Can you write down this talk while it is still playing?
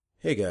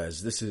Hey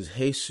guys, this is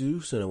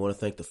Jesus, and I want to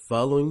thank the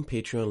following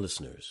Patreon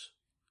listeners: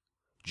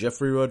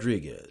 Jeffrey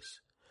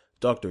Rodriguez,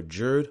 Dr.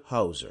 Gerd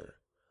Hauser,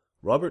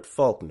 Robert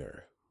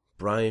Faulkner,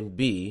 Brian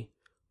B.,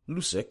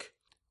 Lusick,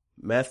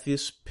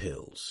 Matthias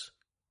Pills.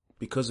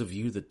 Because of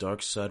you, the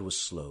dark side was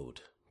slowed,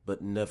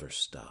 but never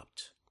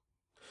stopped.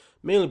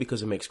 Mainly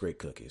because it makes great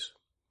cookies.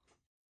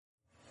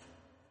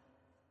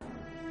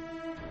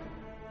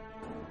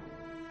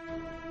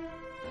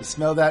 You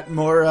smell that,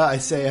 Mora? I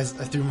say as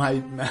through my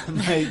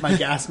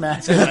gas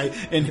mask as I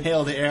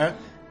inhale the air.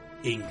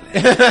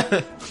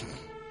 England.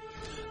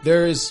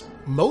 There's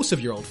most of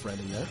your old friend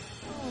in there.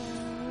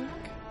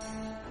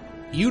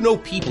 You know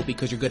people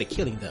because you're good at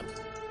killing them.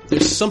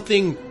 There's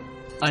something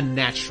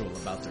unnatural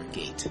about their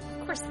gait.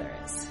 Of course there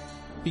is.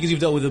 Because you've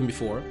dealt with him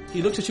before.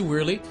 He looks at you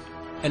weirdly,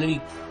 and then he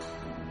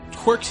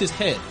quirks his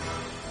head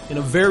in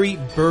a very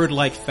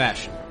bird-like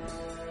fashion.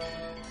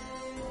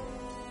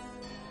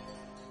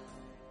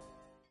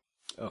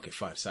 Okay,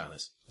 fine,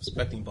 silence.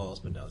 Expecting balls,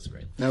 but no, it's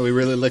great. No, we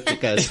really licked it,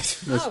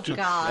 guys. Oh,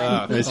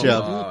 God. Nice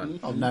job.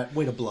 Oh,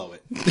 way to blow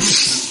it.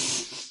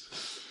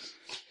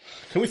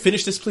 Can we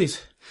finish this,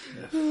 please?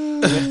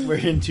 We're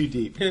in too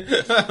deep.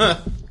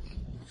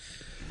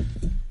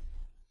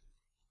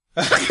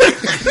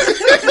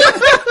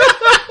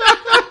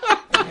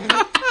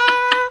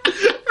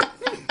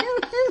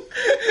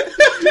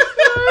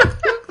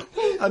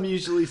 I'm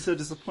usually so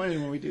disappointed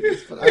when we do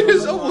this, but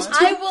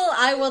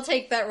I will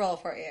take that role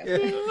for you.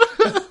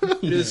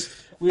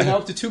 We're now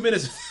up to 2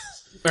 minutes.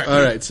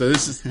 All right, so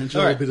this is...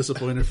 Angela will be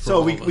disappointed for So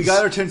all we of us.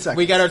 got our 10 seconds.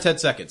 We got our 10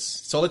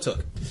 seconds. That's all it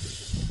took.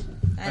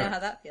 I know how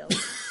that feels.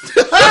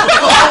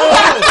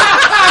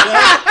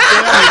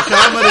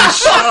 Comedy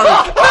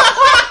shark.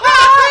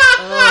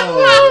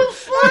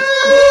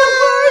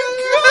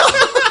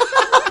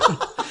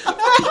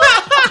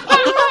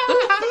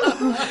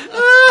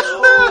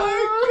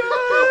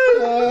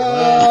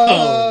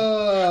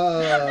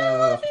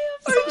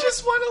 I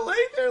just want to lay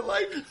there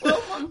like,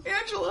 well,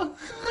 Angela.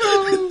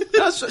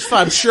 That's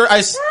fine. I'm sure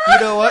you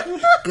know what?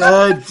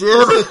 God damn it.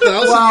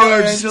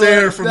 1,000-yard Angela,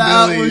 stare from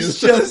that Billy. was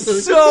just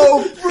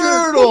so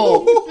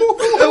brutal.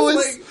 That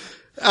was...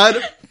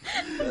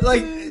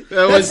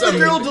 That's the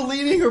girl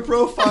deleting her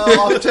profile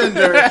off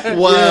Tinder.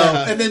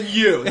 Wow. And then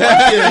you. These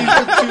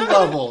are 2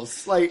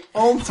 levels. Like,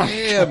 oh my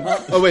Damn.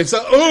 God. Oh, wait, so...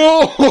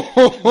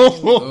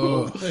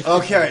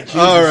 Okay. Jesus.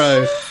 All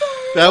right.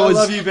 That I was...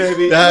 love you,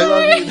 baby. that- I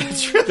love you.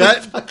 That's really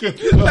that- fucking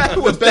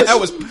That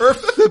was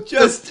perfect.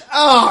 just,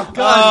 oh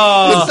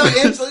God. So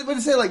Angela, but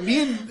to say like,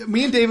 me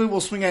and David will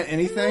swing at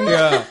anything.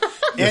 Yeah.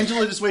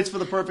 Angela just waits for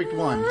the perfect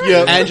one.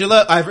 Yeah.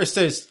 Angela,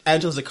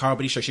 Angela's a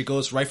comedy show. She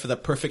goes right for the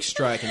perfect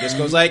strike and just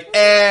goes like,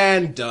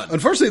 and done.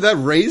 Unfortunately, that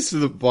raised to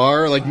the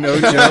bar, like, no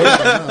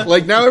joke.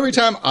 Like, now every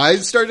time I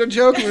start a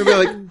joke, we're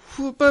gonna be like,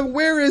 but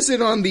where is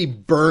it on the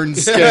burn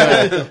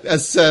scale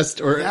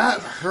assessed or... That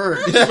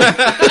hurt.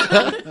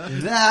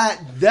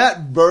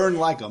 that burned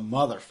like a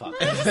motherfucker.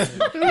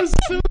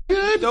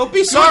 Don't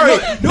be sorry.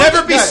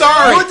 Never be You know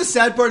sorry. what the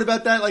sad part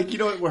about that? Like, you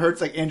know what hurts?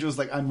 Like, Angela's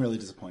like, I'm really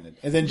disappointed.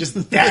 And then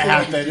just that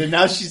happened. And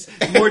now she's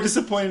more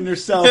disappointed in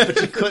herself, but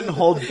she couldn't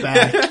hold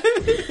back.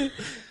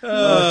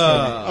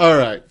 All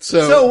right,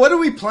 So what are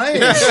we playing?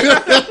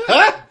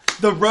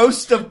 The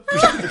roast of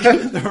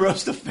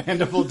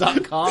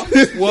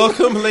Fandible.com.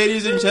 Welcome,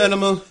 ladies and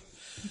gentlemen.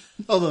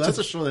 Although that's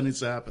a show that needs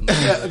to happen.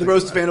 Yeah, the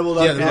roast of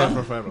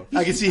Fandible.com.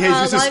 I can see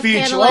Jesus' Live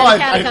speech panel live.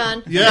 at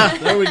CatCon. Yeah,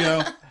 there we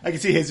go. I can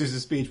see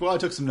Jesus' speech. Well, I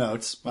took some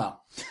notes. Wow.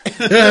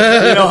 You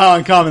know how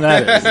uncommon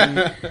that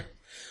is.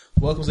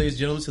 Welcome, ladies and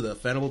gentlemen, to the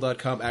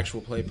Fandible.com Actual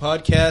Play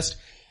Podcast.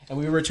 And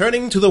we're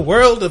returning to the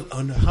world of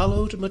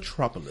Unhallowed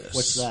Metropolis.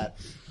 What's that?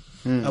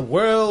 A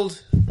world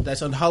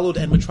that's unhallowed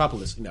and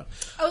metropolis. No.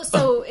 Oh,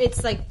 so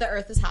it's like the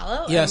Earth is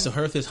hollow? Yeah, so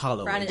Earth is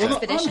hollow. Ron and Well,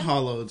 Expedition?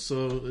 unhollowed,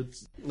 so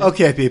it's...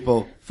 Okay,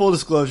 people. Full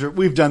disclosure,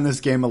 we've done this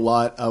game a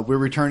lot. We're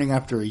returning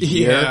after a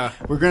year. Yeah.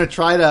 We're going to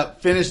try to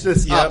finish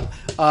this Yep.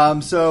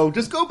 up. So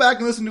just go back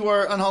and listen to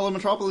our Unhallowed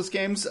Metropolis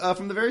games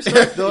from the very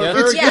start. They're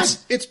very Yeah. good.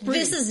 it's pretty...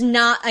 This is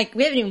not, like,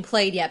 we haven't even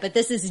played yet, but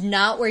this is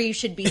not where you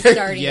should be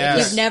starting. Yes.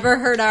 If you've never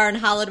heard our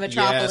Unhallowed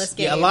Metropolis Yes.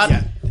 game. Yeah, a lot.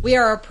 Yeah. We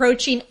are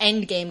approaching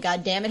endgame.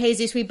 God damn it,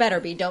 Jesus, we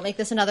better be. Don't make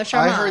this another I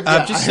Charmin. heard I'm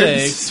that. just I heard saying.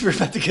 this- we're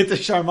about to get the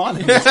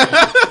Charmin.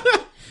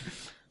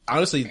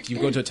 Honestly, you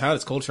go to a town,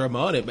 it's called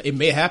Charmant. It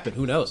may happen.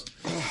 Who knows?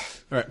 All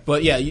right.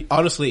 But yeah,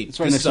 honestly, right next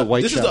to this is the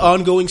Whitechapel.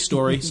 ongoing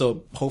story.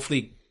 So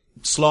hopefully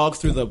slog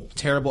through the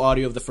terrible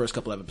audio of the first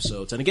couple of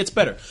episodes, and it gets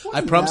better.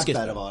 I promise it That gets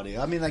bad better. of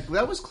audio. I mean, like,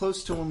 that was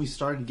close to when we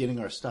started getting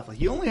our stuff. Like,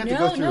 you only had to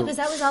go No, through... because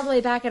that was all the way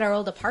back at our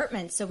old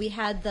apartment. So we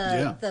had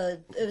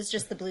it was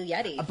just the Blue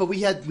Yeti. But we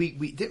didn't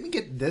we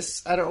get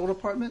this at our old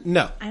apartment?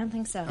 No. I don't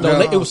think so. No,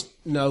 No. it was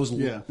no,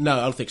 Yeah. no.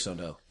 I don't think so.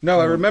 No. No,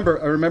 I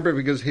remember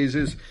because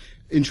Jesus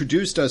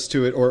introduced us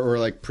to it or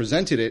like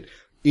presented it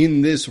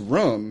in this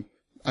room.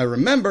 I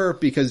remember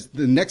because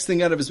the next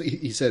thing out of his,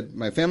 he said,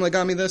 my family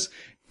got me this,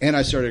 and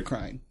I started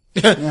crying.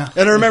 Yeah.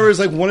 And I remember it was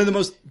like one of the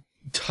most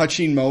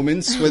touching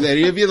moments with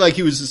any of you. Like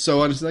he was just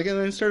so honest, like, and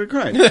I started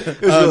crying. It was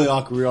really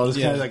awkward. We all just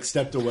kind of like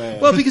stepped away.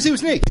 Well, because he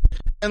was naked.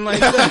 And like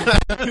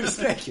that. Who's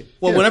naked?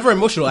 Well, whenever I'm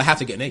emotional, I have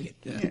to get naked.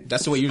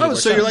 That's the way usually Oh,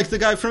 works so you're out. like the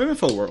guy from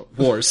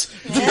InfoWars.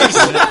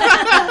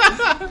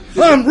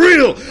 I'm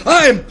real.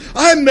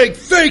 I make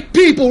fake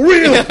people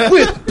real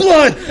with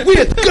blood,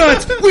 with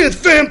guts, with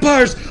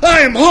vampires. I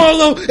am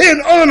hollow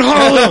and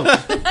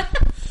unhollow.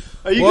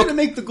 Are you going to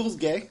make the ghouls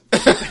gay?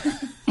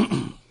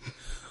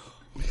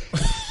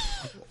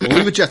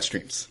 Only with jet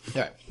streams.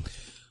 Yeah.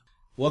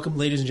 Welcome,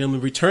 ladies and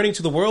gentlemen, returning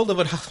to the world of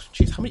it.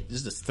 Jeez, how many? This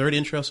is the third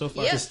intro so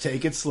far. Yeah. Just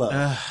take it slow.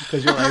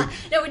 Because you're like,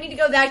 No, we need to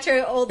go back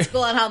to old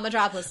school on Hollywood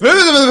Metropolis.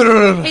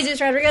 Jesus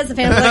Rodriguez, the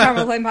Fan of the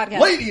Carmel Flame podcast.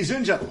 ladies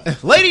and gentlemen.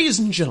 Ladies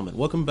and gentlemen,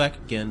 welcome back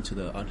again to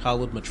the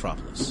Unhallowed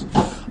Metropolis,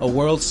 a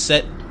world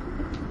set.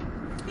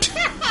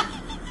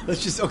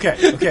 Let's just, okay.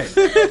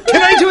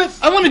 Can I do it?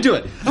 I want to do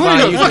it. I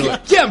want Fine, to you do it. do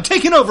Fuck it. Yeah, I'm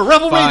taking over.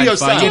 Rebel Fine, Radio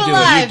fine, style. you Do do it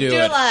it, live. you do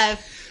Do it. it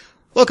live.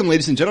 Welcome,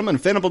 ladies and gentlemen,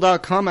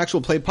 Fanable.com,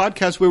 actual play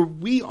podcast, where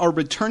we are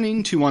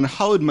returning to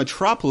Unhallowed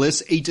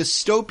Metropolis, a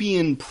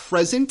dystopian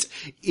present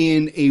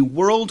in a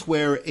world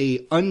where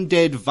a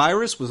undead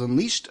virus was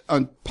unleashed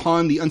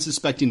upon the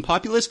unsuspecting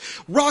populace,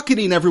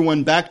 rocketing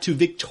everyone back to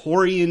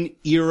Victorian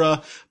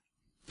era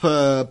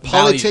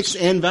politics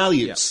and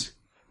values.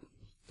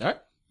 All right.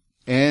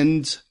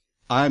 And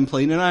I'm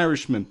playing an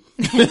Irishman.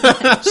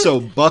 So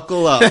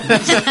buckle up.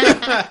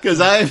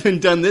 Because I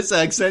haven't done this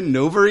accent in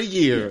over a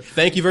year.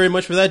 Thank you very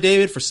much for that,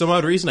 David. For some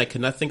odd reason, I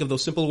could not think of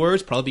those simple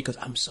words, probably because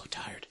I'm so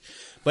tired.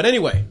 But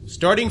anyway,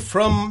 starting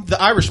from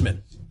the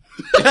Irishman.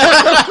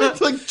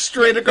 Like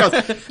straight across.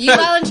 You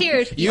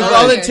volunteered. You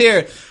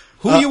volunteered.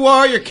 Who you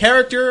are, your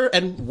character,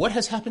 and what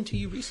has happened to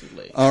you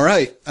recently. All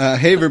right.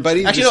 Hey,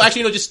 everybody.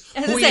 Actually, no, just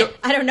I was who gonna you say,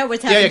 I don't know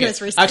what's happening to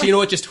us recently. Actually, you know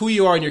what? Just who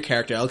you are and your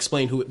character. I'll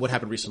explain what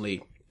happened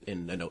recently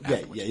in a note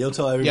afterwards. Yeah, you'll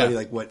tell everybody Yeah.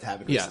 like what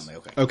happened Yes. recently.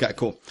 Okay. Okay,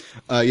 cool.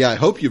 Yeah, I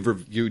hope you've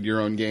reviewed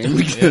your own game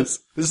because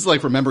this is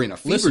like remembering a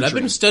fever Listen, I've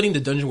dream. been studying the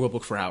Dungeon World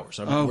book for hours.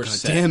 Oh, We're God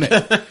set. damn it.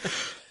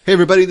 Hey,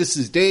 everybody, this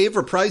is Dave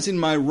reprising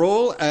my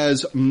role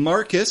as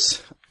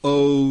Marcus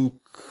wow.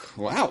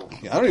 I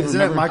don't even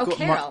Isn't it remember.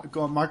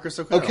 O'Carroll. Marcus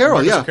O'Carroll? O'Carroll,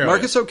 Marcus yeah. O'Carroll,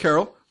 Marcus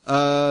O'Carroll.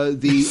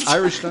 The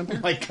Irish vampire.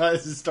 My God,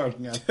 this is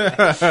starting out.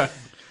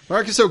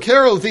 Marcus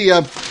O'Carroll, the,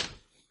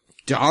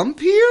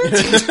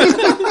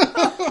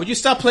 Dompier? Would you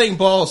stop playing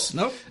balls?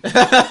 Nope.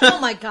 Oh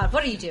my God,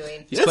 what are you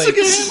doing? He's playing-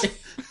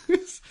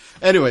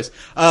 Anyways,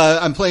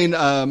 I'm playing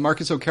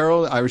Marcus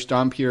O'Carroll, Irish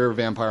Dompier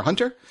vampire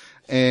hunter,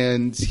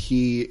 and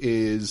he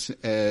is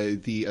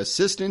the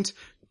assistant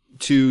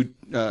to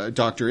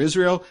Dr.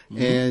 Israel,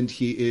 and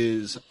he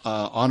is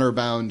honor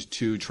bound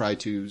to try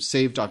to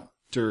save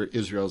Dr.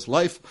 Israel's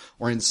life,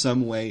 or in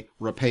some way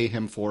repay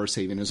him for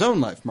saving his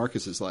own life,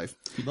 Marcus's life.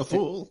 The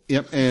fool.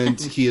 Yep, and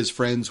he is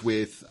friends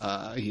with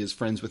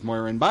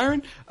Moira and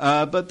Byron,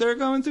 but they're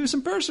going through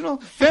some personal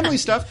family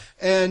stuff,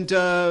 and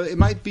it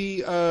might be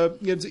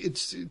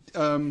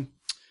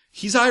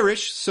he's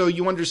Irish, so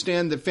you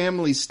understand that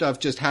family stuff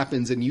just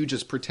happens, and you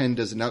just pretend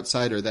as an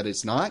outsider that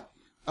it's not,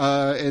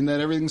 and that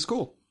everything's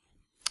cool.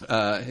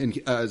 And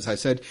as I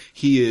said,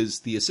 he is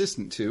the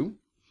assistant to.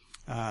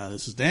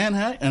 This is Dan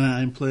Hack, and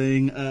I'm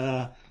playing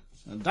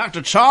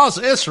Dr. Charles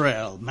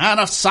Israel, man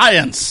of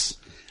science,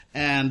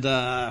 and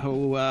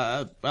who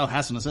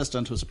has an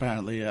assistant who's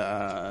apparently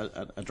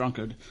a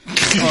drunkard.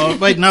 Oh,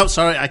 wait, no,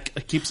 sorry, I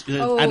keep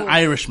an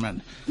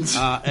Irishman,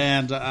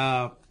 and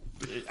I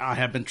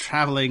have been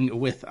traveling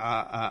with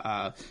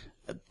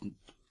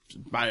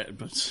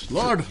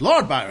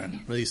Lord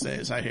Byron these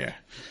days, I hear,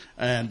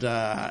 and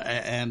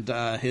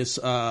his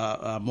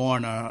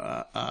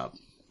mourner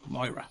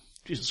Moira.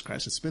 Jesus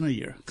Christ, it's been a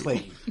year.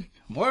 Clayton.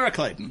 Moira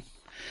Clayton.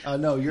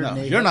 No, you're No,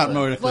 Nate you're not Hepburn.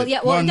 Moira Clayton. Well, yeah,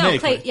 well, Moira no, Nay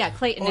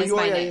Clayton Oh, is you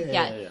my are, name.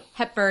 yeah.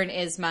 Hepburn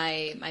is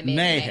my maiden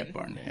Nay name.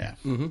 Hepburn, yeah.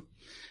 Mm-hmm.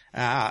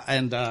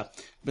 And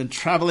been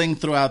traveling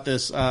throughout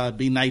this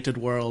benighted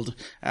world,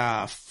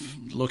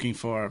 looking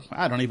for,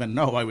 I don't even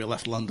know why we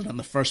left London in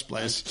the first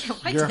place.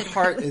 Why Your did-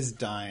 heart is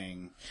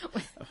dying.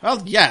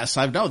 Well, yes,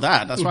 I know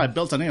that. That's why I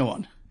built a new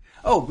one.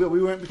 Oh, but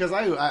we went because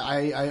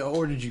I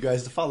ordered you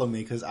guys to follow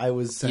me because I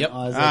was sent Yep.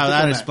 as a That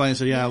diplomat.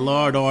 explains it. Yeah,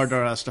 Lord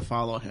order us to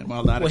follow him.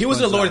 Well, He wasn't a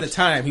explains lord at that. the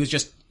time. He was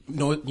just,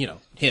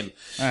 him.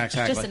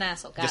 Exactly. Just an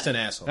asshole. Got Just it. an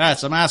asshole.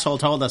 Some asshole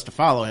told us to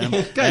follow him.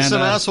 Guys, and,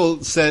 some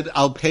asshole said,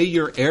 I'll pay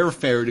your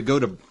airfare to go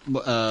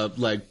to,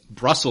 like,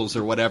 Brussels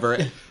or whatever.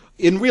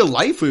 In real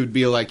life, we would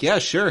be like, yeah,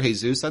 sure,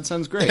 Jesus, that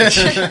sounds great.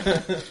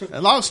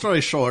 Long story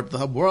short,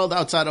 the world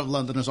outside of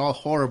London is all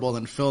horrible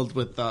and filled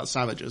with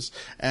savages.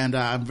 And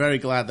I'm very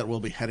glad that we'll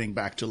be heading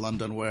back to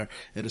London, where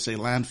it is a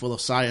land full of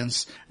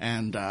science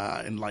and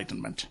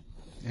enlightenment.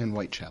 And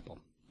Whitechapel.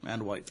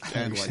 And white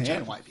And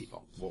people. white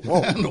people.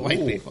 And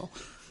white people.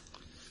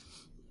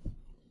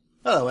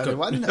 Hello,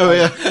 everyone. Oh,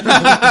 yeah.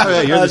 Oh,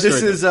 yeah, you're the This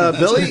story. is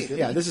Billy.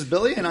 Yeah, this is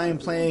Billy, and I am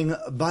playing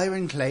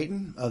Byron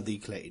Clayton of the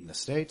Clayton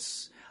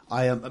Estates.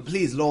 I am,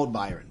 please, Lord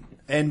Byron.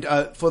 And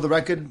for the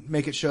record,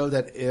 make it show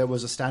that it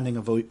was a standing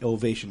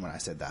ovation when I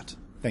said that.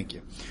 Thank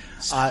you.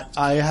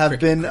 I have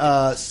been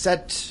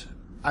set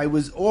I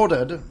was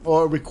ordered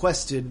or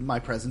requested my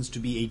presence to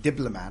be a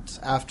diplomat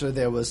after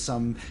there was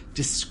some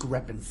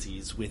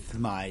discrepancies with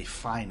my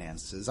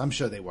finances. I'm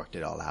sure they worked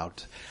it all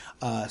out.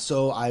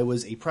 So I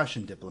was a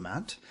Prussian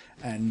diplomat,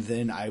 and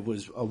then I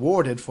was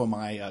awarded for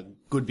my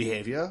good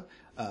behavior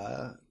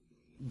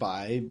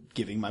by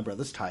giving my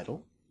brother's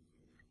title.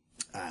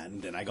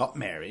 And then I got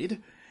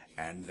married,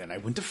 and then I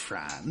went to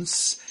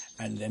France,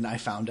 and then I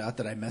found out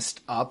that I messed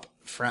up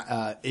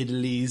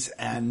Italy's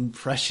and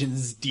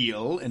Prussians'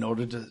 deal in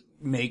order to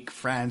make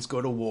France go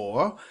to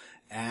war,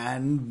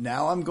 and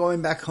now I'm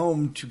going back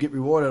home to get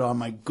rewarded on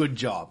my good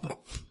job.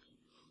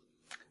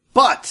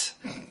 But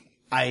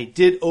I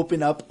did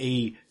open up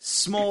a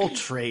small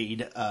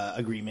trade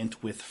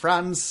agreement with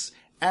France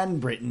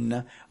and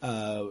Britain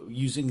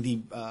using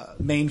the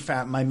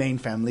my main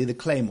family, the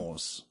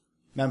Claymores.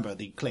 Remember,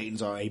 the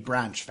Claytons are a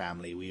branch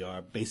family. We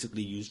are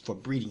basically used for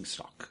breeding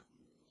stock.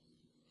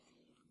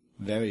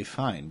 Very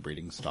fine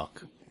breeding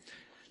stock.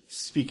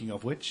 Speaking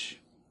of which...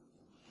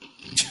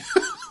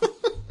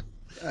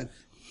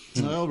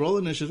 Well, roll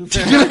initiative.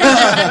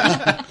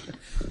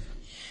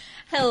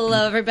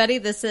 Hello, everybody.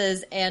 This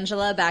is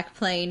Angela, back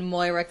playing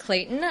Moira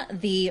Clayton,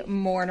 the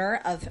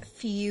mourner of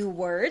few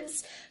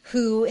words,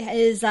 who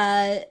is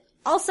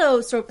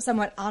also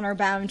somewhat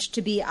honor-bound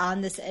to be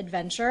on this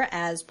adventure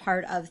as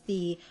part of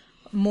the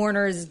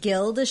Mourners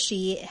Guild.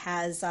 She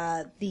has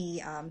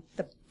the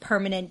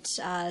permanent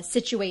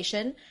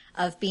situation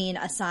of being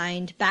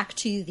assigned back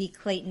to the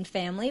Clayton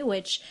family,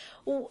 which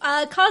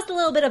caused a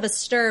little bit of a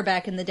stir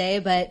back in the day,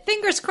 but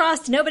fingers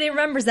crossed nobody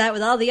remembers that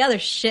with all the other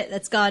shit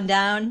that's gone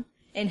down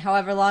in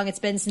however long it's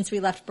been since we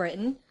left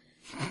Britain.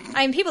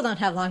 I mean, people don't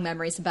have long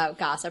memories about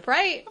gossip,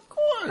 right? Of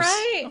course.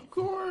 Right? Of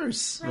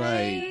course.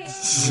 Right.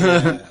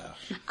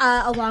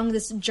 Along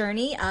this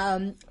journey,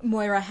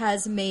 Moira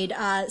has made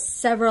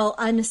several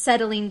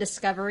unsettling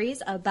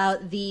discoveries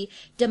about the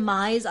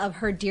demise of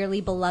her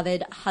dearly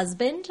beloved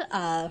husband,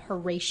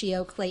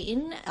 Horatio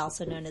Clayton,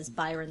 also known as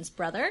Byron's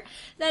brother.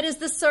 That is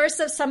the source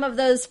of some of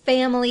those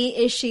family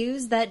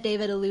issues that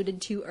David alluded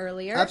to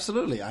earlier.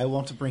 Absolutely. I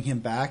want to bring him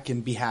back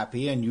and be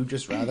happy, and you'd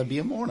just rather be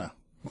a mourner.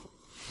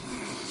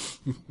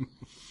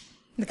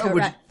 The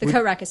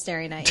Korak is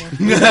staring at you.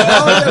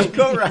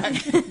 Korak.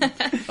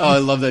 Oh, I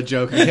love that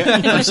joke.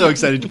 I'm so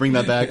excited to bring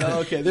that back.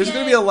 Okay, there's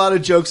going to be a lot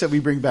of jokes that we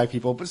bring back,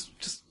 people, but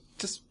just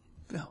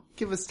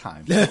give us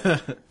time.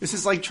 This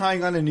is like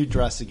trying on a new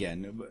dress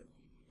again.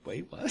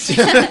 Wait, what? This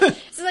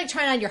is like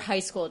trying on your high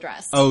school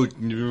dress. Oh,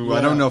 no,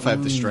 I don't know if I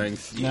have the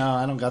strength. No,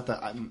 I don't got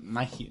the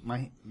my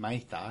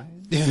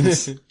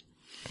thighs.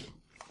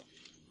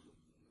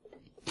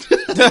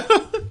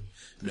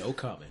 No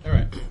comment. All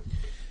right.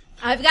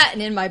 I've gotten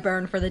in my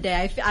burn for the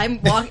day.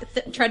 I'm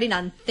treading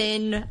on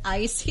thin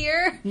ice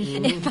here.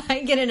 If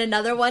I get in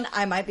another one,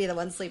 I might be the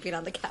one sleeping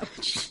on the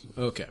couch.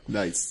 Okay.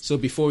 Nice. So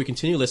before we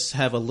continue, let's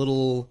have a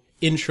little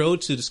intro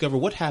to discover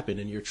what happened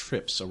in your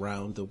trips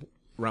around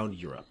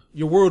Europe.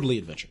 Your worldly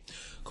adventure.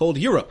 Called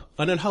Europe,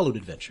 an Unhallowed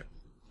Adventure.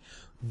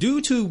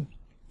 Due to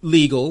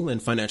legal and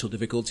financial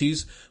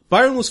difficulties,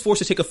 Byron was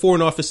forced to take a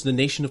foreign office in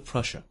the nation of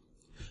Prussia.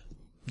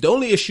 The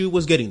only issue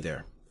was getting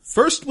there.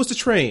 First was the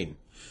train,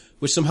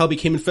 which somehow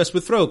became infested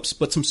with ropes,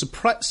 but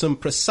some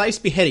precise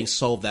beheading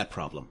solved that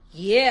problem.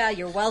 Yeah,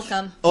 you're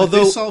welcome.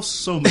 They solve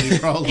so many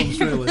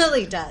problems, It really.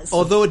 really does.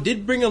 Although it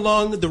did bring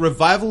along the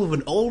revival of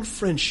an old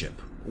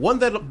friendship, one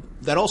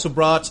that also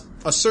brought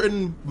a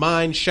certain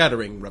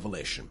mind-shattering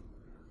revelation.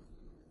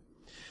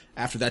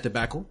 After that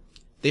debacle,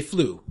 they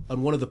flew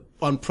on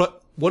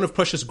one of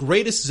Prussia's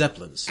greatest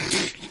zeppelins.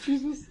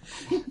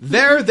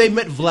 There they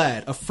met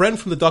Vlad, a friend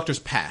from the doctor's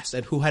past,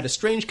 and who had a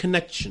strange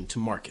connection to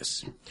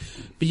Marcus.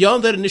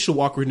 Beyond that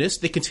initial awkwardness,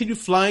 they continued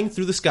flying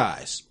through the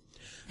skies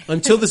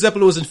until the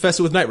zeppelin was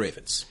infested with night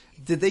ravens.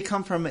 Did they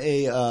come from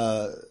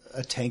a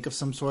tank of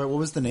some sort? What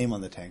was the name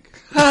on the tank?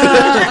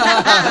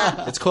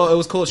 It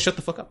was called Shut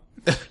the Fuck Up.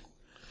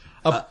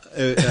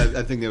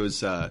 I think it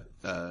was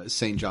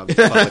St. John's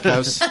Public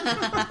House.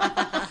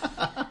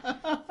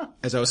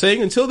 As I was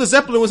saying, until the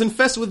zeppelin was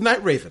infested with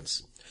night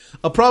ravens.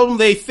 A problem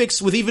they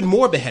fixed with even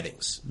more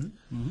beheadings.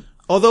 Mm-hmm.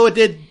 Although it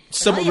did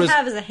All you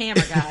have is a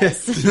hammer,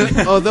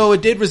 guys. although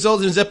it did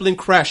result in Zeppelin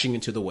crashing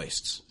into the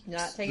wastes.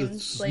 Not taking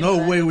blame No for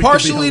that. way we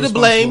Partially could to be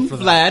blame responsible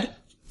for that.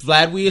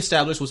 Vlad, we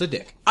established, was a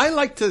dick. I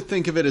like to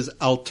think of it as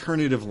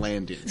alternative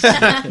landings.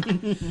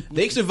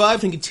 They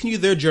survived and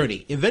continued their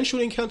journey,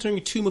 eventually encountering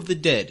a tomb of the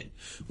dead,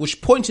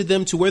 which pointed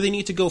them to where they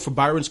need to go for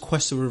Byron's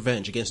quest of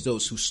revenge against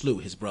those who slew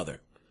his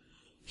brother.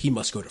 He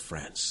must go to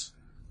France.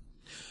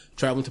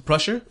 Traveling to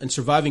Prussia and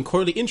surviving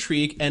courtly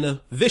intrigue and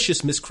a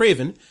vicious Miss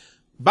Craven,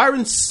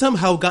 Byron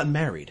somehow got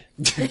married.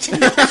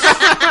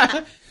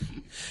 That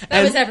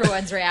was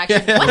everyone's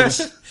reaction.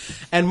 What?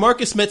 And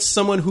Marcus met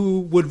someone who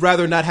would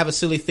rather not have a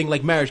silly thing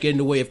like marriage get in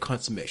the way of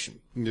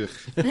consummation.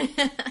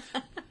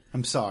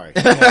 I'm sorry.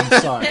 Yeah,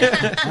 I'm sorry.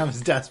 I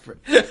was desperate.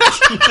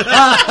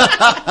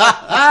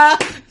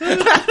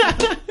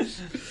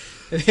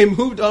 They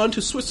moved on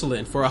to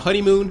Switzerland for a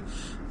honeymoon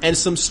and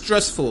some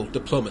stressful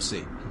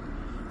diplomacy.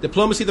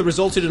 Diplomacy that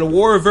resulted in a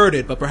war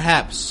averted, but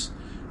perhaps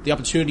the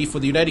opportunity for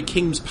the United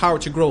Kingdom's power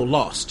to grow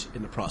lost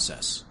in the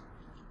process.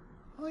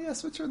 Oh yeah,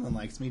 Switzerland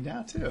likes me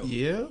now too.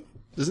 Yeah.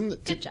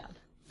 Good job.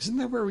 Isn't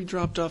that where we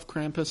dropped off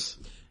Krampus?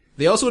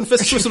 They also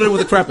infested Switzerland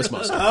with a Krampus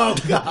monster. Oh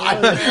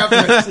God!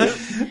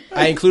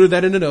 I included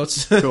that in the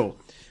notes. Cool.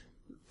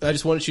 I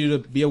just wanted you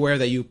to be aware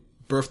that you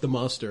birthed the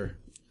monster.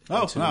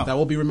 Oh, wow. That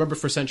will be remembered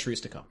for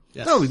centuries to come.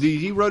 Yes. No,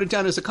 he wrote it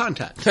down as a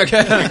contact.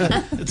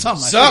 It's on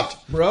my Sup, sheet.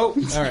 bro? All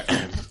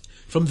right.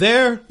 From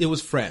there, it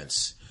was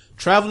France.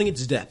 Traveling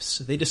its depths,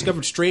 they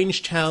discovered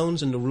strange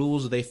towns and the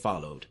rules they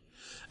followed,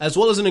 as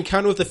well as an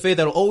encounter with the Fae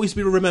that will always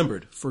be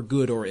remembered for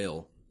good or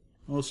ill.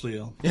 Mostly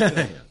ill.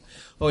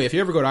 Oh, yeah, if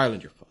you ever go to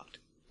Ireland, you're fucked.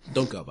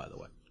 Don't go, by the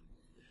way.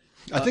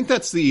 I think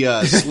that's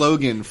the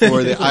slogan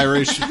for the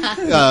Irish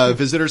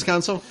Visitors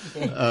Council.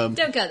 Don't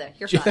go there.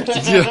 You're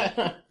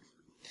fine.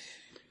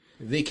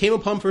 They came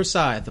upon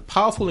Versailles, the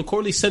powerful and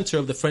courtly center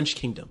of the French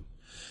kingdom.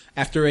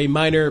 After a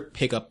minor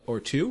hiccup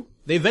or two,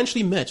 they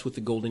eventually met with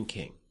the Golden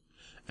King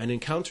and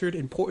encountered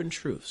important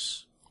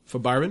truths. For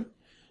Byron,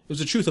 it was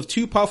the truth of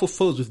two powerful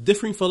foes with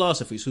differing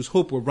philosophies whose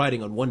hope were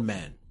riding on one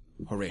man,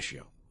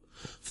 Horatio.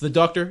 For the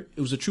Doctor,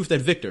 it was the truth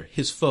that Victor,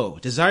 his foe,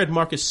 desired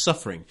Marcus'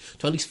 suffering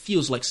to at least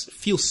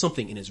feel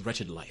something in his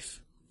wretched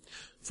life.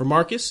 For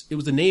Marcus, it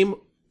was the name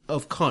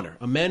of Connor,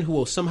 a man who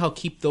will somehow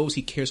keep those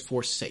he cares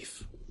for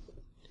safe.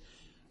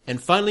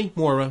 And finally,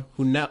 Moira,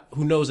 who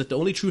knows that the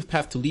only true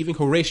path to leaving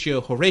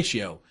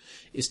Horatio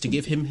is to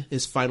give him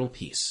his final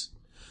peace.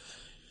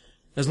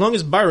 As long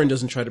as Byron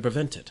doesn't try to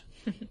prevent it.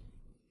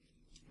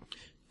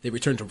 They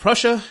returned to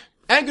Prussia,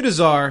 angered the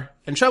Tsar,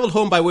 and traveled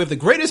home by way of the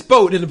greatest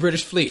boat in the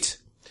British fleet,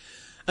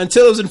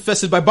 until it was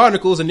infested by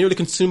barnacles and nearly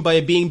consumed by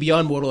a being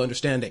beyond mortal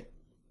understanding.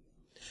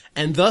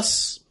 And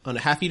thus, on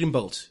a half-eaten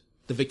boat,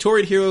 the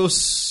Victorian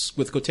heroes,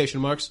 with quotation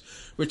marks,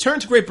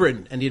 return to Great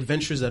Britain and the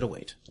adventures that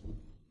await.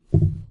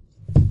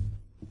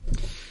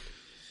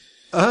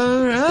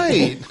 All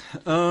right.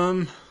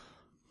 All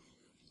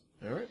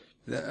right.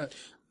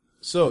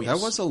 So That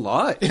was a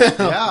lot.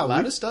 Yeah, a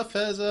lot of stuff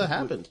has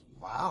happened.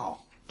 wow.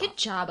 Good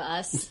job,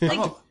 us. Like,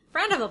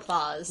 round of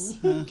applause.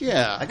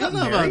 Yeah. I got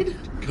married.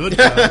 Good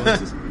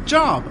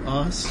job,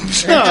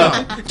 us.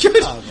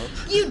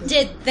 You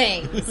did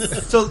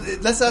things. So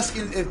let's ask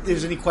if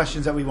there's any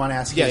questions that we want to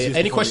ask. Yeah, Jesus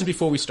any before questions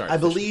before we start? I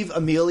believe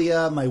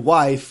Amelia, my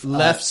wife,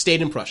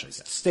 Stayed in Prussia.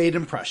 Yes. stayed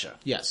in Prussia.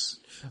 Yes.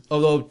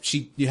 Although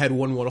you had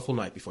one wonderful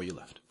night before you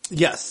left.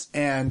 Yes,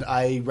 and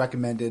I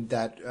recommended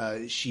that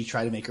she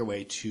try to make her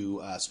way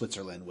to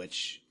Switzerland,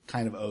 which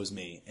kind of owes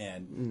me.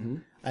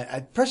 And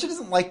Prussia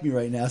doesn't like me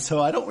right now,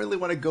 so I don't really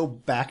want to go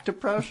back to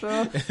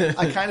Prussia.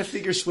 I kind of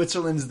figure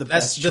Switzerland's the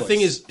best The choice.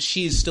 thing is,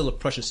 she's still a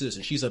Prussian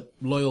citizen. She's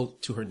loyal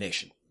to her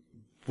nation.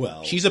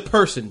 well, She's a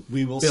person.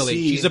 we will Billy.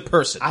 see. She's a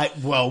person.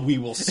 We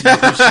will see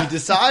who she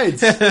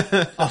decides: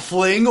 a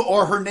fling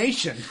or her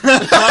nation.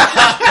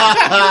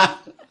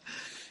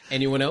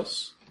 Anyone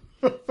else?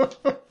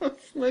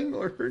 Fling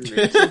or her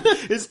nation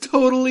is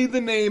totally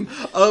the name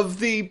of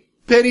the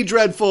Penny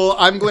Dreadful.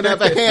 I'm going to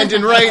have a hand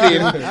in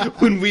writing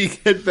when we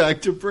get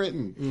back to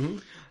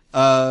Britain.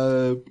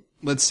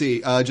 Let's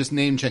see. Just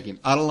name checking.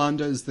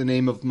 Atalanta is the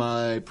name of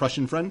my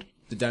Prussian friend.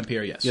 The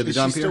Dampier, yes. Yeah, the Is she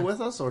Dampier. still with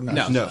us or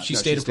not? No, she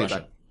stayed in Prussia.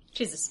 back.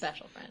 She's a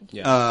special friend.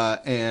 Yeah.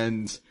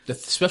 And The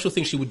special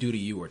things she would do to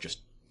you are just...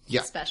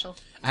 yeah. Special.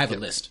 I have a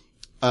list.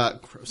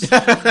 Gross.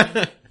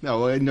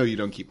 No, I know you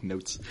don't keep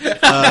notes.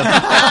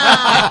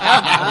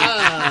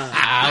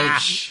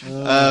 Ouch.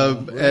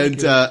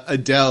 And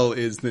Adele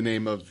is the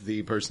name of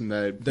the person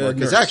that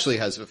Marcus nurse. actually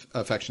has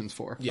affections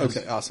for. Yes.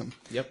 Okay, awesome.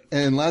 Yep.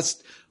 And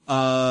last,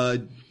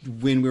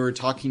 when we were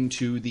talking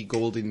to the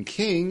Golden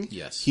King,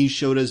 Yes. he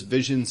showed us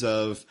visions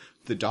of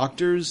the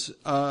Doctor's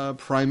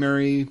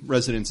primary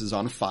residence is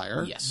on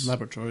fire. Yes.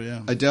 Laboratory,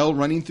 yeah. Adele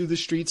running through the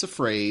streets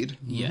afraid.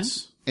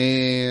 Yes.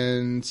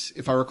 And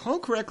if I recall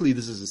correctly,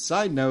 this is a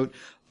side note,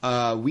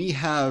 we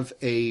have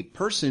a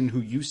person who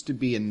used to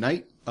be a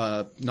Night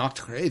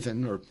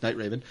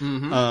Raven,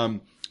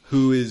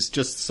 who is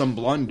just some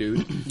blonde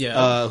dude,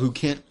 Yeah. who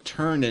can't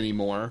turn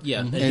anymore.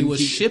 Yeah, and he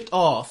was shipped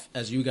off,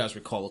 as you guys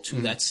recall,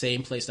 to that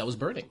same place that was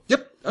burning.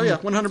 Yep. Oh yeah,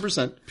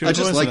 100%. Pure I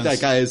just like coincidence.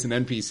 that guy as an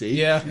NPC.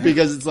 Yeah.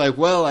 Because it's like,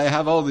 well, I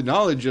have all the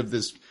knowledge of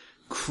this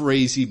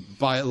crazy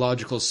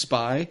biological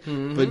spy,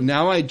 but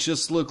now I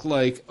just look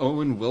like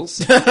Owen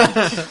Wilson.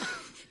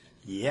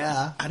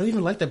 Yeah. I don't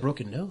even like that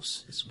broken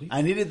nose. It's weird.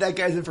 I needed that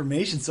guy's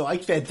information, so I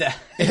fed that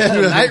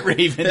Night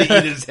Raven to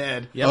eat his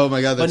head. Yep. Oh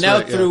my God, that's But now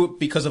right, yeah.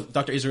 because of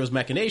Dr. Israel's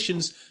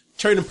machinations,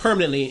 turned him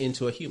permanently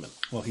into a human.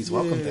 Well, he's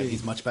welcome then.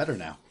 He's much better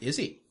now. Is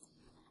he?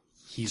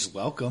 He's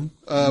welcome.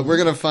 We're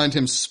gonna find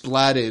him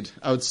splatted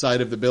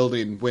outside of the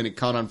building when it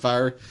caught on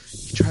fire.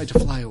 He tried to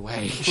fly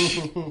away.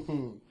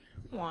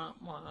 Wah,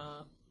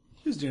 wah.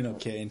 He was doing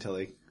okay until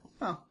he...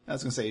 Well, I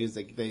was going to say, he was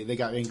like, they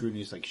got angry and he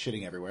was like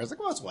shitting everywhere. I was like,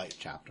 well, it's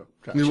Whitechapel.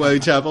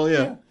 Whitechapel,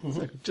 yeah. It's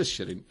like, just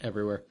shitting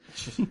everywhere.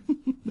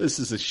 This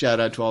is a shout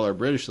out to all our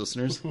British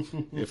listeners,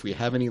 if we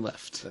have any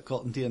left. The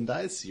Colton Tea and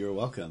Dice, you're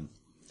welcome.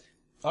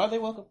 Are they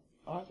welcome?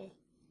 Are they?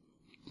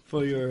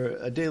 For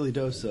your daily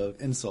dose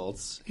of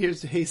insults,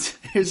 here's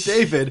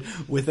David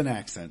with an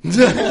accent.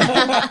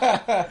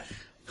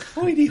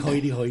 Hoity,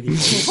 hoity, hoity,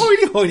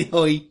 hoity, hoity,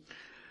 hoity.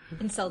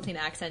 Insulting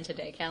accent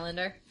today,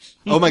 calendar.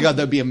 Oh my god,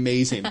 that'd be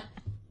amazing.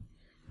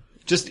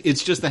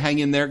 It's just the hang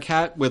in there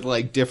cat with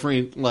like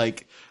different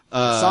like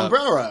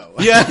Sombrero.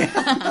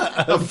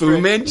 Yeah. A Fu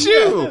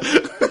Manchu.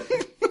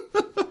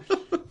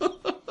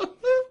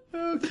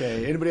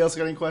 Okay. Anybody else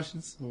got any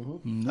questions?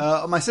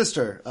 My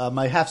sister,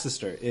 my half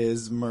sister,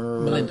 is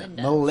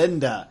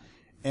Melinda.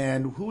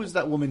 And who is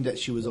that woman that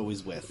she was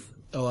always with?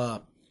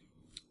 Annabelle.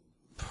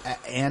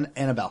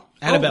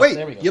 Annabelle. Oh, wait,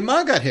 There we go. your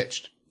mom got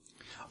hitched.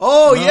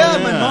 Oh yeah,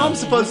 my mom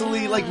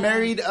supposedly like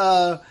married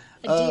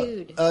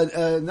dude.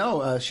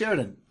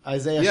 Sheridan.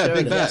 Isaiah Yeah,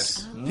 Sheridan. big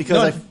Yes. bad.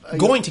 Because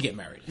Going to get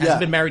married. Hasn't Yeah.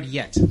 been married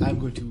yet. I'm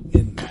going to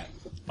end that.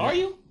 Are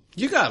you?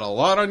 You got a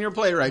lot on your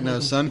plate right now,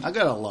 son. I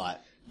got a lot.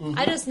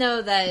 I just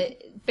know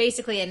that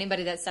basically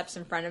anybody that steps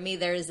in front of me,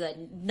 there's a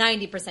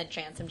 90%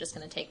 chance I'm just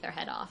going to take their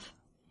head off.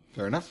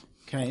 Fair enough.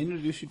 Can I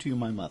introduce you to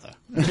my mother?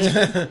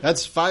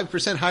 That's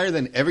 5% higher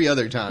than every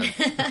other time.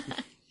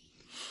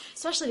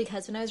 Especially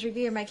because when I was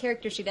reviewing my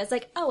character sheet, I was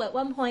like, oh, at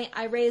one point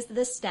I raised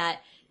this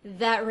stat.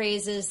 That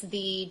raises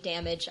the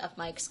damage of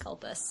my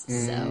Exculpus.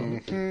 So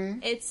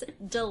it's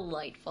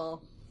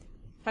delightful.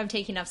 If I'm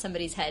taking off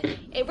somebody's head,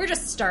 we're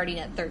just starting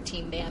at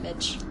 13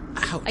 damage.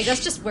 Ouch. I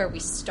guess just where we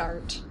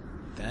start.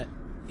 That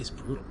is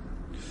brutal.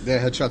 The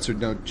headshots are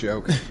no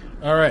joke.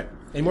 All right.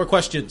 Any more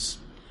questions?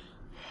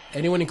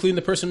 Anyone, including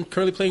the person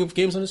currently playing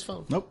games on his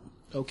phone? Nope.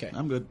 Okay.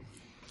 I'm good.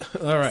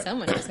 All right.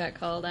 Someone just got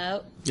called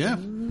out. Yeah.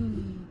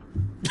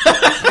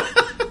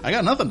 I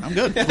got nothing. I'm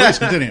good. Please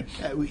continue.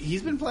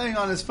 He's been playing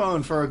on his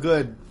phone for a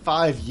good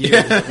 5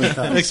 years. With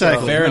us,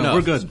 Exactly. Fair enough. We're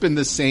It's good. been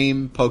the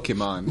same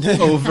Pokemon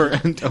over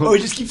and over. Oh,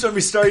 he just keeps on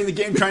restarting the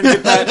game, trying to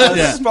get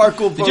that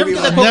sparkle. Did you ever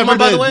get that Pokemon. Pokemon, Never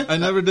by did. the way? I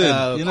never did.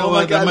 You know Oh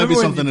my what? god! That might be I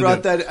remember something when you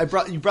to brought do.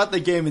 that. You brought the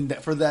game, and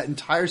for that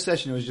entire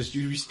session, it was just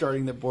you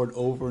restarting the board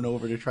over and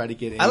over to try to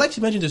get in. I like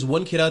to imagine there's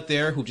one kid out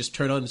there who just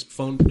turned on his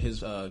phone,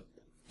 his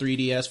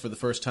 3DS for the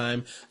first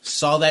time,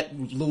 saw that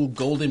little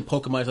golden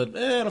Pokemon, said,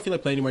 I don't feel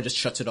like playing anymore, just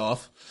shuts it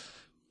off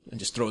and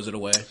just throws it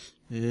away.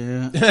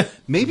 Yeah.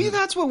 Maybe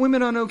that's what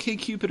women on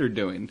OkCupid are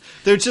doing.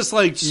 They're just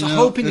like know,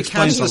 hoping to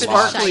catch explains the a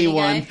lot. sparkly Shiny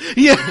one. guy.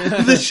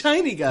 Yeah, the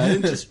shiny guy,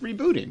 and just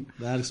rebooting.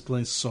 That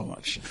explains so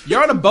much.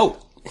 You're on a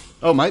boat.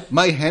 Oh,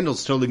 my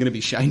handle's totally going to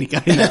be shiny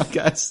guy now,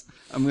 guys.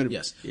 I'm going to.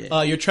 Yes.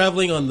 You're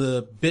traveling on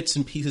the bits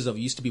and pieces of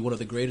used to be one of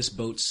the greatest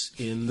boats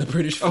in the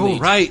British fleet. Oh,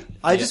 right.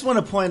 I just want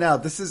to point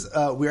out this is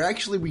we're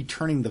actually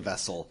returning the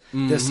vessel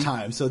this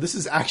time, so this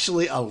is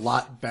actually a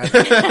lot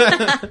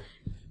better.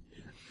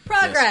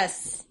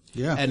 Progress.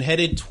 Yeah. And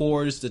headed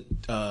towards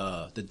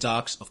the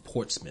docks of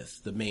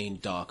Portsmouth, the main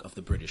dock of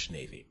the British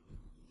Navy.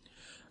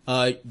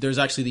 There's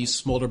actually these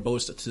smaller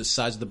boats to the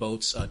sides of the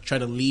boats,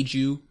 trying to lead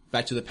you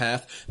back to the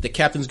path. The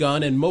captain's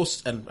gone and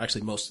most of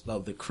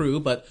the crew,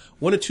 but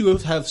one or two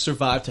have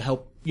survived to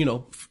help,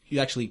 you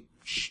actually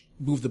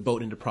move the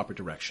boat into proper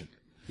direction.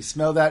 You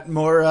smell that,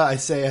 Mora? I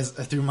say as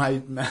through my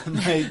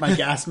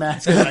gas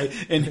mask as I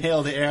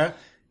inhale the air.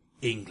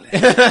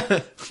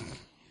 England.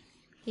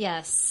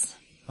 Yes.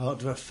 Oh,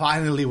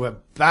 finally we're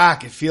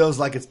back. It feels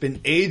like it's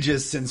been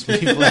ages since we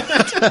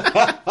left.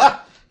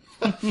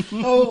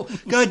 Oh,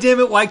 God damn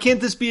it. Why can't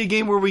this be a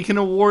game where we can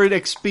award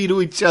XP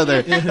to each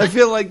other? I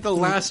feel like the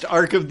last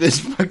arc of this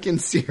fucking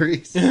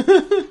series. All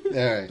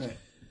right.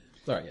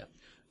 All right,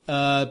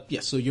 yeah.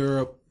 So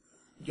you're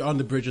on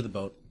the bridge of the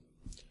boat,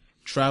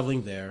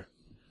 traveling there.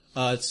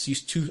 It's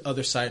these two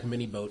other side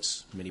mini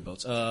boats,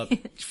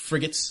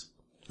 frigates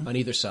on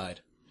either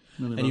side.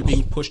 And you're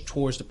being pushed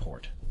towards the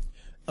port.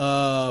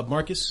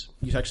 Marcus,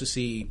 you actually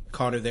see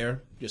Connor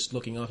there, just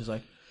looking off. He's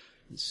like,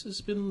 this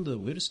has been the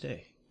weirdest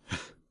day.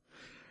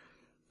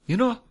 You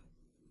know,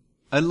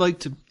 I'd like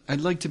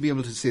to be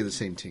able to say the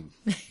same thing.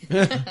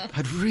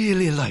 I'd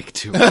really like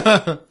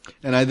to.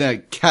 And I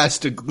then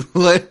cast a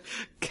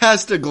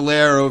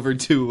glare over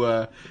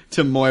to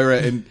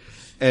Moira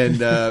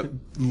and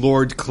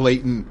Lord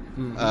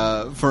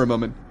Clayton, for a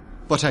moment.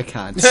 But I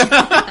can't.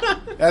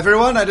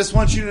 Everyone, I just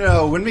want you to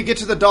know, when we get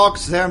to the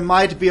docks, there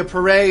might be a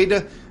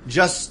parade.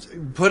 Just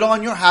put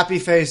on your happy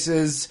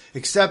faces,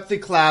 accept the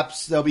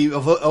claps, there'll be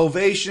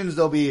ovations,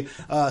 there'll be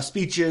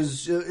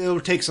speeches, it'll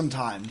take some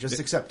time, just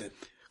accept it.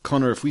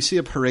 Connor, if we see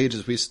a parade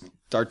as we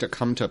start to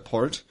come to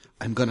port,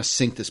 I'm gonna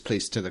sink this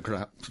place to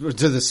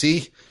the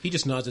sea. He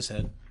just nods his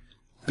head.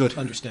 Good.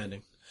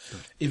 Understanding.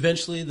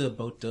 Eventually, the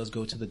boat does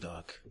go to the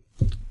dock.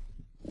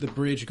 The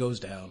bridge goes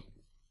down.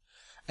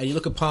 And you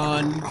look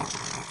upon...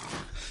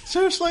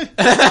 Seriously?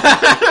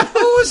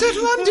 Oh, is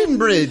it London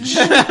Bridge?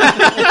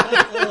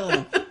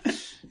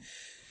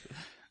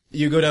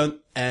 You go down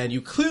and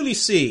you clearly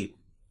see,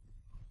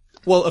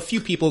 well, a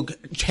few people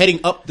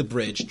heading up the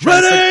bridge.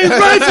 Ready,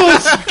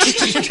 rifles!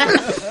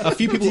 A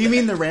few people. Do you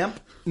mean the ramp?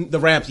 The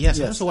ramp? Yes,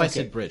 Yes, that's why I okay.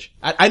 said bridge.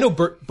 I know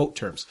boat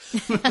terms.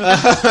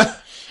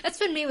 That's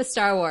been me with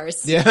Star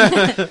Wars.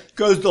 Yeah.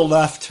 Goes to the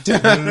left,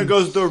 then it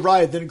goes to the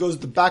right, then it goes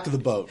to the back of the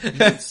boat.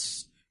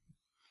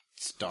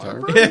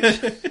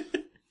 Starboard?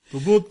 The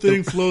boat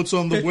thing floats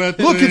on the wet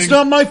Look, thing. it's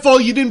not my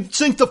fault you didn't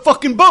sink the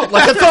fucking boat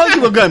like I thought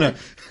you were gonna.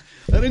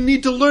 I didn't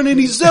need to learn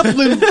any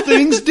Zeppelin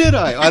things, did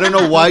I? I don't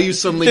know why you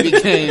suddenly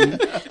became...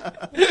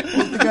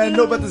 The guy I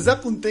know about the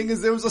Zeppelin thing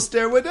is there was a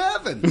stairway to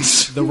heaven.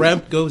 The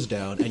ramp goes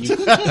down, and you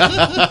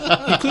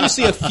clearly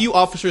see a few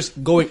officers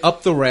going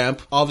up the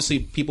ramp, obviously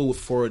people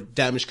for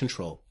damage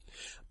control.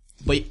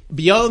 But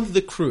beyond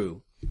the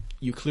crew,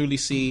 you clearly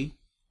see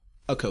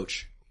a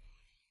coach,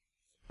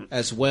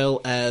 as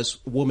well as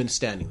a woman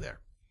standing there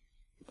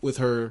with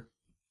her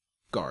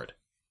guard.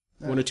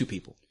 One or two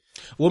people.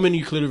 A woman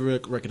you clearly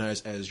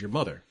recognize as your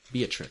mother,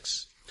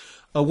 Beatrix.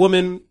 A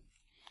woman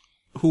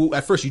who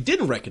at first you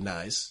didn't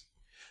recognize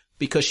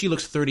because she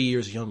looks 30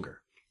 years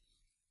younger.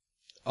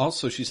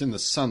 Also, she's in the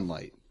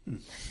sunlight.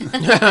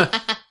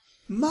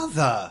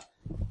 Mother,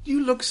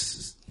 you look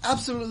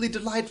absolutely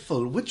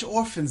delightful. Which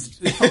orphanage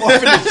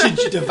did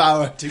you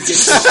devour to get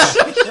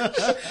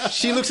this?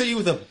 She looks at you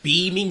with a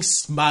beaming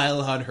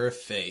smile on her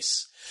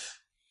face.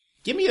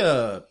 Give me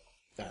a...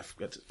 I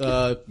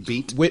forgot.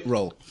 Beat? Wit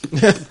roll.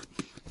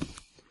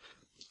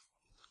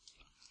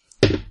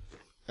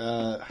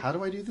 How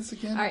do I do this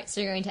again? All right, so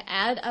you're going to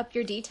add up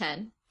your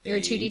D10, your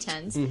 2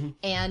 D10s,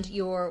 and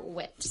your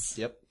wits.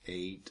 Yep.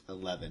 8,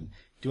 11.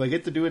 Do I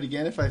get to do it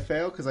again if I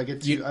fail? Because I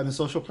get to. I'm a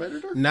social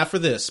predator. Not for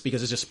this,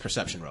 because it's just a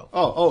perception roll.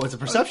 Oh, it's a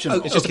perception.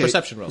 It's just a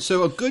perception roll.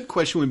 So a good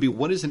question would be,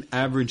 what is an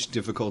average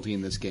difficulty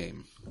in this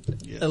game?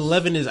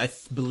 11 is,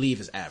 believe,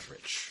 is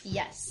average.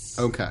 Yes.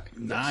 Okay.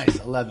 Nice,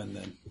 11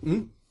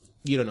 then.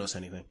 You don't notice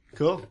anything.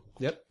 Cool.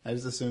 Yep. I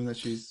just assume that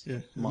she's.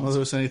 Yeah, mother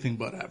was anything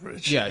but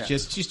average. Yeah, she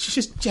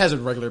has a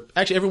regular...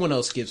 Actually, everyone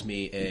else gives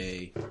me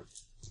a...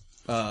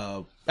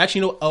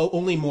 actually, no,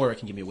 only Moira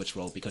can give me a witch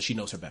roll because she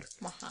knows her better.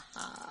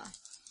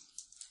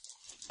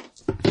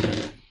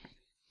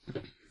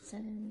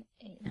 7,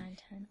 8, 9,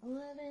 10,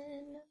 11,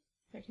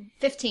 13,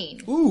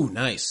 15. Ooh,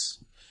 nice.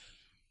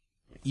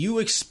 You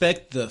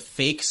expect the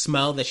fake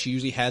smile that she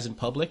usually has in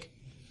public?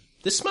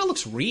 This smile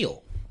looks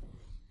real.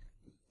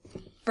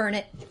 Burn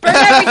it. Burn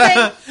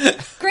everything!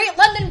 Great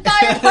London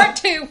Fire Part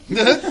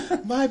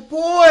 2! My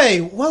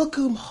boy,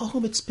 welcome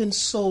home. It's been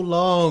so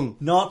long.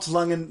 Not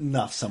long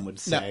enough, some would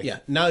say.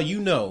 Now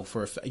you know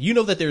you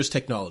know that there's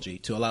technology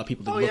to allow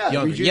people to look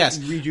younger. Yes.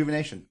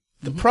 Rejuvenation.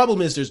 The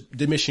problem is there's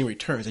diminishing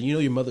returns, and you know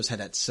your mother's had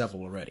that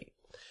several already.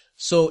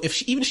 So if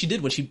she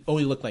did when she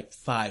only looked like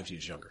 5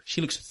 years younger, she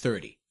looks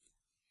 30.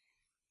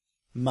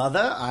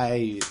 Mother,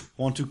 I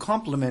want to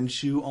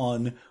compliment you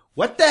on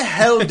what the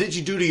hell did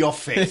you do to your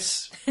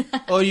face?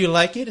 Oh, you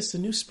like it? It's the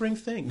new spring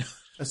thing.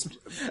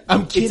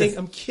 I'm kidding.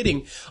 I'm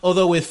kidding.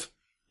 Although if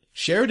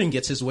Sheridan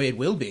gets his way, it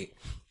will be.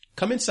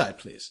 Come inside,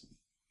 please.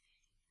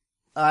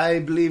 I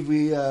believe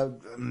we.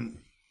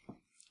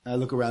 I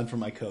look around for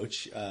my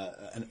coach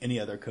and any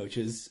other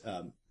coaches.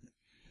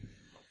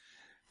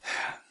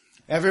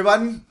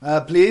 Everyone,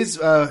 please.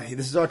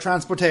 This is our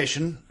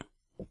transportation.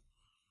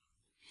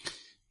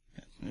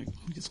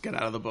 Just get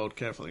out of the boat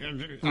carefully.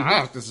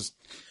 This is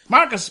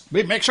Marcus.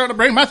 Make sure to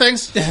bring my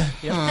things.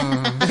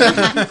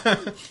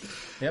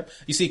 Yep.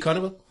 You see,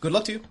 Connor, good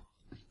luck to you.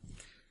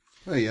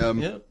 Hey,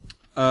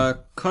 Yeah.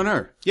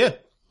 Connor, Yeah.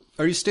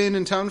 are you staying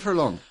in town for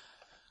long?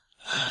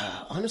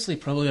 Honestly,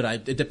 probably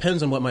not. It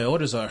depends on what my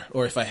orders are,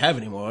 or if I have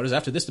any more orders.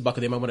 After this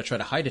debacle, they might want to try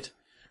to hide it.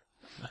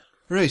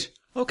 Right.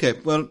 Okay,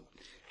 well,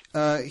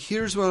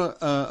 here's where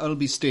I'll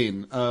be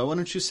staying. Why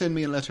don't you send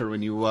me a letter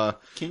when you,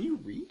 Can you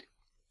read?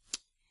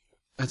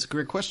 That's a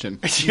great question.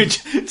 I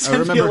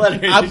remember-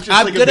 I'm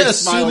going to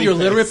assume you're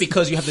literate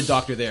because you have the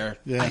doctor there.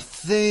 Yeah. I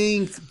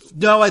think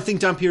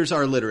Dampiers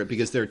are illiterate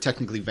because they're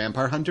technically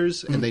vampire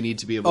hunters and they need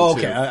to be able Oh, to.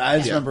 okay. I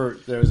just remember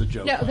there was a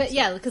joke. No, but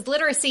yeah, because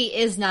literacy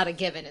is not a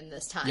given in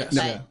this time. Yes.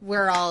 But No.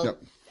 we're all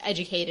Yep.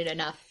 educated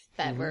enough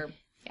that we're,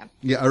 yeah.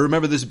 Yeah, I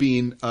remember this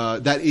being,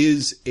 that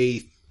is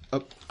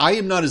I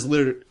am not as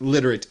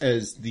literate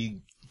as the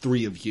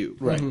three of you.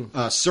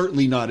 Right.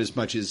 Certainly not as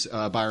much as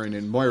Byron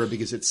and Moira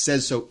because it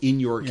says so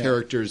in your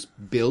character's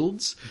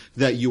builds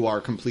that you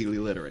are completely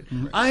literate.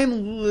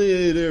 I'm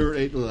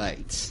literate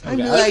light. I'm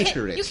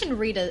literate. You can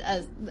read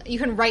you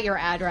can write your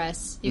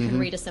address. You can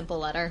read a simple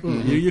letter.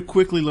 You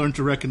quickly learn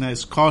to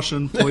recognize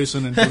caution,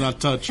 poison, and do not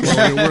touch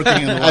while you're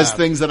working in the lab. As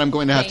things that I'm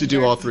going to have to do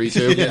Danger. all three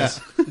too. Yes.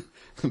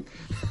 All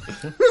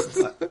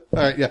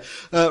right, yeah.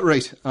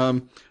 Right.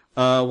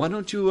 Why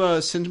don't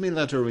you send me a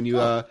letter when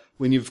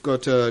you've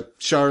got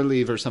shower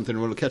leave or something,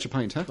 and we'll catch a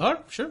pint, huh? All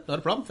right, sure. Not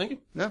a problem. Thank you.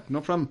 Yeah,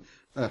 no problem.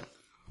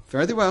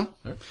 Fare thee well.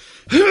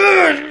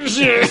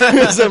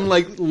 As I'm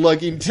like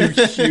lugging two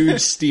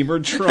huge steamer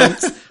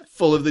trunks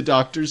full of the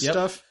doctor's Yep.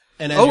 stuff.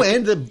 And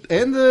And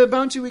the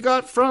bounty we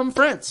got from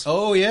France.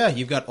 Oh, yeah.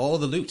 You've got all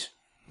the loot.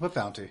 What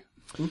bounty?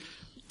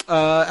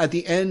 At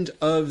the end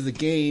of the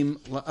game,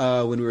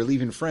 when we were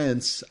leaving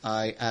France,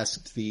 I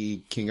asked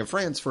the King of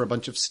France for a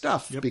bunch of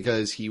stuff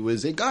because he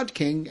was a god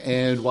king,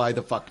 and why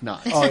the fuck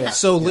not? Oh, yeah.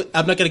 So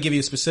I'm not going to give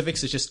you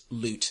specifics. It's just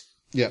loot.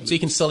 Yeah. So you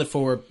can sell it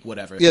for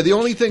whatever. Yeah, the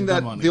only thing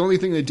that money.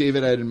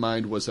 David had in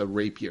mind was a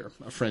rapier,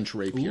 a French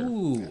rapier.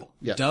 Ooh.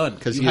 Yeah, Done.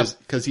 because You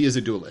he is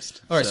a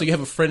duelist. All right, so you have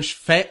a French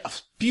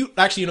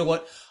actually, you know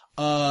what?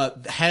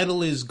 The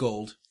handle is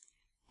gold.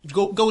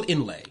 Gold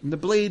inlay. And the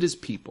blade is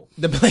people.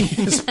 The blade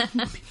is...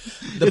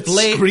 The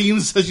blade...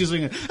 Screams as she's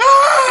swinging.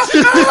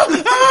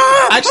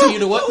 Actually, you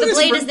know what? The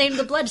blade is named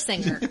the Blood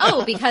Singer.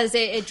 Oh, because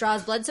it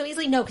draws blood so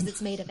easily? No, because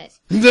it's made of it.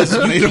 It's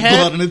made of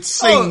blood and it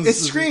sings. Oh, it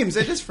screams.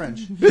 It is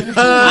French.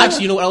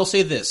 Actually, you know what? I'll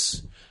say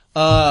this.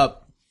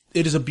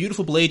 It is a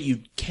beautiful blade. You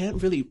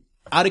can't really...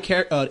 in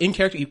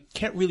character, you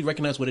can't really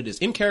recognize what it is.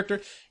 In character,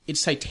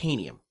 it's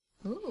titanium.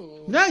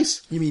 Ooh.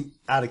 Nice. You mean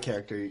out of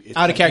character? It's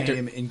Out of character.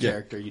 In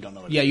character, you don't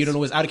know what it Yeah, is. you don't know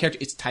what's out of character.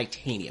 It's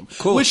titanium.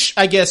 Cool. Which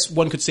I guess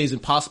one could say is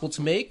impossible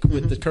to make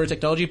with the current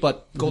technology,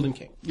 but Golden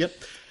King. Yep.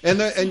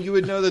 And you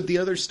would know that the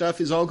other stuff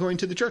is all going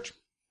to the church,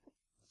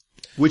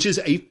 which is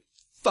a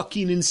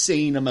fucking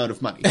insane amount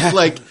of money.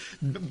 Like,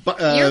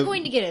 You're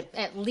going to get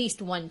at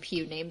least one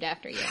pew named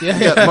after you.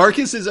 yeah,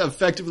 Marcus is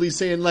effectively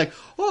saying like,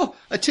 oh,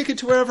 a ticket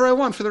to wherever I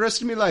want for the rest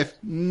of my life.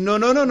 No.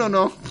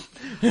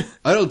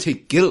 I don't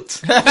take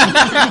guilt.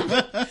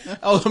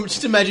 Oh, I'm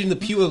just imagining the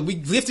pew. We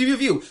lift your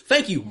view.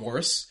 Thank you,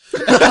 Morris.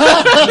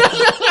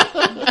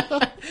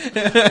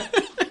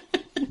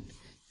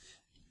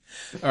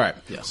 All right.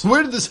 Yes.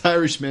 Where did this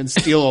Irish man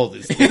steal all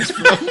these things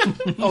from?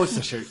 Oh, it's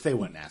the church. They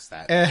wouldn't ask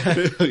that.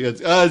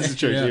 It's the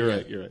church. Yeah. You're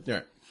right. All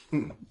right.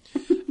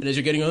 And as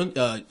you're getting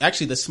on,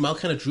 actually, the smile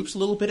kind of droops a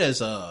little bit as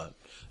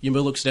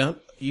Yumbo looks down.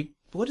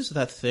 What is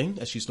that thing?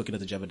 As she's looking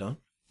at the Jevadon.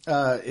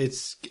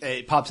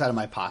 It pops out of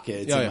my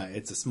pocket. It's, Yeah,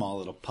 it's a small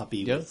little puppy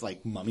Yeah. with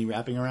like mummy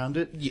wrapping around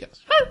it.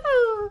 Yes.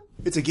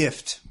 It's a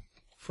gift.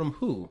 From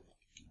who?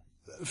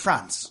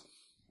 France.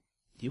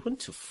 You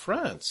went to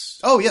France.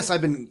 Oh yes,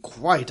 I've been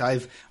quite.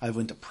 I've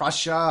went to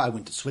Prussia. I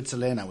went to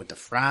Switzerland. I went to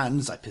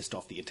France. I pissed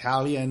off the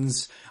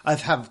Italians.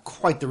 I've had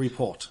quite the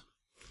report.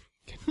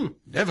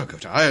 Never go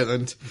to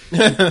Ireland.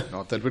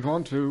 Not that we'd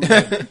want to.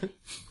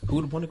 Who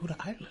would want to go to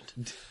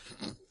Ireland?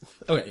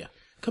 Okay, yeah.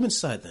 Come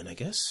inside then, I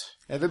guess.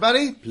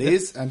 Everybody,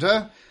 please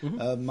enter.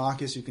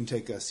 Marcus, you can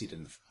take a seat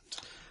in the front.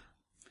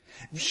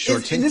 Sure.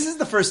 And this is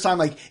the first time,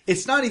 like,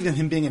 it's not even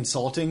him being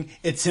insulting.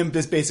 It's him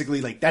just basically,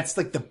 like, that's,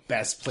 like, the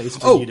best place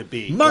for you to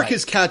be.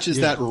 Marcus Like,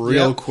 catches that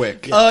real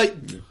quick.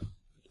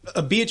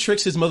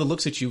 Beatrix, his mother,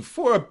 looks at you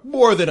for a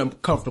more than a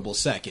comfortable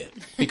second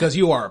because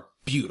you are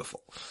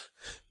beautiful.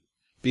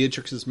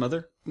 Beatrix's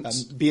mother?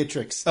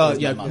 Beatrix. Yeah,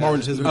 is my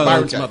mother.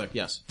 Byron's okay. mother.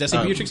 Yes. Did I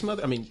say Beatrix's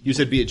mother? I mean, You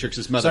said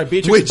Beatrix's mother. Sorry,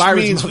 Beatrix Which is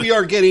Byron's means mother. we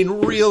are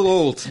getting real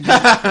old.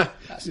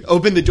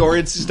 Open the door,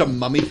 it's just a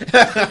mummy.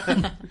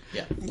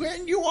 yeah.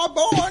 When you are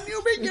born,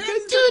 you begin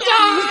to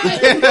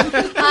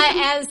die.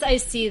 As I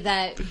see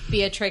that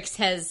Beatrix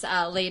has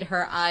laid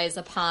her eyes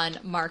upon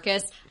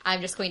Marcus, I'm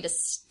just going to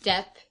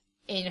step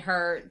in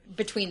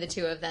between the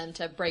two of them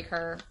to break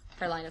her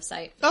line of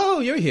sight. Oh,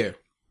 you're here.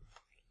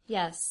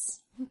 Yes.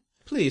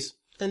 Please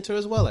enter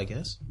as well, I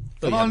guess.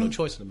 Though you have no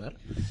choice in the matter.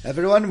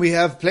 Everyone, we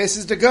have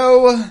places to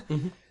go.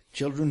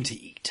 Children to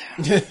eat.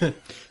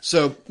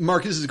 So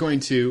Marcus is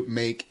going to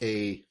make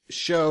a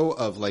show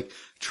of like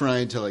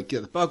trying to like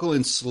get the buckle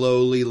and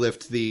slowly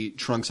lift the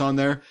trunks on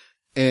there.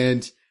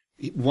 And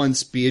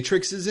once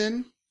Beatrix is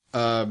in,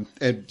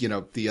 and you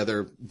know, the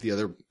other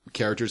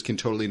characters can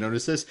totally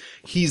notice this,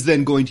 he's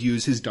then going to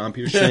use his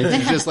Dhampir strength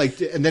and just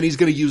like, and then he's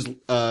going to use,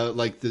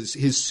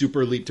 his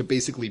super leap to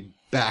basically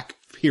back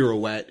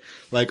pirouette,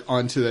 like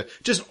onto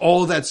just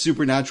all that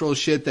supernatural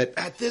shit that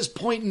at this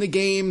point in the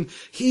game,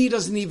 he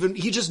just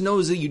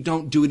knows that you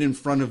don't do it in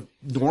front of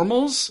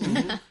normals.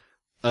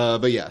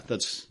 But yeah,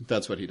 that's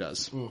what he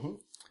does.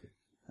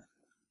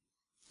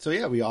 So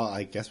yeah,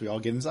 I guess we all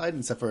get inside,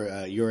 except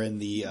for you're in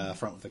the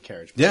front with the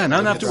carriage. Yeah, and I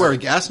don't have to wear a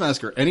gas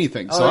mask or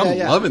anything, so I'm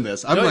loving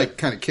this. I'm like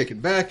kind of kicking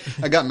back.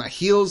 I got my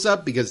heels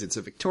up because it's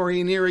a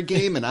Victorian era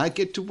game and I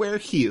get to wear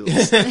heels.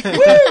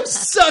 Woo!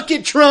 Suck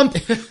it, Trump!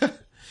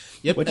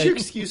 Yep. What's your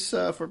excuse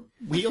for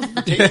wheels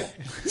at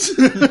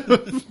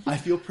the table? I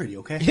feel pretty,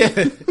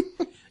 okay?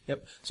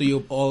 Yep. So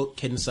you all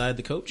get inside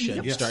the coach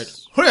and you start.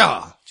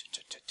 Hurrah!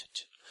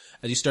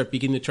 As you start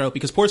beginning the travel,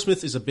 because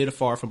Portsmouth is a bit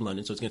far from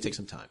London, so it's going to take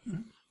some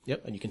time.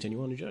 Yep. And you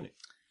continue on your journey.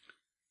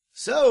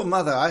 So,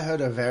 Mother, I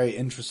heard a very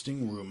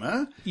interesting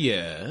rumor.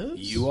 Yes.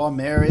 You are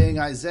marrying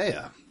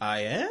Isaiah. I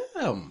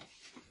am.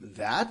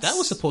 That That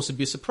was supposed to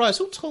be a surprise.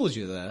 Who told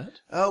you that?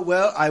 Oh,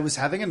 well, I was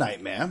having a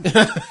nightmare.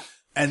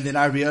 And then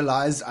I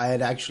realized I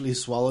had actually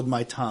swallowed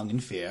my tongue in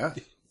fear.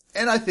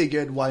 And I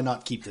figured, why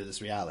not keep to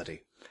this reality?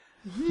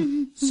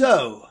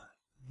 So,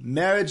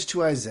 marriage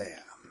to Isaiah.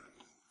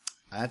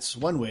 That's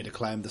one way to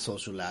climb the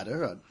social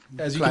ladder.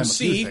 As you climb can a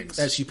few see, things.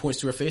 as she points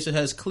to her face, it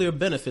has clear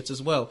benefits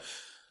as well.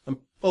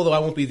 Although I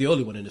won't be the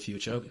only one in the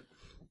future.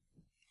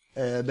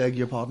 Beg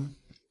your pardon?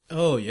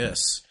 Oh,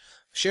 yes.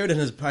 Sheridan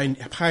has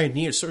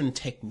pioneered certain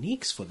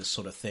techniques for this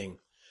sort of thing.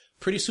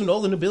 Pretty soon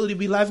all the nobility will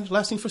be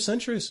lasting for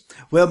centuries.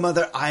 Well,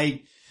 Mother,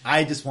 I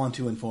just want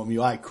to inform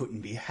you I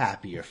couldn't be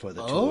happier for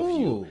the two of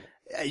you.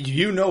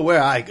 You know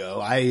where I go.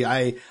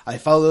 I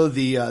follow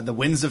the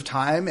winds of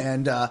time,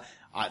 and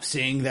I'm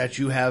seeing that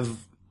you have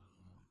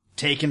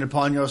taken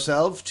upon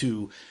yourself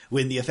to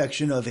win the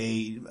affection of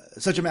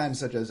such a man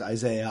such as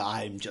Isaiah.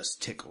 I'm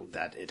just tickled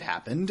that it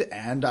happened,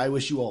 and I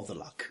wish you all the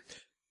luck.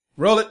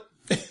 Roll it.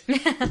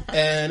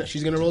 And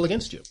she's going to roll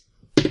against you.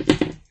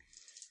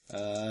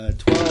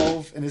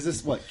 12. And is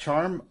this what?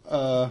 Charm?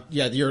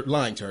 Yeah, you're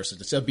lying to her. So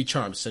it'll be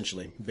charms,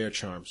 essentially. Bear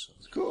charms.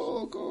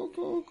 Go.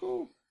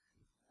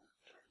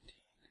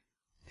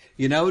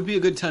 Now would be a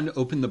good time to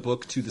open the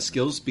book to the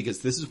skills, because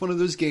this is one of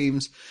those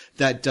games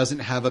that doesn't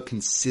have a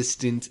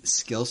consistent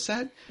skill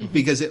set,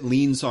 because it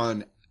leans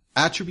on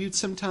attributes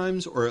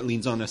sometimes, or it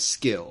leans on a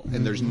skill,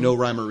 and there's no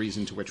rhyme or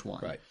reason to which one.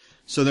 Right.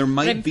 So there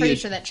might But I'm be pretty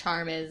sure that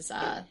charm is,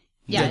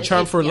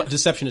 Charm for yeah.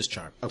 deception is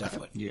charm.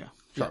 Definitely. Yeah.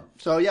 Sure.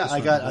 So yeah, I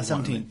got a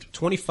 17.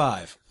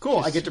 25. Cool.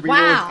 I get to reroll.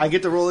 Wow. I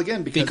get to roll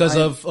again Because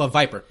I- of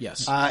Viper,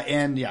 yes.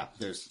 and yeah,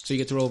 there's So you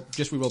get to roll,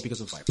 just reroll because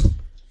of Viper.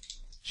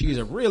 She is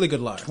a really good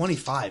liar.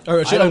 25.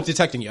 Or I don't,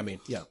 detecting you, I mean.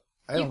 Yeah.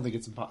 I don't think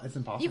it's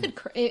impossible. You could,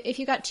 if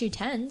you got 2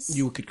 10s,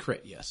 You could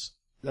crit, yes.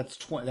 That's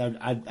 20.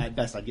 At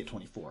best, I'd get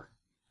 24.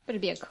 but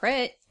it'd be a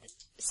crit.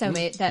 So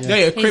that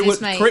Yeah, crit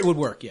Jesus might- would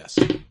work, yes.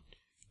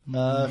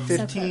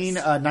 15,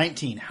 close.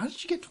 19. How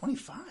did you get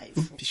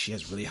 25? She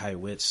has really high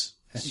wits.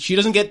 She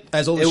doesn't get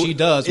as old as she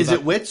does. Is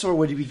without- it wits or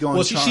would you be going?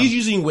 Well, charm? she's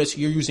using wits,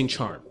 you're using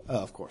charm.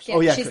 Of course. Yeah,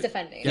 oh yeah, she's good.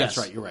 defending. Yeah, Yes.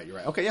 that's right. You're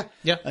right. Okay, yeah.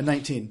 Yeah.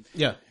 19.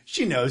 Yeah.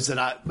 She knows that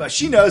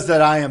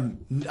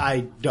I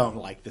don't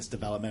like this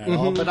development at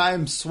all, but I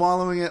am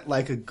swallowing it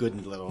like a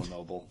good little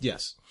noble.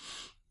 Yes.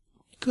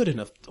 Good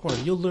enough. Or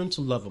you'll learn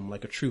to love him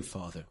like a true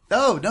father.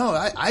 Oh, no,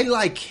 I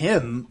like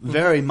him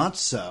very much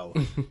so.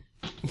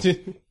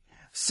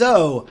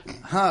 So,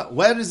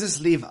 where does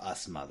this leave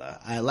us, Mother?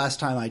 Last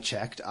time I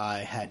checked, I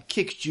had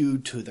kicked you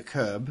to the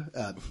curb,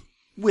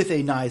 with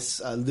a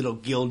nice little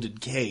gilded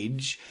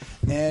cage,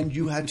 and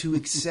you had to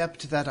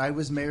accept that I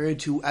was married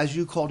to, as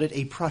you called it,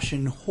 a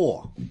Prussian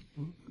whore.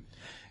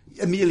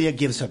 Amelia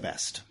gives her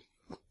best.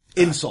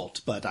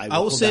 Insult, but I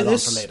will will pull say that on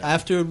this, for later.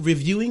 after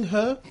reviewing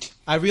her,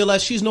 I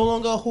realized she's no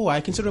longer a whore.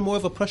 I consider her more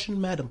of a Prussian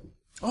madam.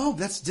 Oh,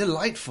 that's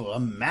delightful. A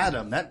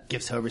madam. That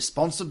gives her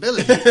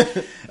responsibility.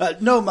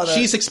 No, Mother.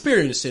 She's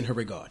experienced in her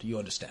regard, you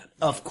understand.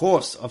 Of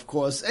course.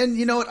 And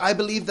you know what? I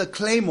believe the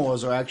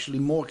Claymores are actually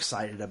more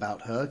excited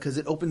about her because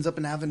it opens up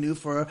an avenue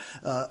for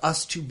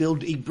us to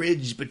build a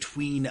bridge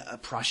between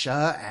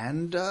Prussia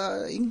and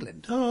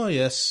England. Oh,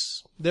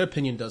 yes. Their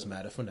opinion does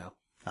matter for now.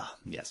 Ah,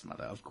 yes,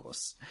 Mother, of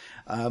course.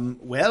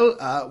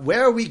 Where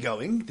are we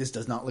going? This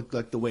does not look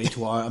like the way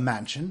to our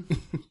mansion,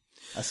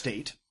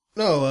 estate.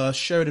 No,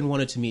 Sheridan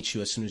wanted to meet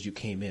you as soon as you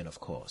came in, of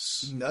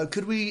course.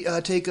 Could we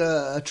take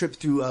a trip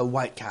through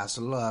White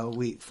Castle?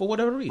 For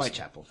whatever reason.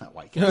 Whitechapel, not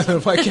White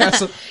Castle. White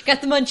Castle. Got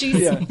the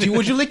munchies.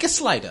 Would you like a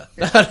slider?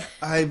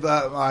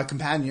 Our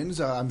companions,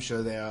 I'm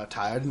sure they are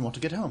tired and want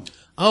to get home.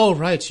 Oh,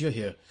 right, you're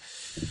here.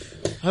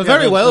 Yeah,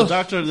 Very well.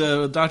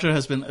 The doctor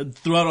has been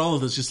throughout all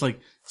of this just like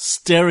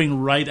staring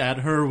right at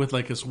her with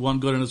like his one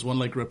good and his one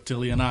like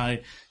reptilian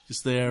eye,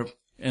 just there,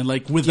 and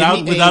like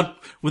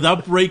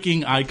without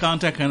breaking eye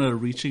contact, kind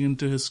of reaching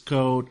into his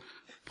coat,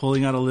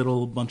 pulling out a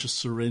little bunch of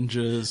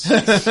syringes.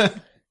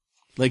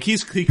 Like he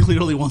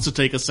clearly wants to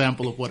take a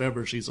sample of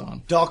whatever she's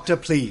on. Doctor,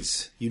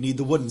 please. You need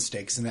the wooden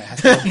stakes, and that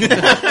has to.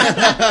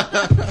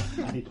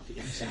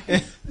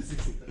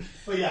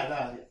 But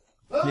yeah,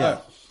 Yeah.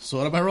 So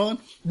what am I rolling?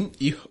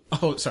 Yeah.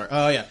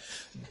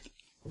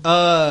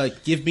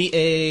 Give me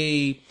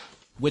a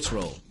wits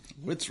roll,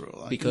 Wits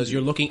roll. because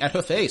you're looking at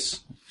her face.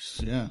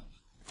 Yeah.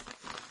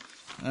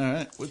 All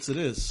right. Wits it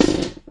is.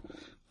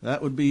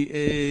 That would be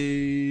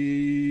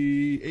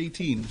a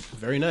 18.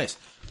 Very nice.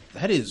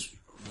 That is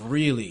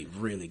really,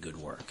 really good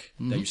work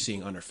that you're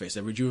seeing on her face.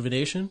 That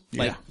rejuvenation.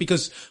 Yeah.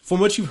 Because from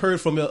what you've heard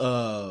from,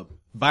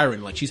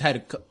 Byron, like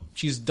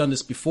she's done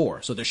this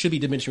before, so there should be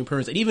diminishing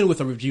returns. And even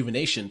with a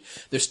rejuvenation,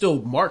 there's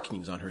still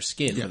markings on her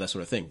skin for that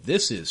sort of thing.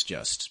 This is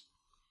just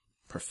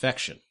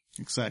perfection.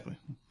 Exactly.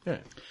 Yeah.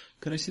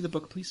 Could I see the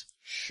book, please?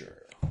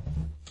 Sure.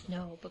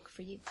 No book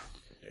for you.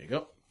 There you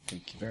go.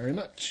 Thank you very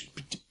much.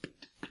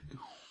 I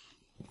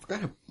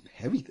forgot how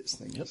heavy this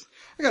thing is.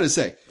 I gotta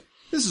say,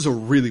 this is a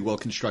really well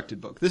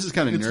constructed book. This is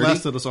kind of It's nerdy.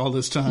 lasted us all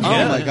this time.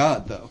 Oh my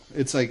god, though.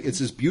 It's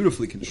just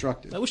beautifully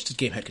constructed. I wish this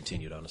game had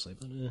continued, honestly.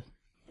 But,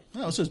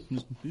 No,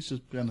 he's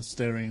just kind of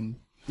staring.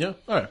 yeah.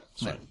 All right.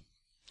 It's fine.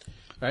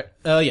 All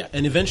right. Yeah.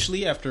 And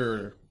eventually,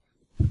 after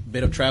a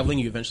bit of traveling,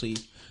 you eventually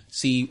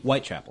see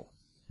Whitechapel.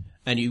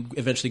 And you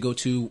eventually go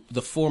to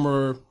the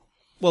former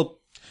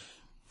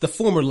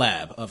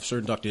lab of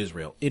certain Dr.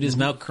 Israel. It is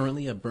now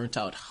currently a burnt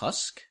out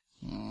husk.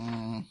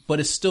 But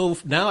it's still,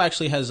 now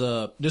actually has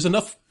there's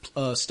enough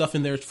stuff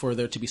in there for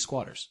there to be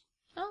squatters.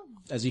 Oh.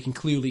 As you can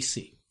clearly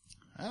see.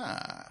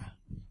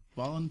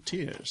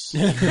 Volunteers.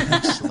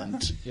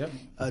 Excellent. Yep.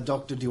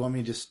 Doctor, do you want me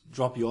to just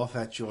drop you off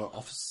at your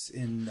office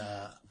in?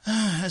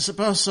 I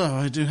suppose so.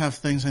 I do have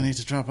things I need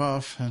to drop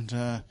off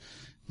and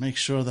make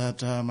sure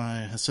that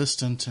my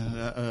assistant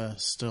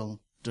is still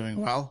doing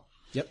well.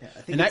 Yep.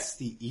 I think it's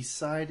the east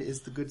side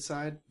is the good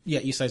side. Yeah,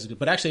 east side's good.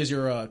 But actually, as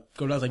you're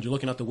going down and you're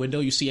looking out the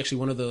window, you see actually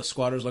one of the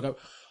squatters look up.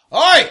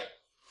 Oi!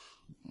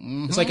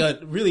 It's like a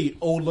really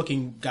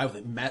old-looking guy with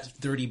a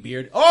dirty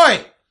beard.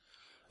 Oi!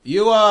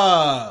 You,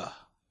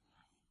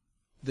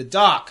 the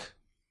doc.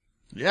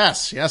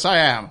 Yes, I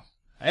am.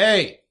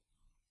 Hey!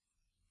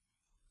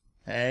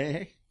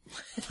 Hey,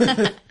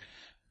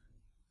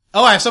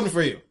 Oh, I have something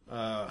for you.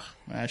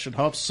 I should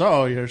hope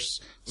so. You're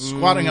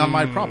squatting on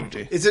my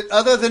property. Is it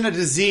other than a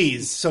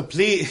disease? So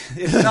please,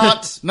 if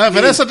not... No, if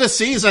it is a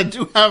disease, I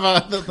do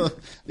have the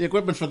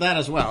equipment for that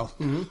as well.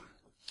 No,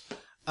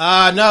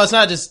 it's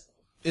not just.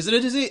 Is it a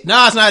disease?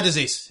 No, it's not a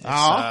disease.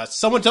 It's,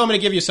 someone told me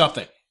to give you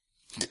something.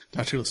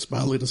 Dr. was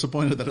mildly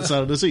disappointed that it's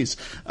not a disease.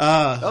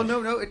 Oh,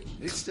 no,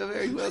 it still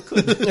very well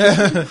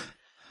could.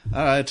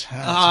 All right.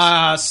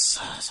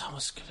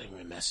 Someone's giving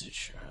me a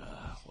message.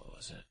 What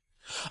was it?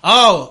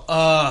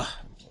 Oh,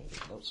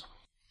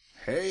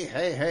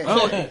 Hey.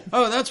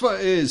 Oh, that's what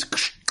it is.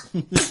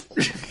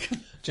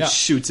 Just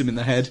shoots him in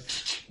the head.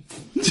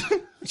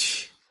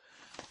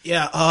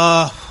 yeah,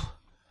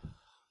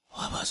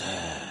 what was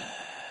it?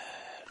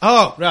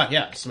 Oh, right,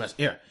 yeah, it's a mess.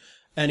 Here.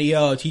 And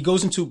he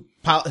goes into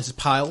his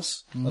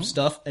piles of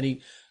stuff, and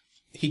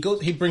he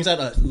brings out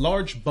a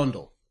large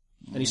bundle,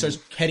 and he starts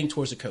heading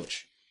towards the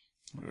coach.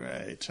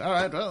 Right. All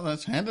right. Well,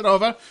 let's hand it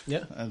over.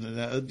 Yeah.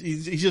 And,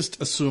 he's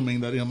just assuming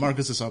that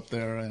Marcus is up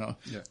there.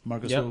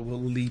 Marcus will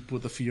leap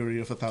with the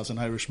fury of 1,000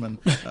 Irishmen.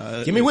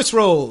 Give me wits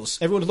rolls.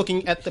 Everyone's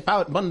looking at the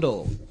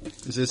bundle.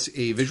 Is this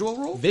a visual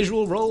roll?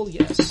 Visual roll,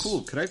 yes.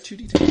 Cool. Could I have 2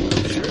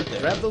 d10? Sure.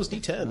 Grab those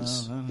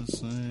d10s.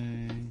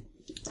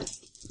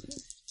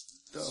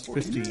 That is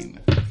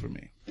 15 for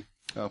me.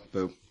 Oh,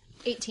 boo.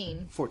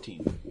 18.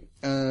 14.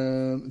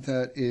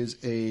 That is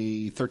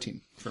a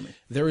 13 for me.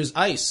 There is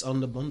ice on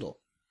the bundle.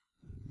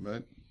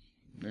 But,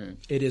 yeah.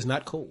 It is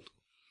not cold.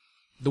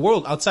 The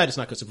world outside is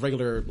not cold. It's a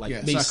regular, it's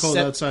maybe not cold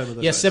outside, but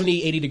there's ice.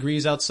 70, 80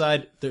 degrees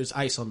outside. There's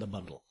ice on the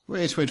bundle.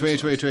 Wait. And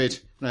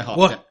I hop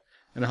What? down.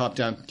 And I hop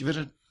down. Give it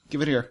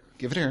here.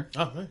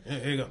 Oh,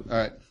 here you go. All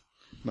right.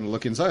 I'm going to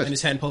look inside. And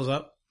his hand pulls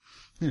up.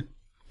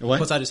 What?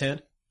 Puts out his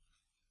hand.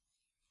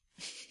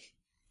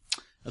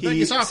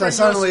 So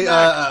suddenly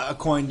a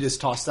coin is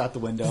tossed out the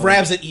window.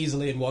 Grabs it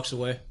easily and walks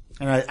away.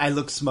 And I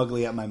look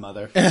smugly at my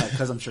mother,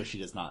 because I'm sure she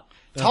does not.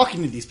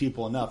 Talking to these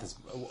people enough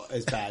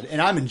is bad,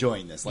 and I'm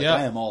enjoying this. Like, Yeah.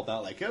 I am all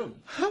about, like, oh.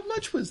 How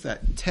much was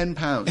that? 10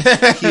 pounds.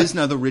 He is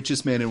now the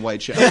richest man in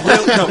Whitechapel.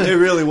 No, it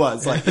really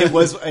was. Like, it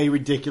was a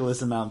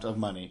ridiculous amount of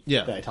money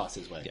Yeah. that I tossed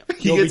his way. Yeah.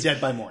 He'll gets- be dead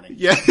by morning.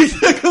 Yeah,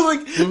 exactly.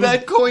 Like,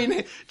 that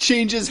coin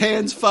changes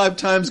hands 5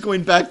 times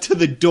going back to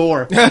the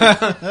door.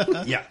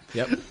 Yeah.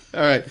 Yep.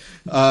 All right.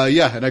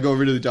 And I go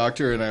over to the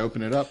doctor and I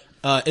open it up.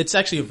 It's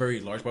actually a very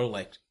large bottle,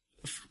 like,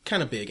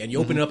 kind of big. And you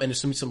open it up and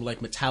there's some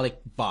like metallic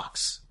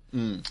box.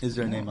 Is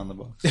there a name on the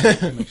box?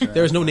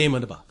 There is no name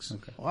on the box.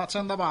 Okay. What's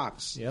in the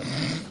box? Yep.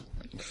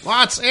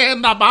 What's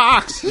in the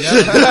box?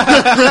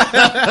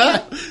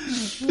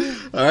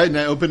 All right, and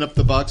I open up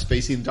the box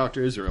facing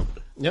Dr. Israel.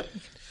 Yep.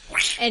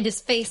 And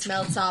his face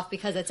melts off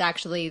because it's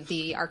actually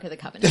the Ark of the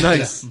Covenant.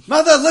 Nice.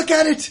 Mother, look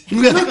at it!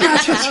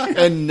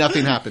 And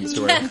nothing happens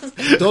to her.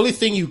 The only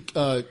thing you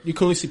can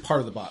only see part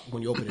of the box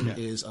when you open it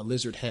is a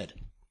lizard head.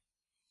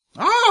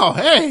 Oh,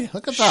 hey,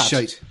 look at that.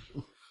 Shite.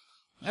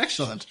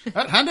 Excellent.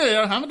 Hand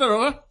it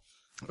over.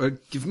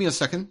 Give me a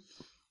second.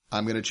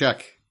 I'm going to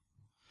check.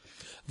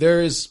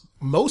 There is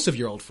most of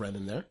your old friend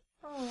in there.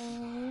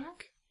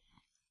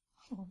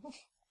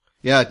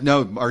 Yeah,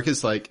 no,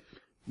 Marcus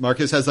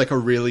has like a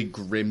really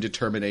grim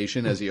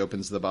determination as he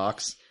opens the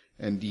box,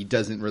 and he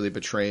doesn't really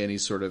betray any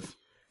sort of,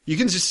 you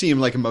can just see him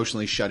like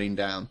emotionally shutting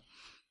down.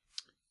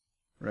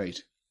 Right.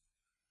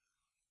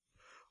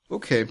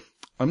 Okay.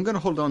 I'm gonna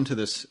hold on to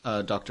this,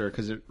 doctor,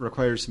 because it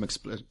requires some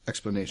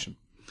explanation.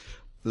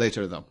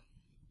 Later, though.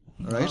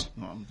 Alright?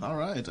 All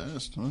right.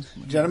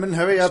 Gentlemen,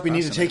 hurry up. We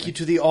need to take you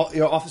to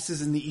your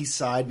offices in the east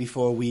side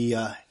before we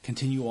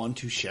continue on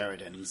to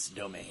Sheridan's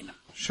domain.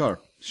 Sure.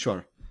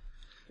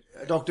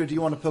 Doctor, do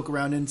you want to poke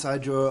around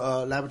inside your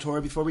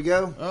laboratory before we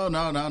go? Oh, no.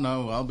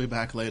 I'll be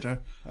back later.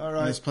 All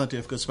right. There's plenty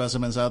of good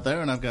specimens out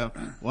there, and I've got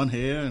one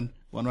here and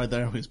one right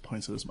there. He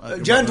points at his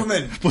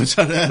Gentlemen! Points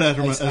at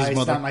his I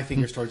mother. snap my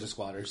fingers towards the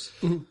squatters.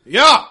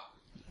 Yeah!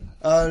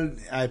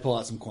 I pull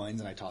out some coins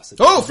and I toss it.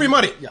 Oh, free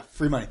money! Yeah,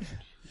 free money.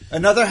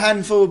 Another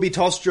handful will be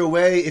tossed your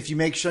way if you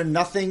make sure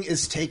nothing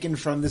is taken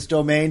from this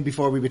domain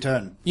before we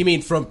return. You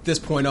mean from this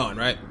point on,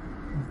 right?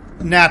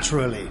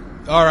 Naturally.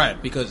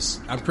 Alright, because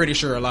I'm pretty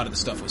sure a lot of the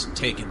stuff was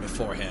taken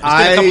beforehand.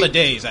 It's been a couple of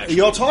days, actually.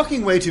 You're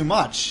talking way too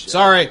much.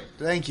 Sorry.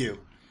 Thank you.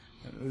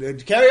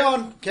 Carry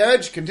on.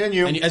 Carriage,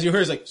 continue. And as you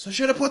heard, it's like, so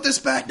should I put this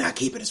back? Nah,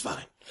 keep it, it's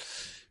fine.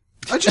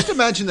 I just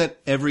imagine that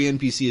every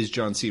NPC is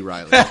John C.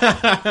 Reilly.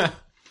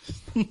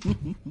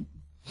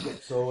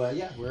 So,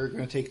 we're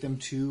going to take them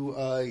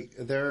to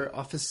their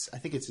office. I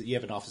think you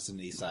have an office in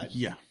the east side.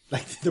 Yeah.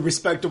 Like the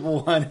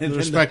respectable one. The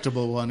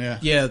respectable one, yeah.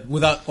 Yeah,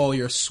 without all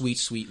your sweet,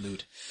 sweet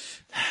loot.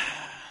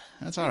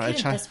 That's all right.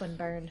 Didn't this one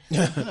burn?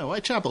 Yeah,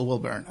 Whitechapel will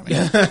burn. I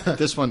mean,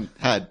 This one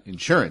had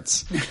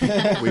insurance.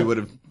 We would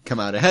have come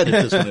out ahead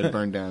if this one had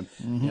burned down.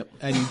 Yep.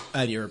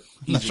 And you're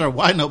I'm not sure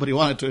why nobody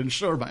wanted to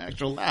insure my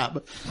actual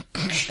lab.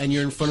 and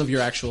you're in front of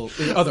your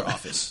other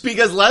office.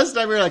 Because last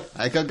time we were like,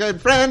 I got a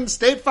good friend,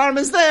 State Farm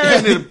is there,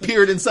 and it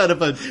appeared inside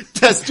of a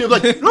test tube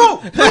like,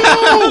 no!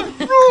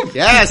 Woo!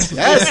 Yes,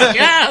 yes.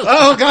 Yes.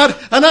 Oh God,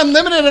 an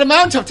unlimited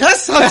amount of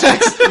test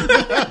subjects.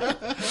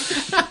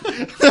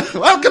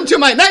 Welcome to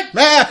my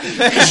nightmare.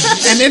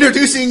 And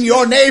introducing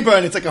your neighbor,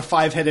 and it's like a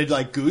 5-headed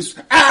like goose.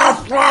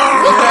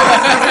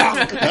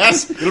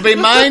 Yes, it'll be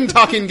mine,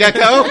 talking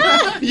gecko.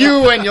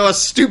 You and your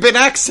stupid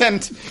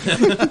accent.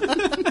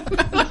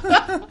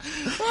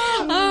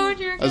 Oh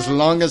dear God. As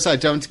long as I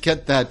don't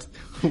get that,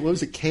 what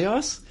was it,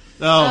 chaos?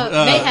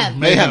 Mayhem.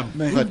 Mayhem.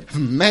 But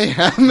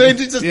mayhem.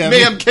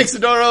 Mayhem kicks the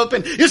door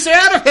open. You stay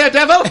out of here,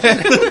 devil!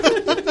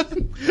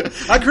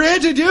 I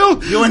created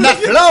you! You in that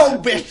flow,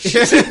 bitch!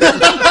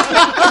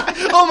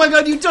 Oh my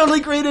God, you totally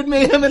created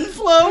mayhem and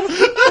flow!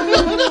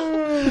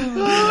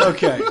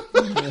 Okay.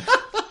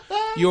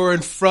 You're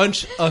in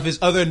front of his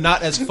other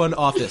not as fun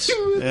office.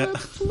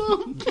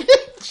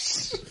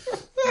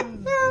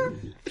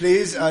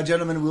 Please,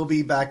 gentlemen, we'll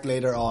be back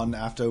later on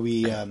after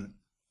we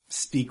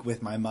speak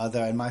with my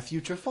mother and my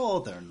future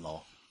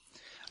father-in-law.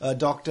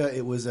 Doctor,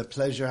 it was a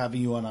pleasure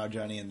having you on our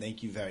journey, and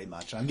thank you very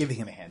much. I'm giving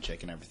him a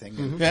handshake and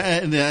everything.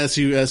 Yeah, and as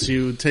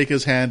you take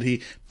his hand,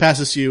 he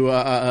passes you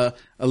a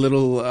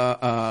little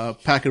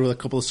packet with a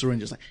couple of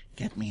syringes. Like,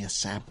 get me a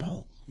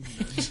sample.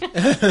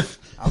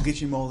 I'll get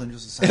you more than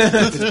just a sample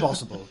if it's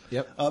possible.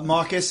 Yep.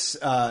 Marcus,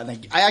 I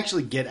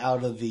actually get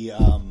out of the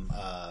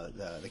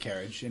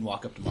carriage and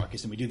walk up to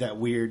Marcus, and we do that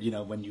weird,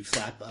 when you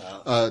slap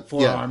forearm.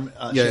 Forearm.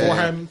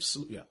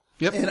 Yeah.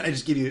 Yep. And I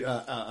just give you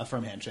a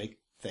firm handshake.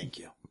 Thank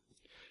you.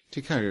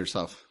 Take care of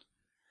yourself.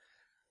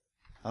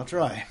 I'll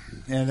try.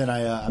 And then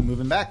I'm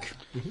moving back.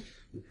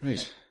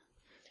 Right.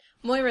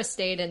 Moira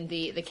stayed in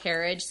the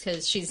carriage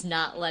because she's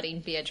not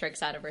letting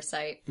Beatrix out of her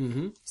sight.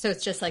 Mm-hmm. So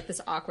it's just like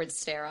this awkward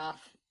stare off.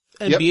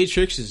 And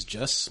Beatrix is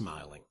just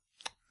smiling.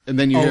 And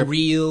then you A hear,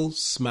 real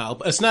smile.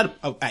 But it's not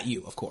at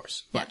you, of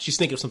course. But she's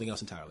thinking of something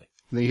else entirely.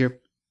 and then you hear,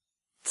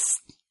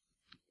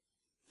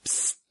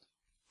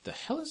 The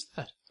hell is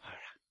that?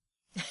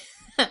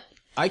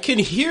 I can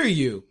hear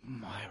you.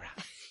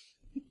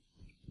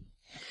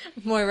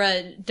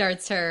 Moira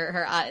darts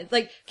her eyes,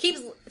 like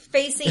keeps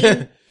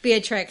facing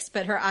Beatrix,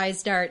 but her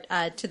eyes dart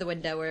to the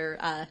window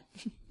where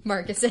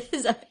Marcus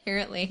is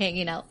apparently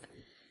hanging out.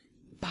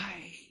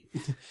 Bye.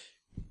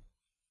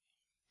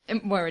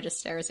 And Moira just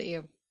stares at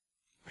you.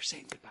 We're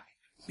saying goodbye.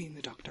 Me and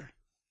the doctor.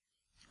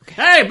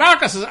 Hey,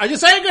 Marcus, are you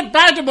saying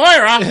goodbye to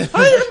Moira?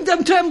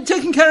 I'm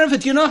taking care of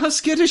it. You know how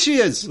skittish she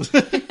is.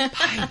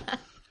 Bye.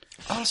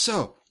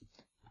 Also,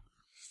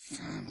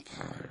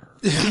 vampire.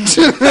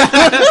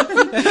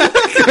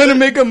 Gonna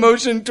make a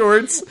motion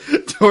towards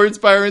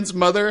Byron's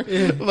mother.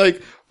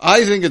 Like,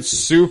 I think it's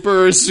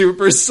super,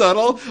 super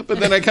subtle, but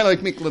then I kind of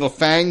like make little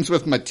fangs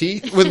with my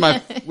teeth, with my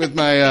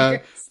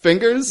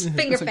fingers.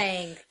 Finger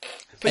fang.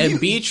 And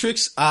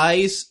Beatrix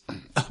eyes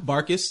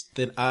Marcus,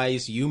 then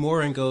eyes you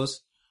more and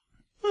goes,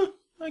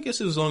 I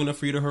guess it was long enough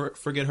for you to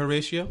forget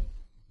Horatio.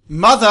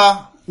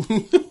 Mother!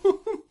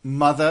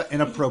 Mother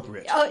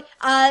inappropriate. Oh,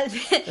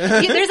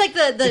 there's like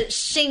the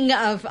shing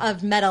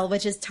of metal,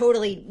 which is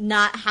totally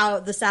not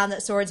how the sound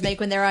that swords make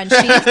when they're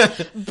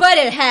unsheathed, but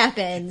it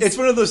happens. It's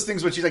one of those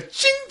things where she's like,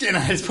 chink, and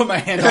I just put my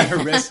hand on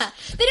her wrist.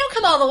 They don't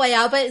come all the way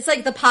out, but it's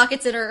like the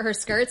pockets in her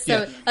skirts,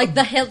 so like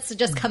the hilts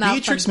just come out.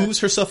 Beatrix moves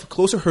herself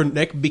closer, her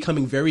neck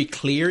becoming very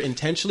clear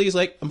intentionally. Is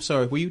like, I'm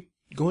sorry, were you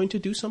going to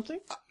do something?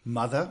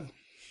 Mother,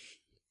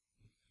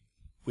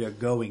 we are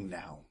going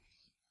now.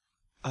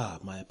 Ah,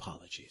 my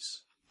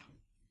apologies.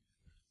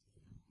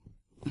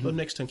 But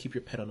next time, keep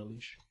your pet on a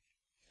leash.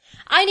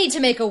 I need to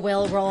make a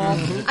will roll.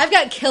 I've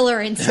got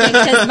killer instinct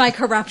as my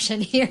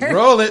corruption here.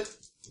 Roll it.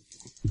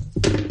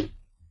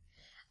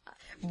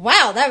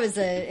 Wow, that was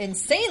an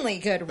insanely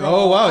good roll.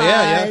 Oh, wow,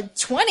 yeah.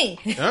 20.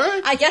 All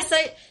right. I guess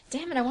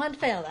damn it, I wanted to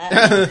fail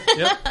that.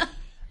 Yep.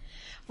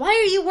 Why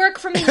are you work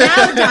for me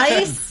now,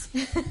 Dice?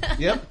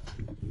 Yep.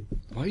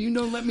 Why you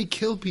don't let me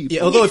kill people?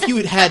 Yeah, although if you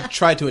had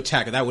tried to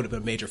attack her, that would have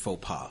been a major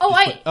faux pas. Oh,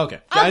 Okay.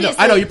 obviously.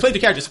 I know. You played the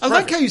characters. I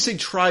like how you say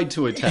tried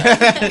to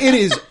attack. It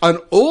is an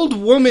old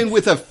woman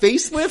with a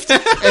facelift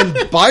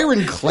and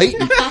Byron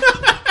Clayton.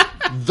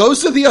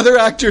 Those are the other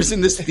actors in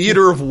this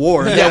theater of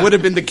war. That would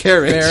have been the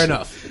carriage. Fair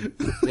enough.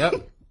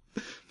 Yep.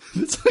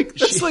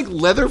 That's like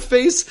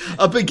Leatherface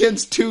up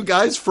against two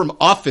guys from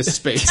Office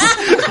Space.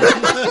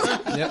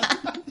 Yep.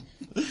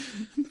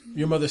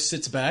 Your mother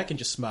sits back and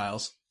just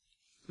smiles.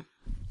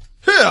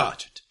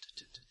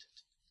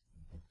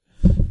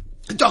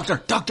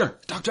 Doctor.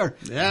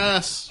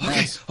 Yes. Okay.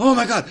 Yes. Oh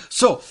my God.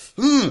 So,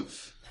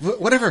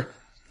 whatever.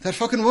 That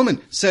fucking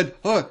woman said,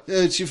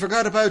 she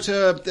forgot about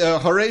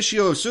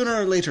Horatio sooner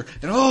or later.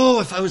 And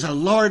if I was a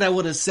lord, I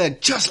would have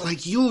said, just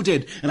like you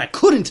did. And I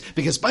couldn't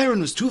because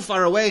Byron was too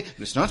far away.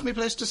 And it's not my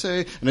place to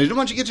say. And I didn't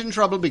want you to get in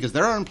trouble because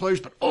there are employers.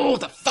 But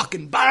the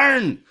fucking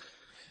barn.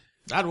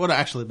 That would have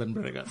actually been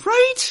pretty good.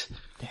 Right?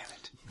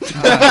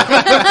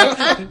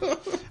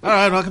 All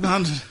right, welcome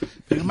on to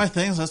pick up my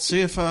things. Let's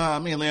see if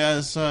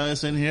Amelia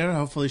is in here.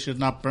 Hopefully she's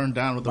not burned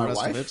down with the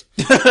rest of it.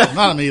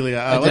 Not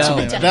Amelia. What's her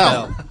name?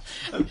 Adele.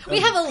 We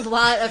have a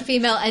lot of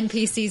female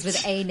NPCs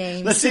with A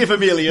names. Let's see if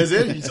Amelia's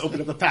in. You just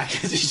open up the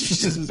package.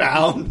 She's just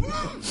bound.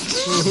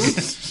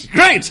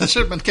 Great! The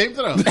shipment came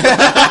through.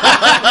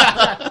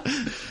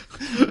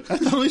 I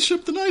thought we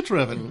shipped the night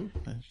raven.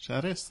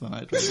 That is the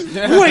night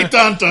raven. Wait,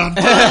 dun.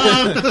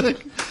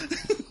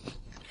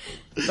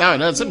 No,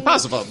 that's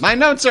impossible. My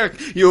notes are,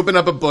 you open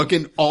up a book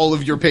and all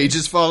of your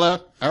pages fall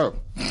out. Oh.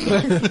 All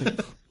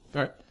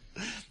right.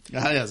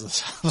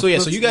 Yes. So yeah,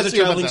 so you guys are Let's see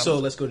what traveling. that So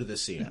was. let's go to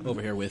this scene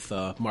over here with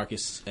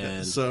Marcus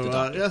and So, the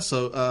doctor.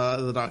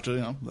 the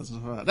doctor,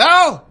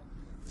 Adele!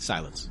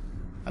 Silence.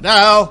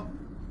 Adele!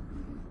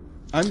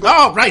 I'm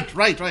Right,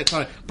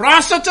 sorry.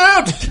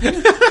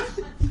 Prostitute!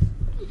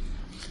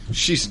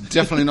 She's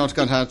definitely not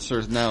got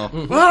answers now.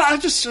 Well,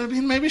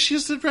 maybe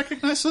she's to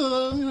recognize,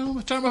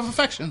 a term of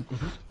affection.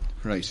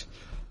 Right.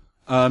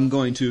 I'm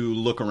going to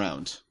look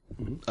around.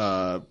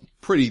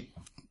 Pretty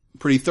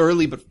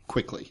thoroughly, but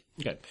quickly.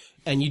 Okay,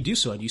 and you do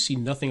so, and you see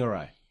nothing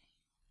awry.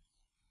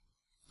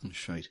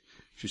 That's right.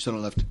 She should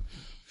have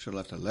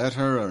left a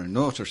letter or a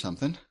note or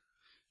something.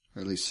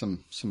 Or at least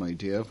some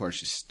idea of where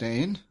she's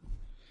staying.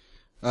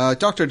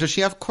 Doctor, does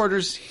she have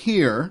quarters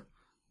here?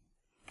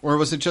 Or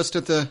was it just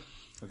at the...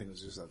 I think it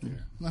was just up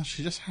there. No,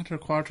 she just had her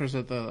quarters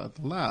at the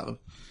lab.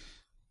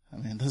 I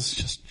mean, this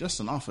is just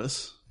an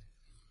office.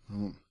 I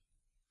mean,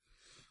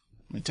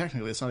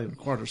 technically, it's not even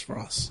quarters for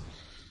us.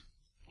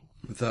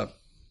 The...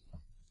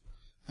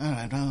 All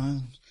right,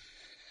 well,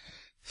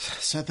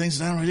 set things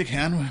down where you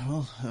can.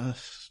 Well,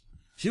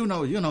 you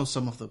know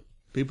some of the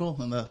people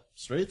in the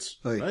streets,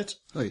 Aye. right?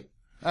 Aye.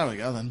 There we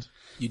go, then.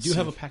 You do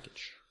have a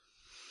package.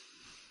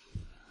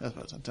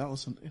 That's Adele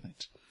isn't in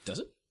it. Does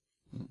it?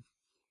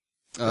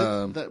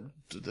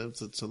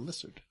 It's a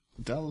lizard.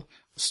 Adele,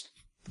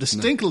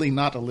 distinctly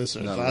not a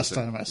lizard. Not a Last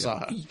lizard. time I saw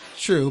her.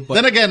 True, but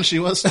Then again, she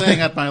was staying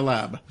at my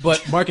lab.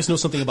 but Marcus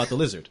knows something about the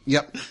lizard.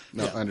 Yep.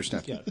 No, I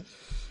understand. Yeah.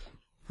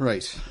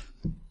 Right.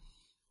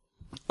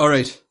 All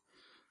right.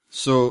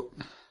 So,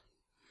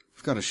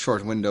 we've got a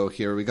short window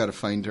here. We got to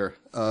find her.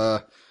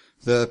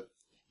 The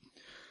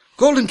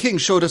Golden King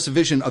showed us a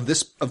vision of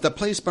the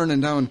place burning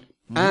down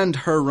and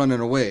her running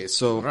away.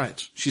 So, Right.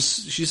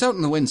 She's out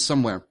in the wind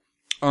somewhere.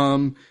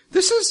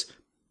 This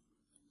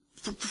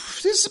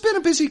has been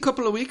a busy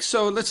couple of weeks,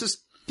 so let's just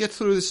get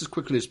through this as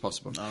quickly as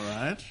possible. All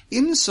right.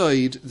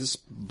 Inside this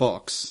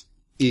box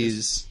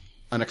is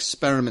an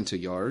experiment of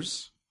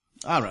yours.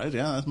 All right,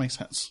 yeah, that makes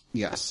sense.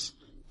 Yes.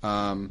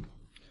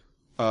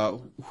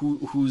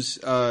 Whose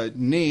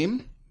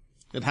name,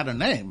 It had a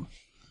name.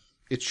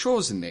 it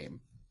shows a name.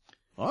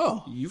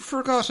 Oh. You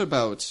forgot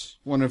about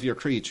one of your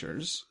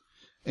creatures,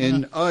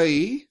 and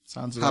I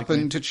Sounds like me.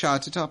 happened to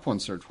chat it up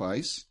once or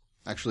twice.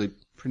 Actually,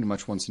 pretty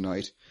much once a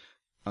night.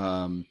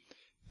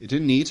 It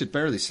didn't eat, it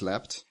barely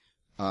slept.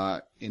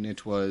 And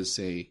it was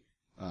a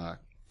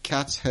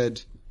cat's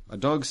head, a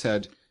dog's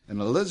head, and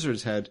a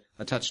lizard's head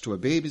attached to a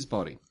baby's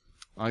body.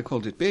 I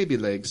called it Baby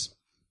Legs,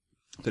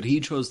 but he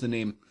chose the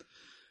name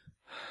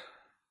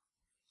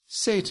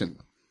Satan.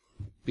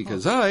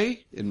 Because I,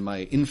 in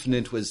my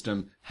infinite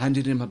wisdom,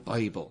 handed him a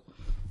Bible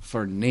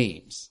for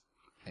names.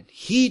 And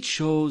he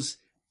chose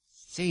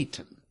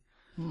Satan.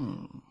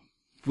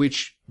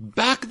 Which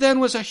back then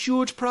was a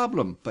huge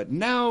problem, but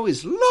now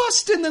is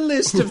lost in the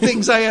list of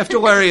things I have to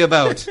worry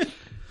about.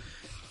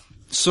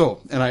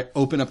 So, and I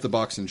open up the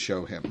box and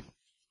show him.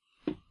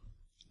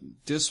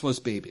 This was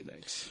Baby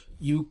Legs.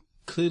 You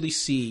clearly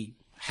see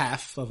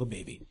half of a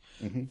baby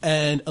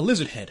and a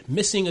lizard head,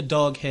 missing a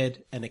dog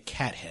head and a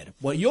cat head.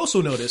 What you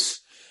also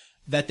notice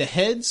that the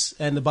heads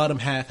and the bottom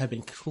half have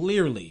been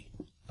clearly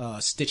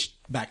stitched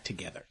back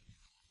together.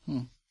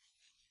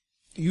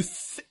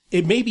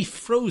 It may be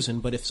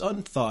frozen, but if it's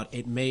unthawed,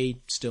 it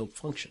may still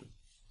function,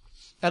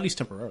 at least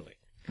temporarily.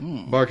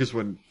 Marcus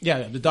wouldn't.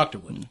 Yeah, the doctor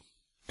would.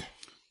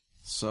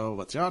 So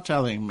what you're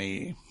telling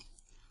me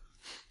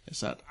is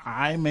that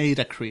I made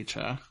a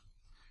creature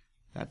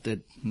that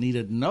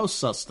needed no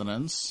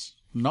sustenance,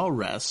 no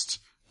rest,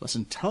 was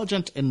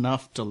intelligent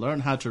enough to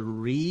learn how to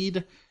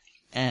read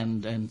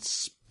and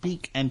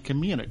speak and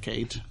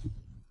communicate.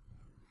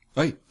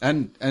 Right,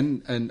 I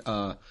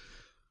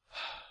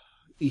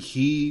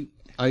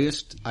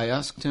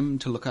asked him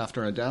to look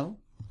after Adele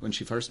when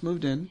she first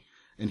moved in,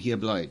 and he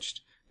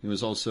obliged. He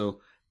was also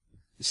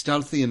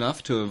stealthy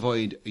enough to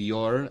avoid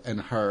your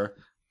and her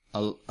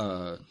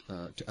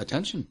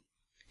attention.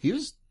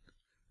 He's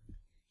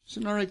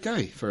an alright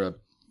guy for a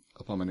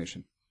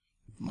abomination.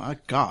 My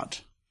God.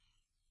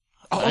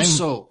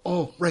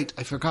 Also, right,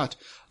 I forgot.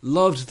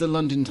 Loved the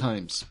London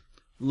Times.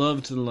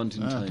 Loved the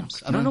London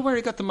Times. I don't know where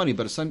he got the money,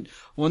 but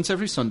once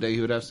every Sunday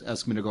he would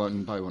ask me to go out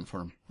and buy one for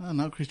him. Well,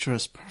 no creature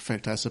is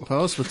perfect, I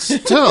suppose, but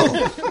still,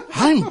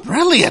 I'm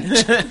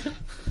brilliant.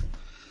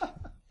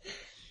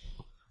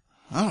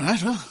 All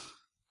right, well,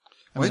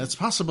 I mean, it's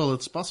possible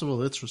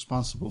it's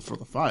responsible for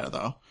the fire,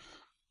 though.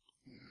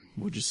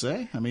 Would you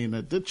say? I mean,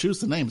 it did choose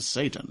the name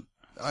Satan.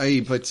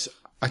 But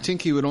I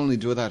think he would only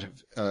do that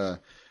if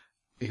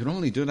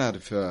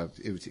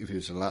it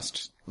was a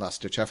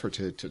last-ditch effort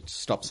to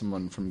stop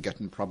someone from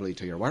getting probably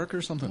to your work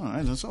or something. All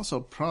right, it's also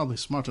probably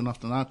smart enough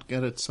to not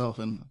get itself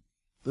in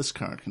this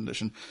current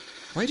condition.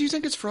 Why do you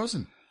think it's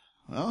frozen?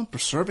 Well,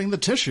 preserving the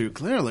tissue,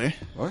 clearly.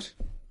 What?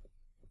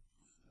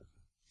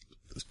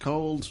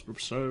 cold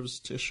preserves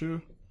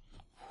tissue.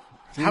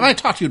 Have I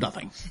taught you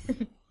nothing?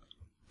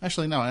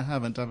 Actually, no, I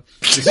haven't. I've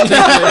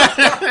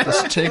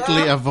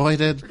distinctly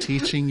avoided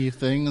teaching you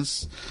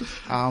things.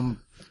 I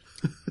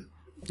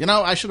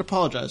should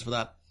apologize for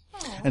that.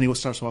 And he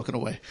starts walking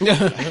away.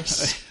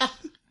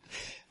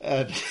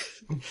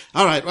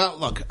 All right, well,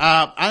 look,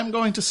 I'm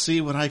going to see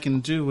what I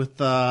can do with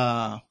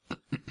half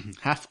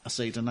a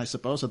Satan, I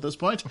suppose, at this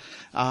point.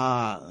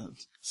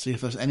 See if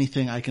there's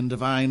anything I can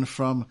divine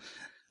from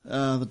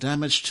the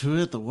damage to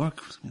it, the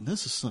work. I mean,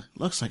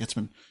 looks like it's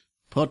been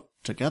put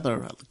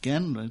together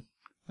again.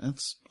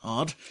 That's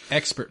odd.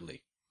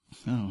 Expertly.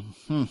 Oh,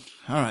 All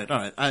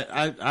right.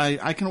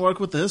 I can work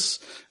with this.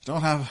 I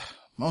don't have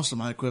most of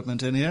my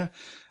equipment in here,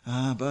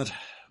 but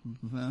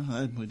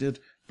we did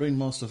bring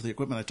most of the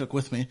equipment I took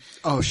with me.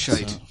 Oh,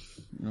 shite.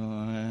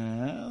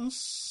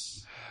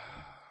 Yes.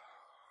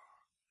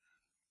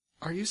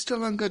 Are you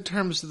still on good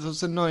terms with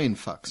those annoying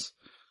fucks?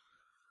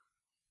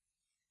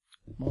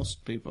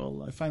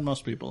 I find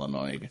most people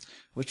annoying.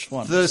 Which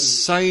one? The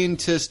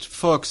scientist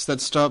fucks that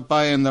stop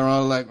by and they're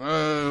all like,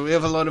 we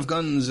have a lot of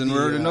guns and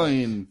we're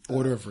annoying.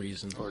 Order of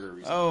reason.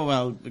 Oh,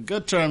 well,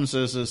 good terms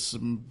is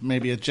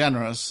maybe a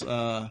generous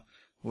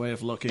way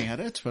of looking at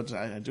it, but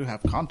I do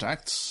have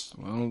contacts.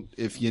 Well,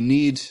 if you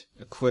need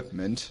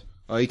equipment,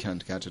 I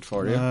can't get it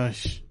for you.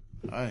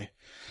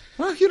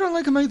 Well, you don't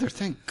like them either,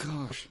 thank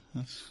gosh.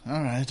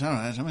 All right.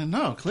 I mean,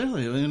 no,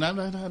 clearly. I mean,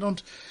 I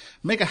don't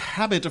make a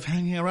habit of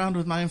hanging around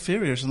with my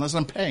inferiors unless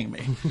I'm paying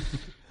me.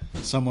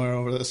 Somewhere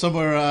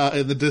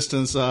in the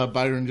distance,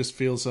 Byron just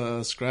feels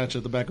a scratch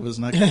at the back of his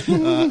neck.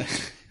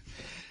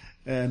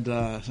 And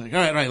it's like,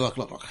 all right,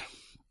 look.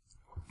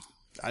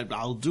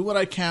 I'll do what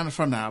I can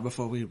for now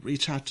before we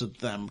reach out to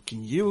them.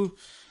 Can you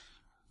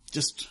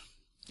just...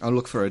 I'll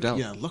look for Adele.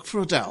 Yeah, look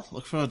for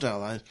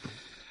Adele.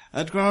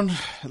 I'd grown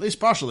at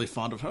least partially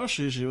fond of her.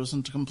 She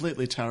wasn't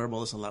completely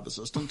terrible as a lab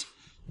assistant.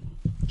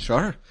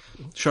 Sure.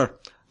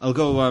 I'll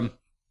go,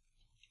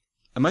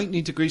 I might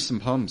need to grease some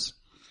palms.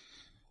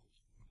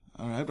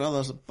 All right, well,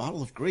 there's a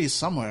bottle of grease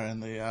somewhere in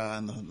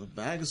the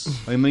bags.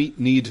 I might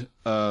need,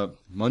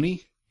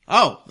 money.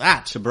 Oh,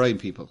 that! To bribe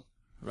people.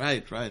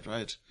 Right. All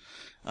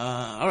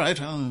right,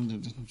 well,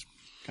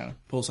 kind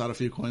of pulls out a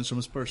few coins from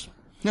his purse.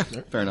 Yeah,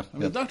 fair enough. I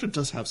mean, the doctor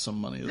does have some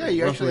money. Yeah,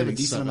 you actually have a Roughly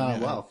decent amount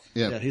of wealth.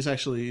 Yeah. He's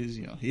actually,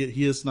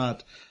 he is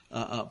not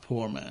a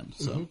poor man,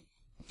 so.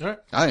 All right.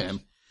 I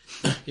am.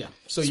 Yeah.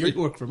 So Sweet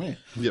work for me.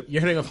 you're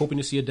heading off hoping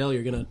to see Adele.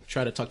 You're going to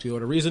try to talk to the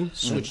Order of Reason.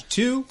 Switch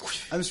to...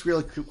 I'm just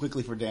really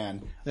quickly for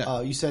Dan.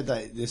 Yeah. You said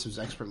that this was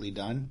expertly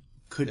done.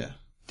 Could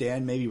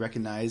Dan maybe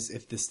recognize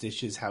if this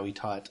dish is how he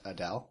taught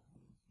Adele?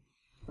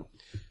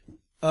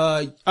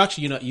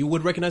 Actually, you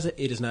would recognize it.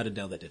 It is not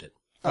Adele that did it.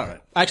 All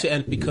right. Actually,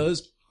 and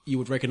because you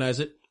would recognize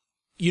it,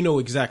 you know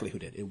exactly who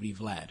did it. It would be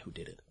Vlad who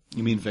did it.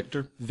 You mean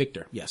Victor?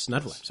 Victor. Yes,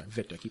 not Vlad. Sorry,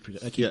 Victor.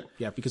 Yeah.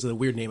 Yeah, because of the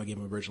weird name I gave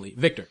him originally.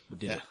 Victor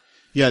did it.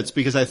 Yeah, it's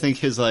because I think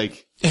his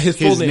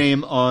full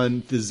name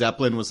on the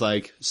Zeppelin was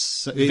like,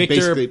 Victor-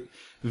 basically,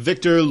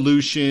 Victor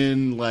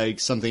Lucian, like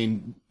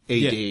something AD,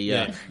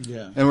 yeah.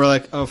 And we're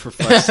like, oh, for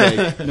fuck's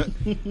sake. No.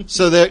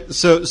 So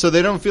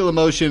they don't feel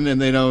emotion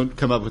and they don't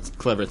come up with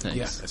clever things.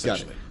 Yeah, Got it.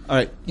 essentially. All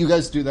right, you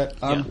guys do that.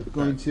 I'm Yeah.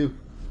 going to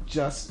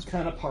just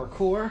kind of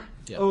parkour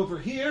over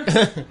here.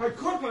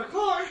 Parkour.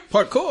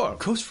 Parkour.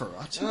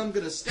 Nosferatu. I'm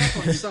going to step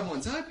on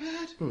someone's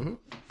iPad. Mm-hmm.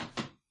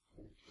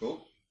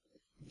 Cool.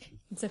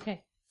 It's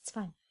okay. It's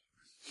fine.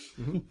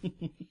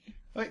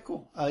 All right,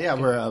 cool.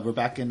 We're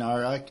back in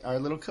our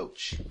little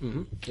coach.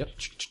 Yep.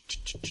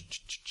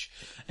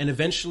 And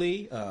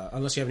eventually,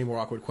 unless you have any more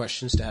awkward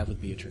questions to have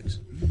with Beatrix.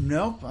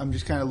 Nope, I'm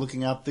just kind of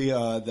looking out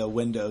the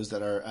windows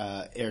that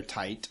are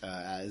airtight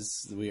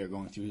as we are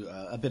going through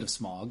a bit of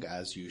smog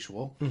as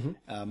usual.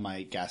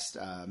 My gas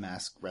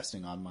mask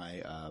resting on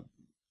my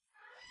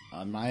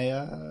I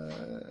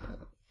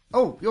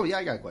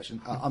got a question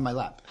on my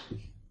lap.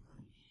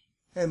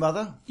 Hey,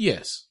 mother,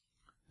 Yes.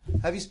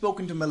 have you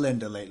spoken to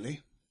Melinda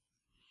lately?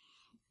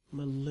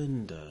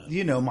 Melinda.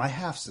 You know, my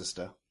half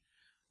sister.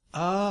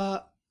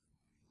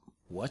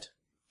 What?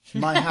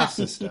 My half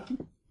sister.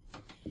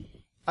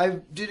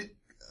 You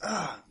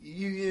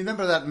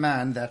remember that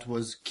man that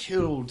was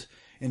killed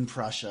in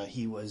Prussia?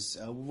 He was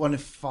one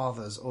of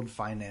Father's old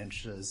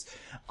financiers.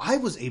 I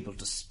was able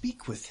to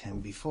speak with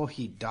him before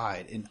he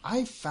died, and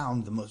I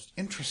found the most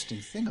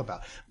interesting thing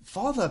about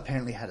Father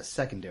apparently had a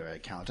secondary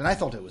account, and I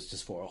thought it was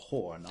just for a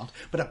whore or not,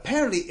 but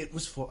apparently it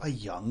was for a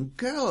young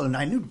girl, and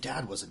I knew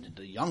Dad wasn't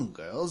into young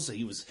girls.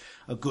 He was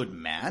a good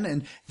man,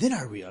 and then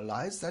I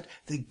realized that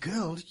the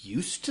girl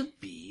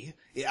it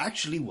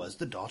actually was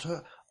the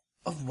daughter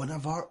of one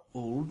of our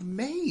old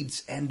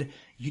maids, and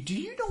do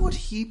you know what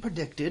he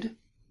predicted?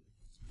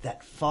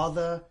 That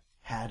Father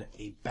had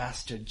a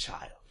bastard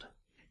child.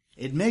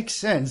 It makes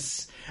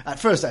sense. At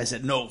first I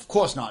said, no, of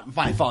course not.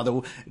 My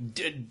father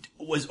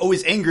was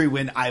always angry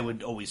when I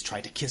would always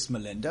try to kiss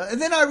Melinda.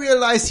 And then I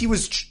realized he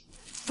was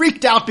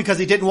freaked out because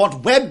he didn't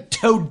want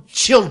web-toed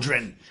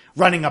children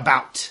running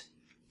about.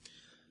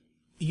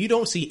 You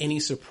don't see any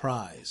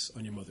surprise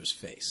on your mother's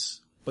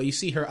face. but you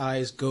see her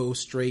eyes go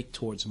straight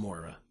towards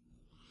Moira.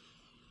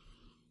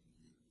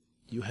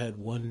 You had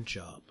one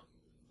job.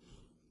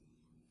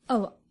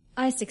 Oh,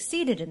 I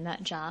succeeded in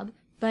that job,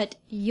 but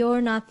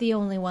you're not the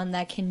only one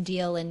that can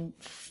deal in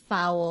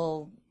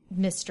foul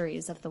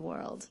mysteries of the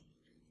world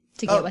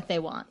to get what they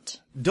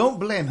want. Don't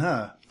blame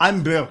her.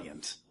 I'm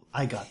brilliant.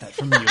 I got that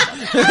from you,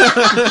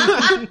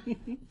 Mother.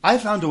 I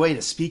found a way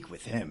to speak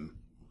with him.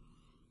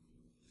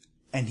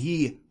 And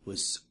he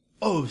was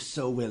oh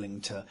so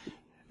willing to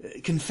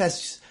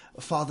confess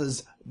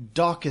Father's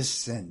darkest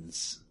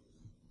sins.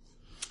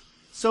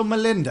 So,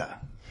 Melinda,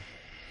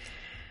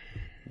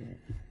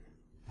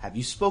 have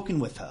you spoken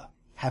with her?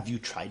 Have you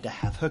tried to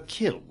have her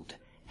killed?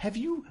 Have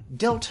you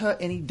dealt her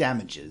any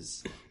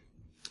damages?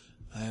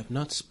 I have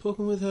not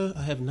spoken with her.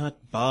 I have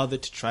not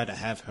bothered to try to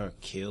have her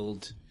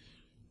killed.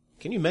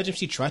 Can you imagine if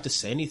she tried to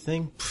say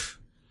anything? Pfft.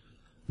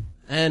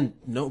 And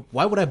no,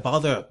 why would I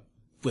bother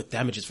with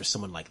damages for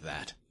someone like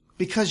that?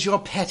 Because you're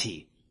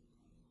petty.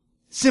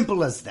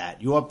 Simple as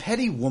that. You're a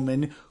petty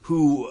woman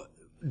who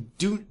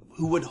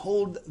would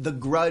hold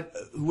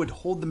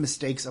the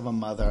mistakes of a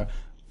mother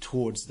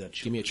towards the Give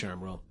children. me a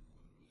charm roll.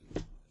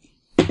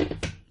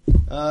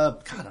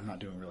 God, I'm not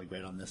doing really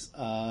great on this.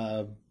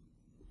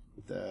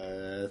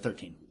 The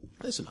 13.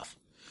 That's enough.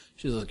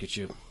 She look at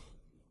you.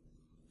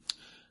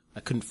 I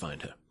couldn't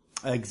find her.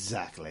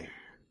 Exactly.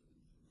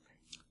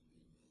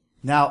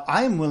 Now,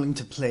 I am willing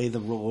to play the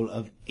role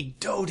of a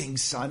doting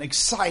son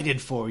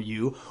excited for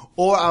you,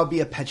 or I'll be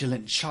a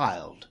petulant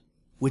child.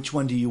 Which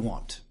one do you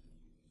want?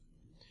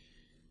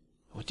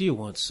 What do you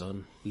want,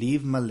 son?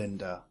 Leave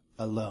Melinda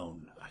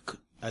alone.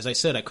 As I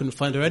said, I couldn't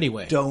find her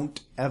anyway. Don't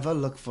ever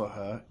look for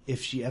her.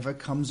 If she ever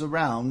comes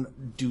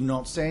around, do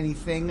not say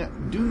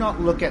anything. Do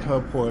not look at her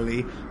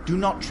poorly. Do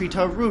not treat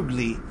her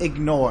rudely.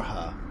 Ignore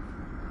her.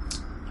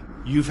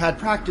 You've had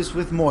practice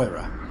with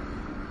Moira.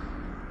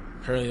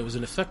 Apparently it was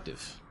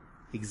ineffective.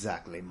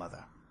 Exactly,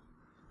 Mother.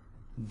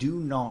 Do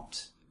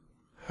not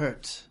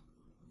hurt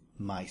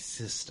my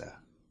sister.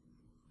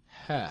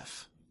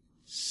 Half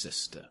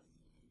sister.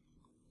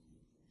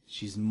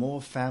 She's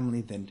more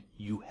family than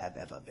you have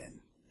ever been.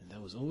 And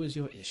that was always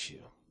your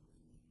issue.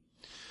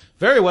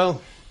 Very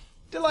well.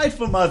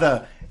 Delightful,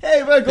 Mother.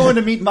 Hey, we're going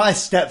to meet my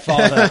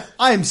stepfather.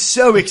 I'm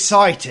so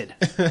excited.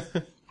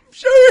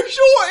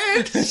 Sure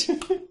is.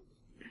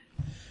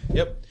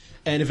 Yep.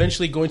 And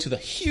eventually going to the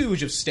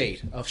huge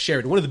estate of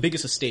Sheridan, one of the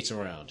biggest estates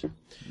around.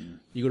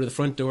 You go to the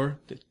front door,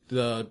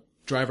 the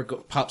driver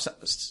pops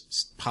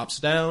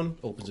down,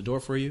 opens the door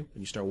for you,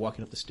 and you start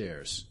walking up the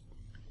stairs.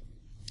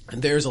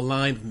 And there's a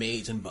line of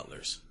maids and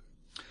butlers.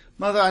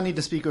 Mother, I need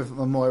to speak with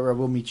Moira.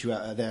 We'll meet you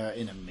there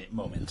in a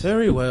moment.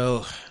 Very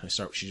well.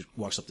 She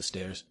walks up the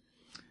stairs.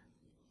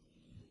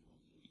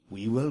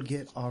 We will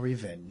get our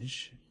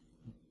revenge.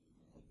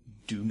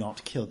 Do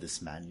not kill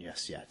this man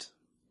just yet.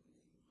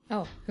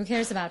 Oh, who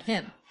cares about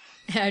him?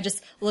 I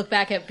just look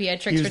back at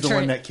Beatrix He was the Return.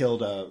 one that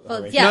killed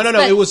Rachel. yeah. No,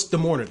 but- it was the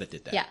mourner that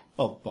did that. Yeah,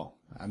 Oh, well,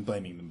 I'm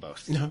blaming them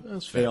both. No,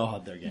 that's They fair. all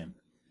had their game.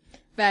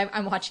 but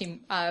I'm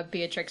watching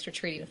Beatrix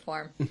retreating to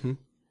form.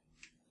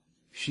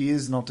 She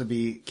is not to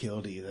be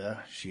killed either.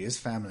 She is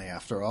family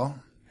after all.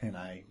 And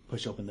I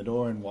push open the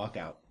door and walk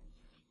out.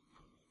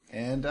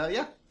 And,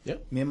 yeah.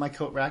 Yep. Me and my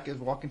coat rack is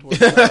walking towards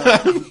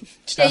the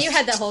Yeah, you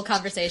had that whole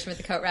conversation with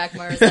the coat rack.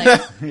 Moira's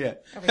like, Yeah.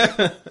 over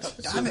here.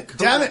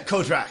 Damn it,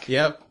 coat rack!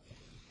 Yep.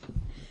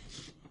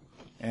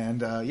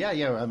 And,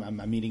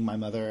 I'm meeting my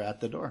mother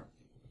at the door.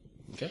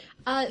 Okay.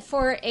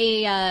 For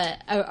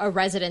a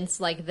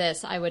residence like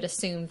this, I would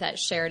assume that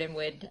Sheridan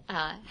would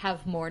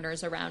have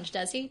mourners around,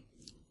 does he?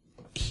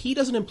 He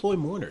doesn't employ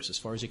mourners, as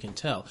far as you can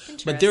tell.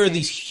 But there are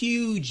these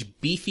huge,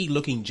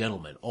 beefy-looking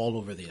gentlemen all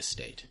over the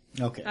estate.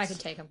 Okay. I could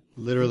take him.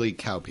 Literally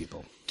cow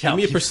people. Give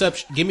me a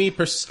perception. Give me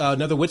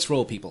another wits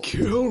roll, people.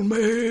 Kill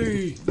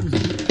me!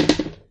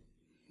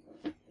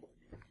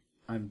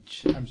 I'm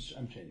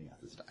changing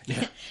out this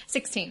die.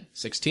 16.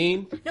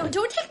 16. No,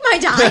 don't take my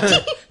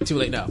die. Too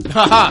late now.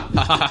 Ha ha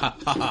ha ha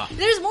ha ha.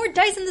 There's more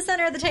dice in the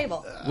center of the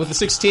table. With the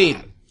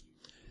 16,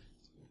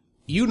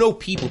 you know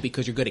people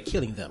because you're good at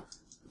killing them.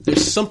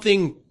 There's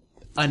something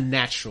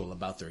unnatural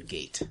about their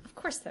gait. Of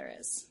course there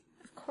is.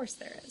 Of course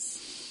there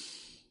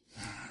is.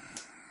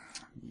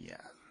 Yeah.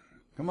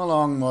 Come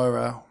along,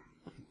 Moira.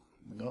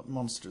 We got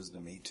monsters to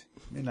meet.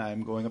 And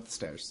I'm going up the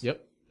stairs.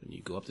 Yep. And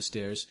you go up the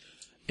stairs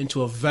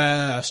into a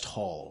vast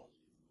hall,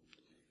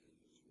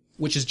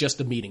 which is just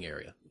the meeting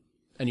area.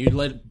 And you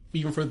led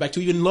even further back to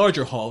an even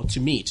larger hall to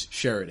meet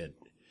Sheridan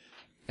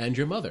and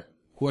your mother,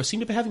 who seem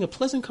to be having a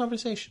pleasant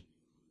conversation,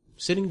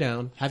 sitting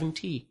down, having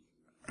tea.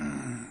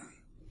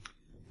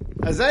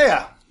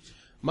 Isaiah!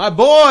 My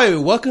boy,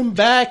 welcome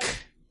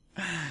back.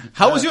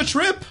 How was your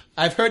trip?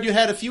 I've heard you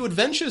had a few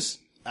adventures.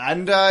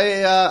 And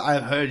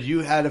I've heard you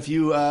had a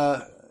few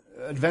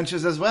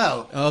adventures as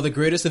well. Oh, the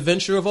greatest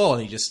adventure of all.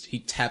 And he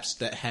taps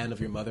that hand of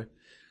your mother.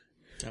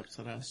 Taps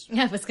that ass.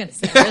 I was going to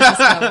say, where's this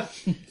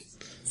going?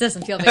 This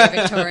doesn't feel very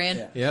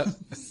Victorian. Yep.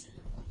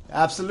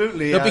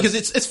 Absolutely. No, because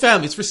it's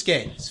family. It's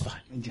risque. It's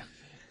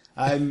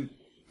fine.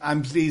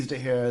 I'm pleased to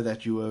hear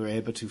that you were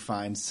able to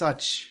find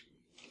such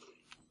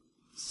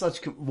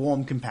such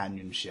warm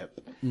companionship.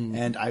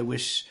 And I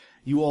wish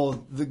you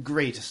all the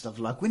greatest of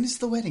luck. When is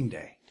the wedding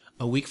day?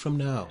 A week from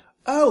now.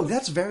 Oh,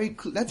 that's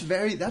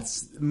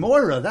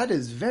Moira. That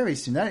is very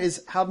soon. That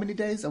is how many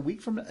days? A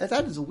week from,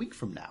 that is a week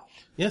from now.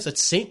 Yes, at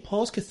St.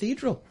 Paul's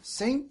Cathedral.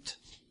 St.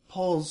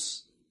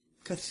 Paul's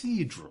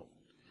Cathedral.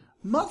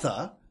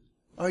 Mother,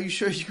 are you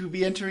sure you could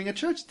be entering a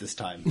church this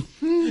time?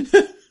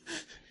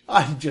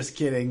 I'm just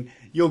kidding.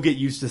 You'll get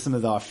used to some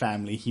of our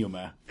family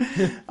humor.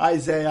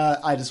 Isaiah,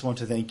 I just want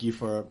to thank you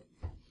for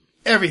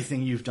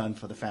everything you've done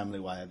for the family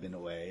while I've been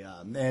away.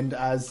 And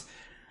as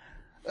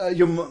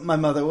my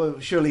mother will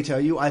surely tell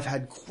you, I've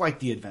had quite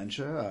the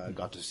adventure. I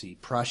got to see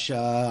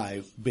Prussia.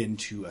 I've been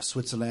to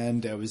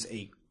Switzerland. There was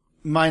a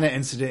minor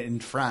incident in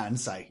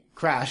France. I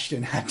crashed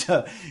and had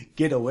to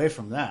get away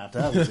from that.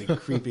 That was a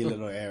creepy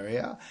little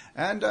area.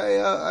 And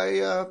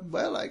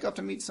I got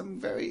to meet some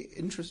very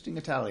interesting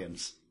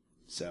Italians.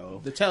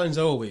 So The Italians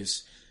are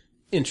always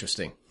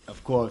interesting.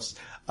 of course,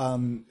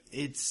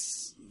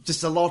 it's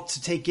just a lot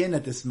to take in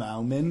at this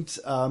moment.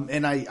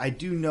 And I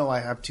do know I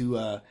have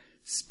to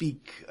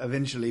speak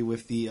eventually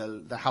with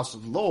the House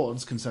of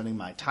Lords concerning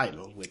my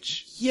title,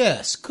 which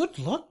Yes, good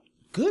luck.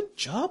 Good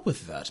job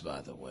with that,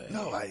 by the way.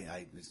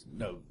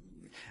 no.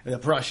 The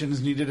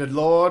Prussians needed a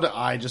lord.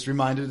 I just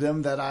reminded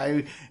them that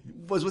I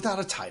was without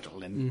a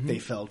title, and they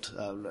felt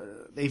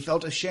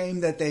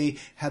ashamed that they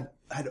had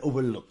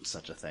overlooked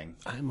such a thing.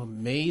 I'm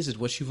amazed at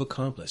what you've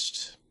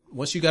accomplished.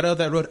 Once you got out of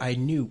that road, I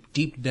knew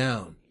deep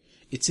down,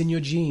 it's in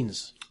your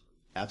genes.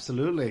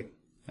 Absolutely.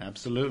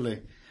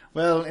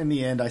 Well, in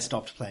the end, I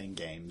stopped playing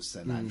games,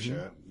 and I'm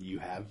sure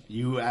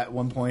you at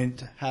one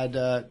point had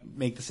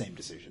make the same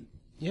decision.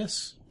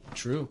 Yes,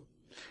 true.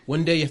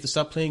 One day you have to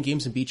stop playing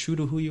games and be true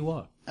to who you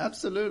are.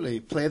 Absolutely.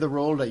 Play the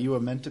role that you are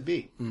meant to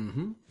be.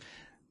 Mm-hmm.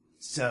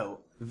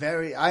 So,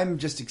 I'm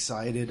just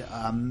excited.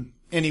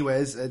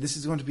 Anyways, this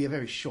is going to be a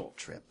very short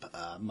trip.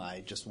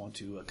 I just want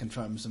to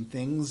confirm some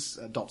things,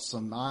 dot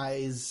some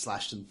I's,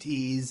 slash some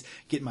T's,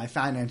 get my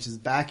finances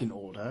back in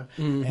order,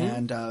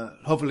 and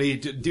hopefully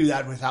do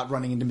that without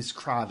running into Miss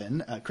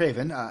Craven.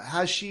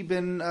 Has she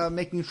been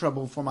making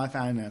trouble for my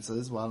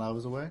finances while I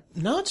was away?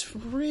 Not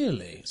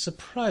really.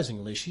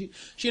 Surprisingly, she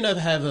and I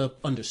have a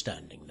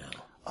understanding now.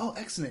 Oh,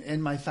 excellent.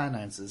 And my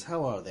finances,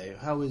 how are they?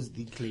 How is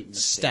the Clayton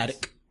estate?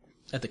 Static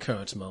at the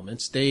current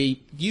moment.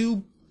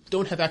 You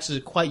don't have access to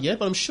it quite yet,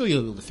 but I'm sure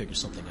you'll be able to figure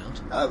something out.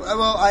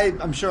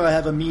 I'm sure I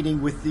have a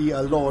meeting with the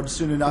Lord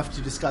soon enough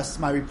to discuss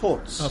my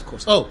reports. Of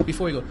course. Oh,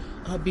 before you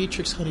go,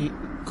 Beatrix, honey,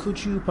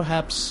 could you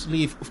perhaps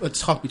leave a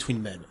talk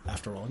between men,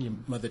 after all? Your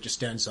mother just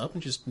stands up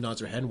and just nods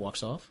her head and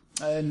walks off.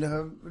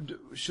 And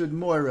should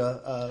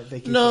Moira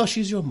vacate? No,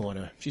 she's your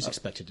mourner. She's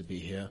expected to be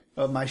here.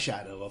 My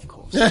shadow, of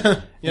course.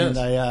 Yes.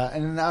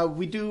 And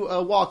we do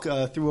a walk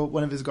through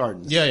one of his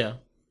gardens. Yeah.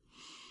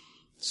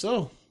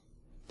 So,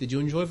 did you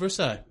enjoy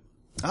Versailles?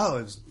 Oh,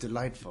 it was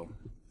delightful.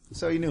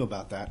 So you knew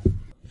about that.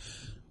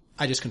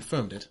 I just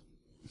confirmed it.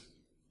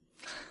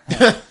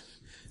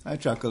 I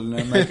chuckled and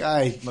I'm like,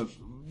 do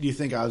you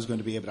think I was going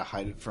to be able to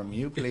hide it from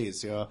you?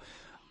 Please, you've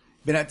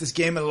been at this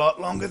game a lot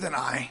longer than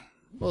I.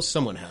 Well,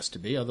 someone has to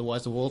be,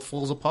 otherwise the world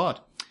falls apart.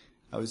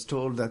 I was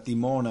told that the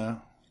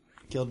mourner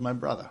killed my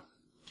brother.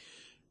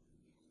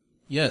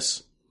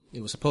 Yes,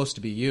 it was supposed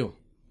to be you.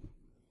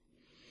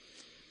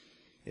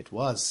 It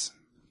was.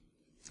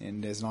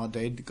 And there's not a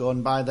day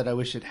gone by that I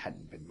wish it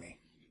hadn't been me.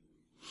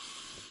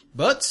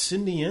 But,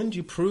 in the end,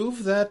 you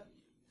prove that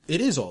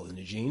it is all in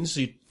the genes.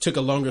 You took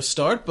a longer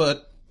start,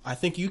 but I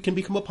think you can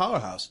become a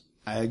powerhouse.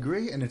 I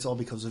agree, and it's all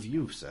because of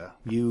you, sir.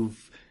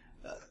 You've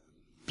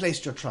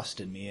placed your trust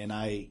in me, and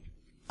I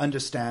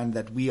understand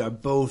that we are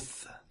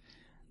both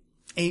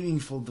aiming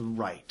for the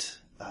right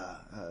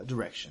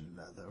direction,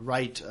 the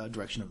right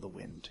direction of the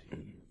wind.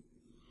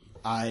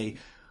 I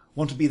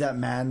want to be that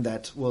man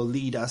that will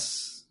lead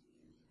us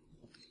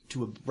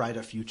to a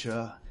brighter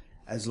future,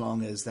 as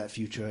long as that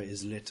future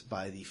is lit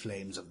by the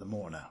flames of the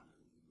mourner.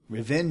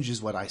 Revenge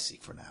is what I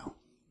seek for now.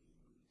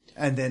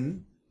 And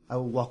then I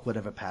will walk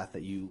whatever path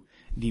that you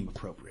deem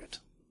appropriate.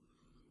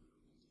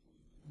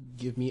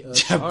 Give me a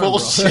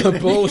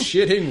Bullshitting.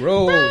 bullshitting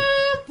roll.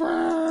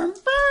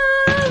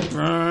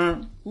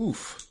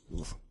 Oof.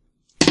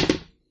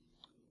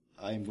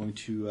 I'm going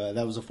to,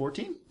 that was a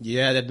 14?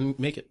 Yeah, that didn't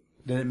make it.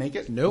 Did it make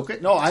it? Nope. Okay.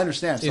 No, I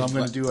understand. So It's I'm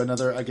going to fine. do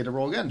another, I get a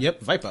roll again.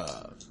 Yep,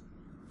 Viper.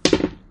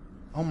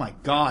 Oh my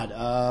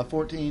god.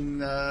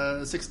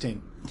 14,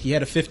 16. He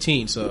had a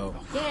 15, so...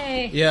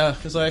 Yay. Yeah,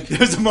 it's like...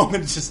 There's a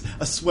moment, it's just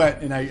a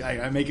sweat, and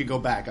I make it go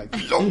back.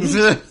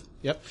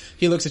 Yep.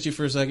 He looks at you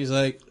for a second, he's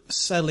like,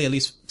 sadly, at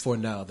least for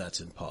now,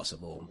 that's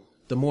impossible.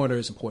 The mourner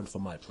is important for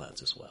my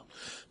plans as well.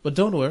 But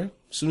don't worry,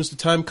 as soon as the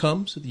time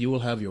comes, you will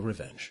have your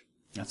revenge.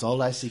 That's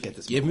all I seek at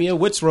this Give moment. me a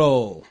wits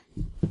roll.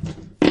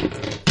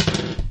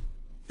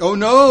 Oh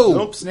no!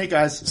 Nope, snake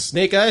eyes.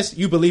 Snake Eyes,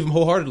 you believe him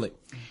wholeheartedly.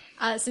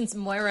 Since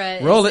Moira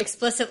Roll has it.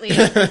 explicitly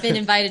been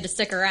invited to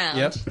stick around.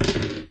 Yep.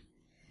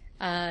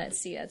 Let's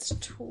see, that's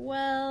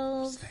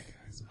 12.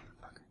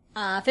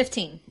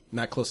 15.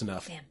 Not close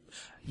enough. Damn.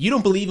 You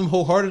don't believe him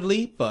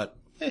wholeheartedly, but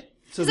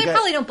So Because I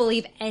probably don't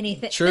believe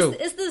anything. True.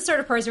 This is the sort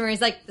of person where he's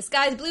like, the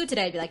sky's blue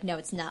today. I'd be like, no,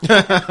 it's not.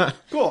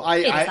 Cool.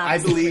 I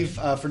obviously. believe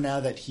for now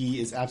that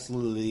he is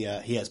absolutely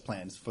he has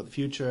plans for the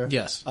future.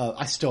 Yes.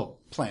 I still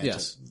plan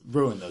Yes. to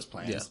ruin those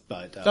plans. Yeah.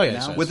 But Oh, yeah, now,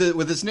 sorry.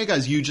 With the snake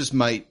eyes, you just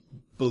might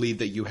believe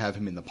that you have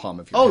him in the palm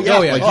of your Oh, hand. yeah.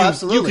 Oh, yeah. Like Oh, you,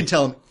 absolutely. you can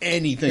tell him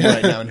anything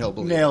right now and he'll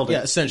believe. nailed it.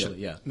 Yeah, essentially,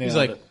 yeah. Nailed He's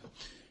like, it.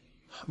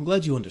 I'm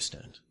glad you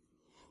understand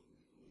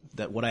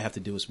that what I have to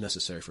do is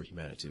necessary for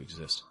humanity to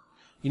exist.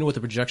 You know what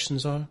the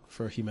projections are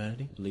for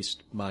humanity? At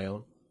least my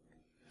own.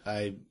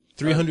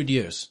 300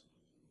 years.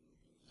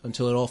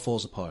 Until it all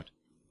falls apart.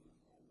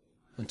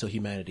 Until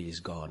humanity is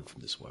gone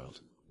from this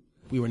world.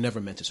 We were never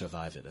meant to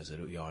survive it as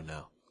we are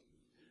now.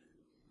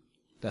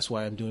 That's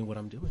why I'm doing what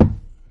I'm doing.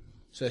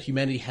 So that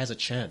humanity has a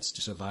chance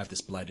to survive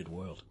this blighted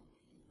world.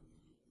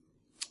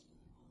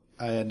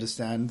 I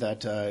understand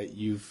that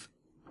you've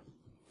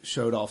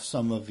showed off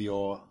some of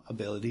your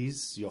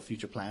abilities, your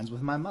future plans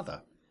with my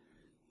mother.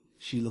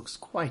 She looks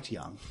quite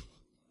young,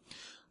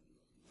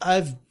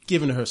 I've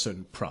given her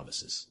certain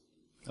promises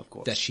of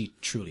course. that she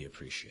truly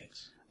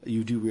appreciates.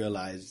 You do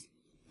realize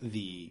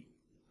the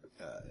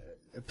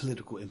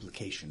political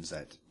implications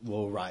that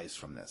will arise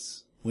from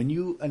this. When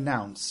you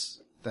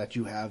announce that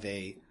you have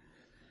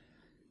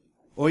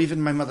or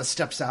even my mother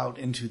steps out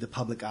into the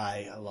public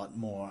eye a lot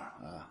more,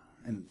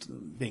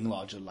 and being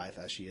larger than life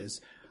as she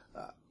is,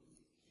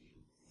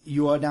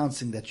 you are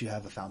announcing that you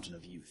have a fountain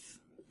of youth.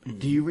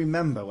 Do you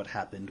remember what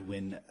happened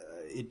when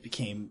it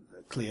became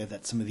clear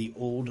that some of the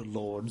old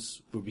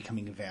lords were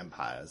becoming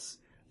vampires?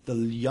 The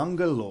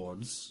younger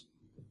lords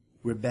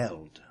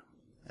rebelled.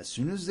 As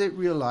soon as they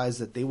realized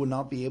that they would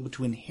not be able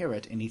to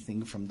inherit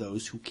anything from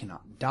those who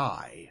cannot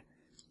die,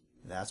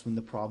 that's when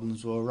the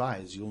problems will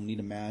arise. You'll need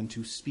a man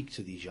to speak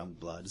to these young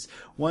bloods,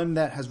 one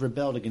that has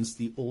rebelled against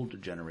the older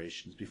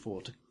generations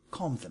before, to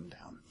calm them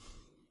down.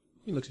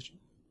 He looks at you.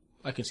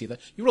 I can see that.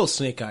 You roll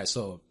snake eyes,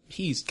 so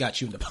he's got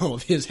you in the palm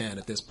of his hand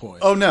at this point.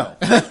 Oh no,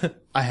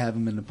 I have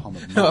him in the palm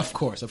of my hand. Of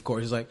course.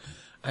 He's like,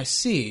 I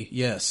see.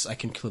 Yes, I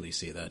can clearly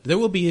see that. There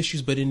will be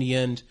issues, but in the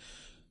end,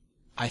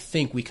 I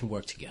think we can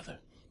work together.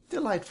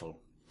 Delightful.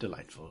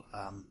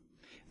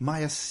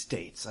 My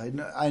estates.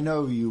 I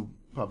know you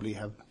probably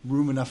have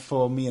room enough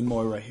for me and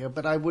Moira here,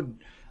 but I would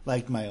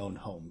like my own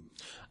home.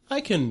 I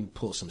can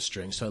pull some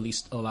strings to at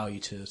least allow you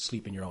to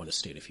sleep in your own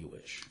estate if you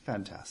wish.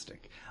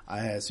 Fantastic.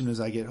 As soon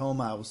as I get home,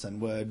 I will send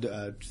word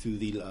to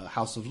the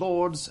House of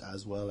Lords,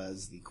 as well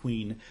as the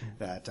Queen,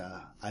 that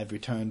I've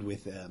returned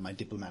with my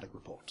diplomatic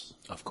reports.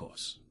 Of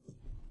course.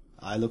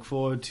 I look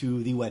forward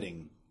to the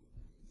wedding.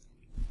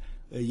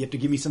 You have to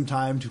give me some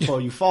time to call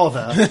you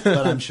father,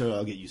 but I'm sure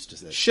I'll get used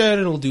to this.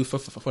 Sheridan will do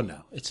for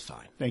now. It's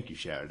fine. Thank you,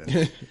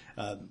 Sheridan.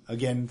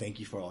 Again, thank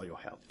you for all your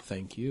help.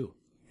 Thank you.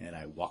 And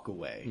I walk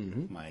away.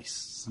 My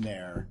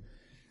snare.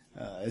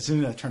 As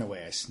soon as I turn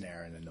away, I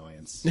snare in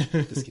annoyance.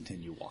 Just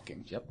continue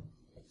walking. Yep.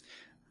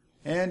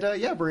 And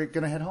yeah, we're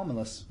gonna head home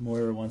unless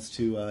Moira wants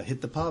to hit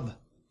the pub.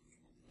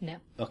 No.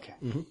 Okay.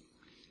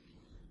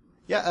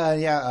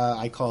 Yeah.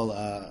 I call.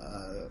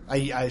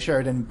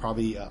 Sheridan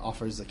probably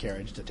offers a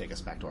carriage to take us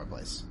back to our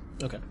place.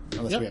 Okay.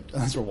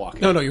 Unless we're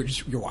walking. No, you're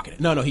walking it.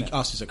 No, he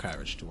offers a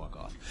carriage to walk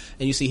off,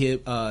 and you see him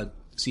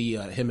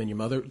and your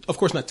mother, of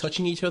course, not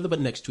touching each other,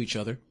 but next to each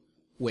other,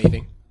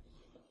 waving.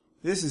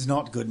 This is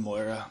not good,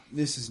 Moira.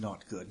 This is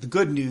not good. The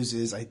good news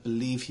is, I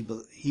believe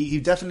he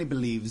definitely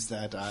believes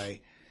that I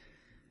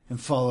am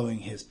following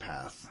his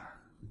path.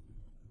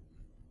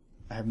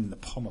 I have him in the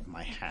palm of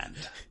my hand.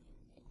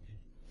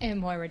 And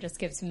Moira just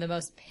gives him the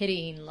most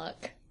pitying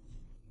look.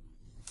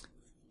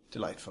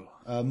 Delightful.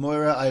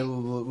 Moira,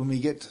 when we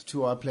get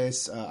to our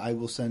place, I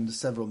will send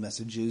several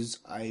messages.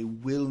 I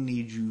will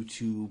need you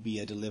to be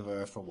a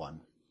deliverer for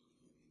one.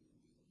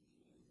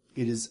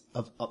 It is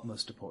of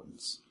utmost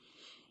importance.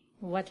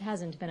 What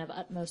hasn't been of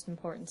utmost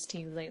importance to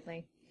you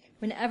lately?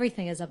 When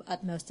everything is of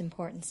utmost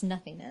importance,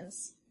 nothing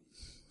is.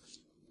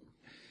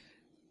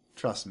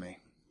 Trust me.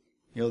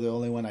 You're the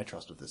only one I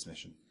trust with this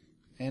mission.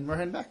 And we're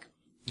heading back.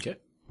 Okay.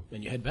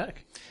 And you head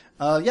back.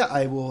 Yeah,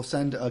 I will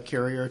send a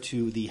carrier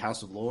to the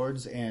House of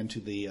Lords and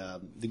to the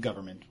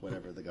government,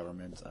 whatever the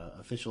government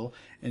official.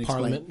 And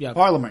Parliament. explain, Yeah.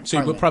 Parliament. So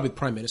Parliament. you probably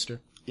Prime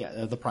Minister.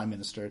 Yeah, the Prime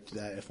Minister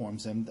that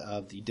informs him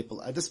of the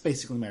diplomat. This is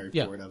basically my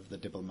Yeah. report of the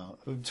diplomat.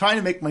 I'm trying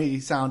to make me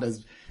sound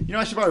as...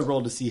 I should probably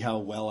roll to see how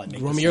well I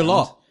make Roll this me your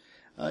sound.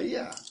 law.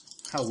 Yeah,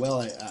 how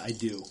well I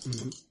do.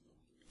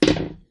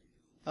 Mm-hmm.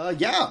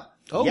 Yeah.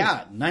 Oh.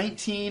 Yeah,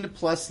 19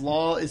 plus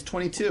law is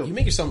 22. You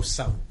make yourself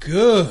sound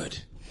good.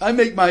 I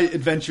make my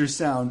adventures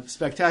sound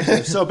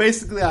spectacular. So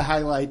basically I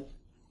highlight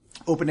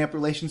opening up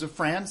relations with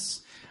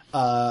France,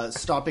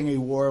 stopping a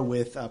war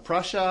with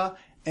Prussia,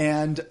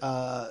 and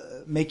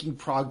making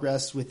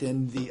progress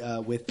within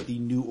with the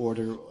New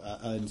Order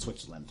in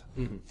Switzerland.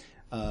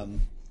 Mm-hmm.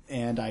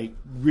 And I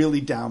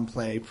really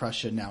downplay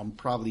Prussia now,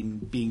 probably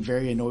being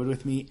very annoyed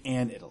with me,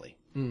 and Italy.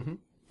 Mm-hmm.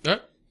 All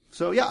right.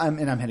 So yeah, I'm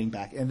heading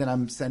back, and then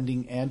I'm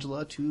sending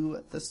Angela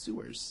to the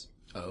sewers,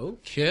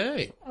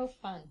 Okay. Oh,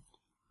 fun.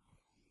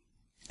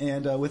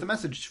 and with a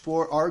message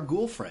for our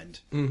ghoul friend.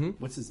 Mm-hmm.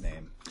 What's his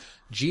name?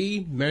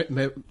 G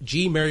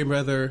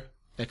Merriweather,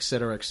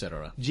 etc.,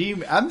 etc.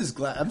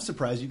 I'm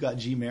surprised you got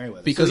G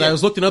Merriweather. Because So, yeah, I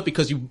was looking up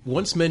because you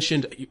once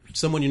mentioned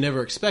someone you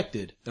never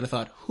expected, and I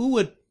thought, who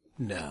would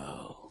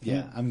know?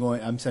 Yeah,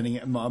 I'm sending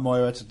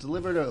Moira to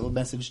deliver a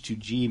message to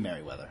G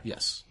Merriweather.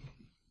 Yes.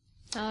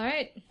 All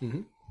right.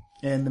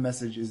 And the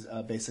message is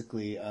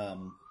basically,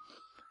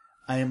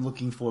 I am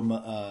looking for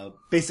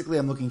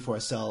I'm looking for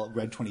a cell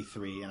Red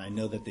 23, and I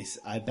know that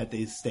I bet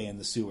they stay in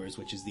the sewers,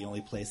 which is the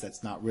only place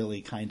that's not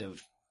really kind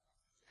of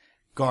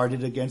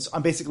guarded against.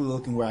 I'm basically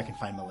looking where I can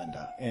find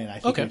Melinda, and I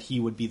figured he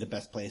would be the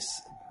best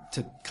place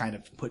to kind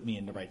of put me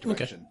in the right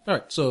direction. All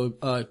right.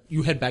 So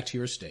you head back to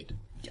your estate,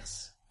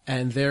 Yes.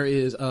 and there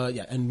is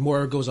and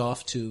Moira goes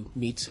off to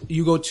meet.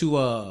 You go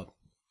to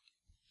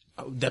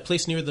that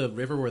place near the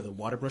river where the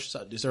water brushes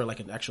out. Is there like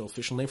an actual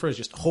official name for it? It's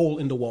just a hole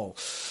in the wall.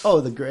 Oh,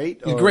 the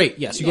Great? The Great,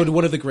 yes. You go to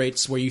one of the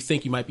Greats where you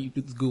think you might be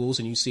the ghouls,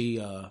 and you see,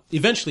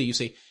 eventually you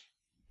say,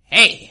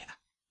 "Hey,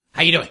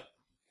 how you doing?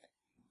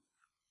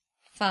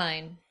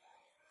 Fine.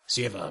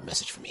 So you have a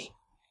message for me?"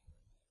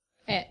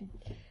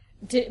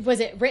 Was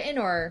it written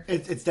or?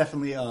 It's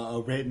definitely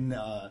written.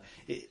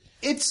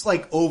 It's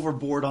like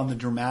overboard on the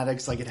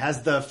dramatics. Like it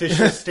has the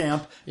official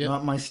stamp,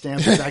 not my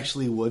stamp. It's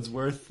actually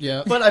Wordsworth.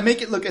 Yeah. But I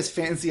make it look as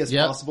fancy as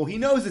possible. He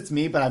knows it's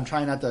me, but I'm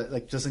trying not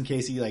to just in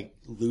case he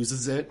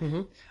loses it.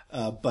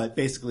 But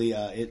basically,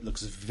 it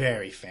looks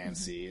very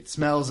fancy. It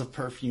smells of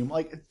perfume.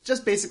 Like it's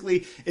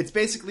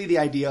basically the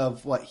idea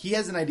of what he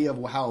has an idea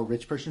of how a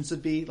rich person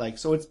should be. Like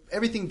so, it's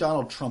everything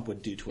Donald Trump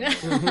would do to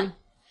him.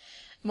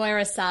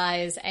 Moira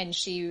sighs and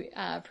she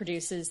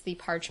produces the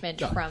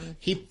parchment from.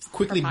 He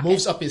quickly her pocket.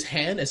 moves up his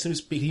hand. As soon as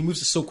he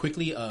moves it so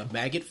quickly, a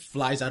maggot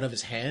flies out of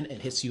his hand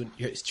and hits your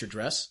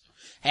dress.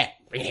 Hey,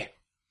 bring it here.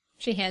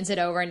 She hands it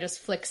over and just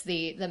flicks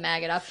the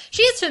maggot off.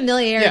 She has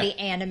familiarity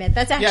animate.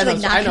 That's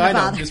actually not I going to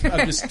know.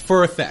 bother. I'm just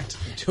for effect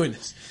I'm doing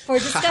this. For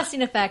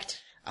disgusting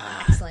effect.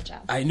 Excellent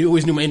job. I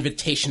always knew my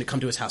invitation to come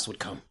to his house would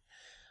come.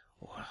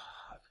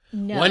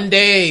 No. One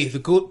day, the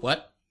ghoul.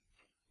 What?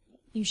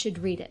 You should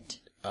read it.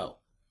 Oh,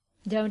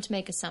 Don't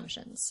make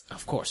assumptions.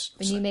 of course.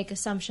 When you make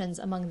assumptions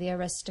among the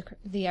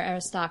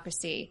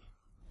aristocracy,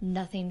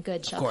 nothing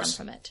good shall come course.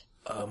 from it.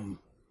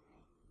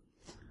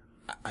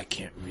 I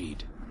can't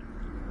read.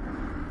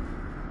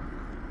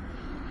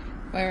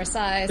 Moira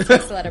sighs,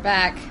 takes the letter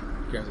back,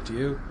 Grabs it to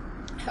you.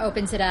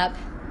 opens it up,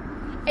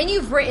 and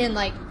you've written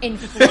in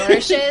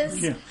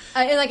flourishes. And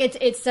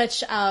it's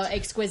such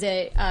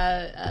exquisite,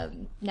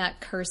 not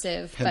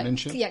cursive,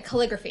 Penmanship? but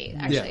calligraphy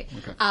actually.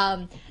 Yeah,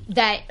 okay.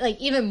 That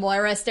even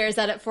Moira stares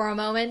at it for a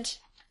moment.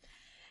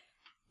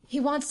 He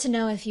wants to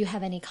know if you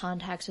have any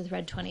contacts with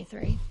Red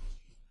 23.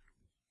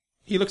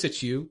 He looks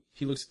at you.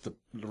 He looks at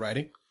the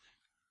writing.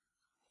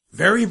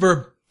 Very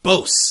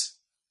verbose.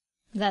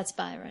 That's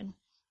Byron.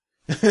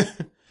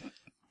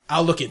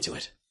 I'll look into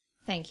it.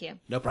 Thank you.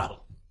 No problem.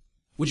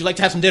 Would you like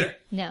to have some dinner?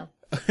 No.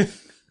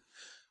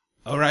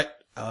 All right.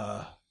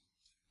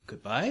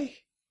 Goodbye.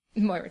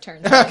 Moira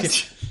turns.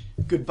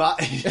 Goodbye.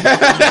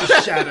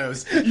 Just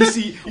shadows. You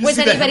see. Was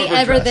the hem anybody of her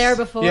ever dress. there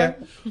before? Yeah.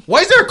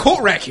 Why is there a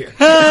coat rack here?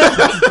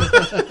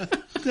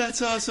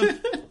 That's awesome.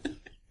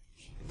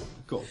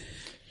 Cool.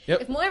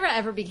 If Moira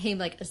ever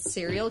became a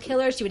serial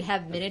killer, she would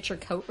have miniature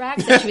coat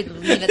racks that she would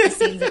leave at the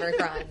scenes of her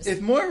crimes.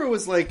 If Moira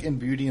was in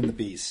Beauty and the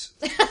Beast,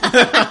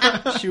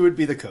 she would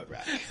be the coat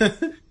rack.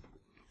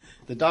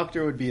 The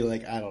doctor would be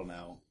I don't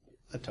know,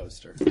 a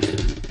toaster.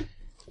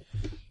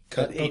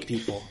 Cut 8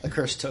 people. A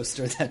cursed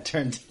toaster that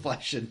turned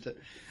flesh into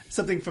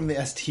something from the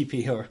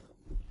STP or...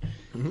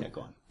 Yeah,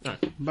 go on.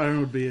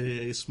 Byron would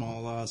be a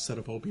small set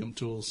of opium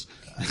tools.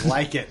 I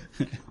like it.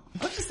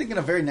 I was just thinking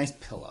a very nice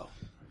pillow.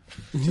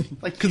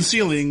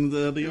 Concealing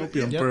the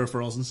opium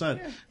peripherals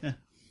inside. Yeah.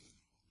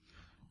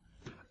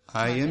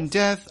 I am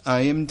death.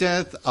 I am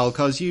death. I'll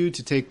cause you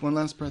to take one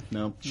last breath.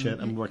 No, shit.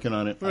 I'm working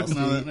on it. Working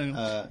on it.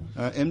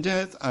 I am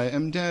death. I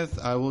am death.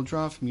 I will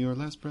draw from your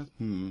last breath.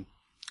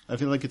 I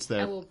feel like it's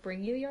there. I will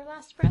bring you your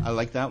last breath. I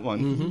like that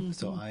one.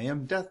 So I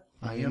am death.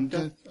 I am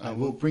death. I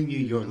will bring you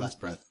your last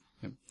breath.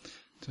 Yep.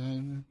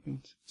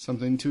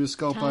 Something to a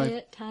skull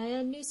pipe. Tie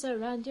a noose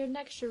around your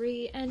neck,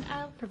 Cherie, and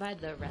I'll provide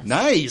the rest.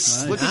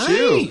 Nice. Look at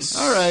you. Nice.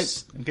 All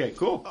right. Okay,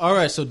 cool. All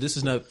right, so this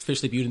is now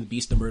officially Beauty and the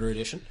Beast, the Murder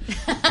Edition.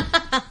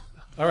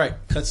 All right,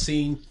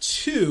 cutscene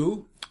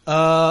 2.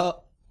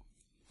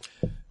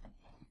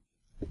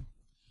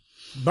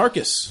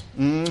 Marcus.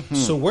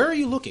 So where are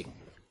you looking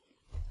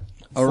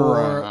for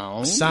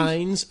Around.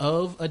 signs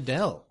of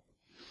Adele?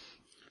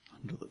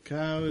 Under the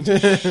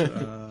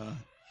couch.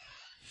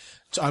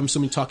 So I'm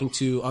assuming talking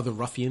to other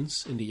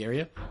ruffians in the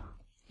area.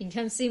 You can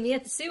come see me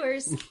at the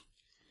sewers.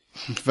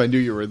 If I knew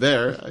you were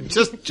there,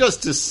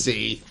 just to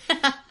see.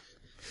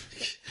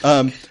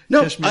 No,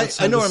 Catch me I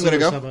outside know the where I'm going to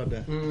sewers, go. how about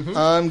that?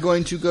 I'm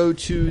going to go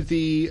to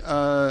the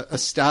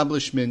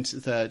establishment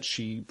that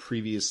she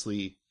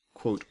previously,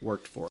 quote,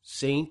 worked for.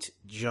 St.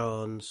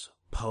 John's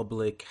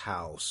Public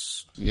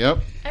House. Yep.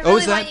 I really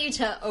is that? want you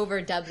to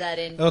overdub that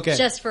in Okay.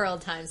 just for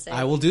old time's sake.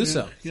 I will do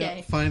so. Yeah,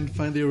 Okay. find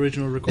the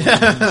original recording.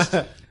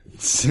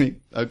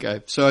 Sweet.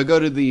 Okay. So I go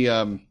to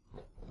the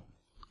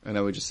I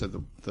know we just said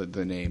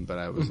the name, but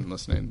I wasn't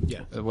listening.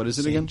 Yeah. What is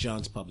it St. again?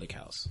 John's Public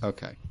House.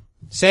 Okay.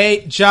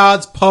 St.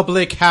 John's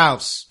Public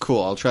House.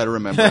 Cool. I'll try to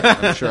remember it.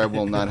 I'm sure I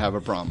will not have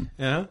a problem.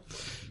 Yeah.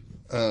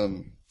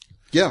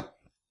 Yeah.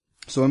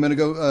 So I'm going to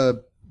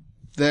go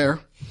there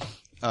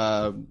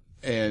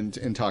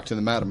and talk to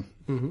the madam.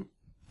 Mm-hmm.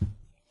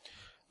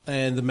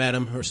 And the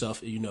madam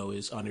herself,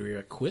 is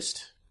Honoria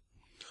Quist,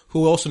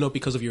 who also know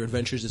because of your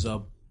adventures is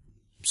a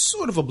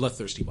sort of a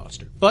bloodthirsty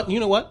monster. But you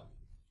know what?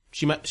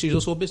 She's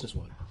also a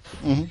businesswoman.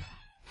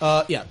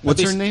 Mm-hmm. Yeah.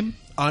 What's her name?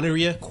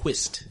 Honoria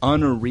Quist.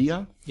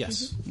 Honoria?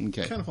 Yes.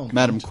 Okay.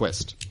 Madam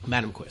Quist.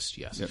 Madam Quist,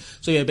 yes. Yep.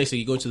 So yeah, basically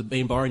you go into the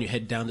main bar and you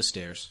head down the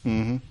stairs.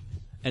 Mm-hmm.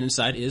 And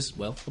inside is,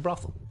 well, a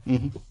brothel.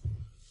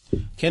 Mm-hmm.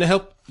 Can I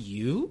help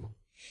you?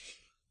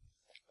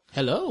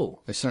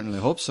 Hello. I certainly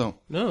hope so.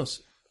 No.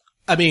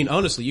 I mean,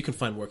 honestly, you can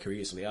find work here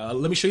easily.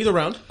 Let me show you the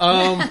round.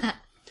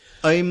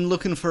 I'm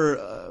looking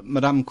for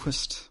Madame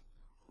Quist.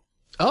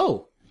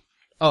 Oh,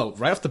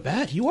 right off the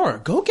bat, you are a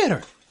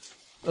go-getter.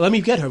 Let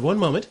me get her. One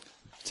moment.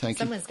 Thank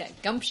you. Someone's got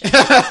gumption.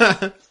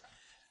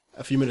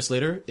 A few minutes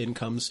later, in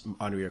comes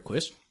Honoria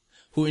Quist,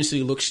 who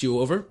instantly looks you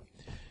over.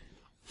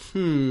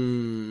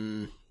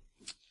 We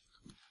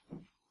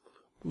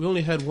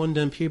only had one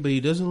Dampier, but he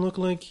doesn't look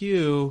like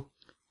you.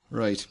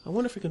 Right. I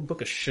wonder if we can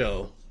book a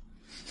show.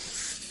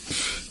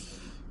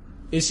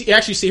 You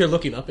actually see her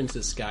looking up into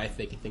the sky,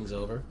 thinking things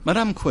over.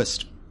 Madame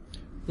Quist,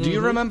 do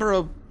you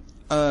remember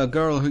a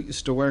girl who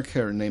used to work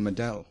here named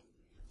Adele?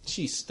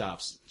 She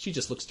stops. She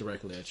just looks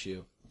directly at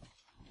you.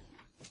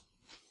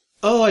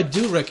 Oh, I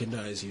do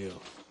recognize you.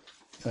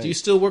 Do you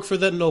still work for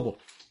that noble?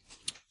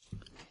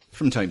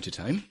 From time to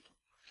time.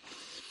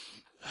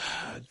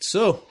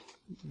 So,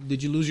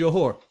 did you lose your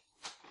whore?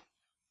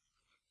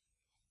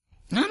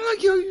 Not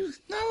like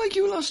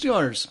you lost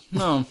yours.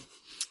 No.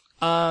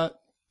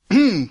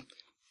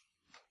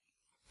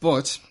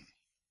 But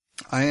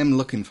I am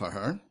looking for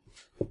her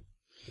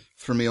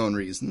for my own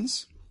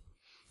reasons,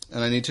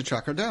 and I need to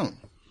track her down.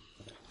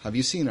 Have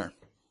you seen her?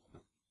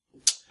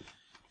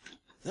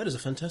 That is a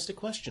fantastic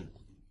question.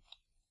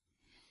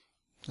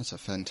 That's a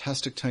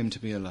fantastic time to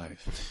be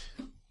alive.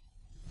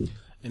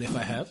 And if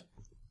I have?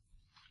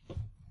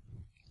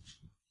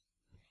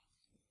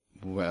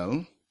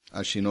 Well,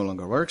 as she no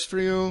longer works for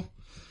you,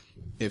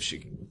 if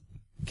she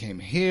came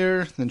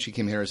here, then she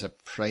came here as a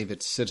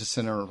private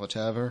citizen or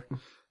whatever,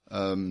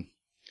 then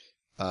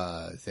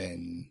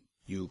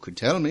you could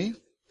tell me.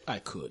 I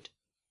could.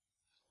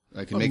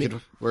 I can make it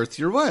worth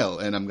your while,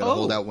 and I'm going to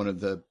hold out one of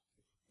the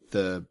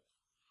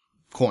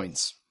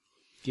coins.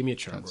 Give me a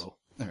charm roll.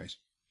 All right.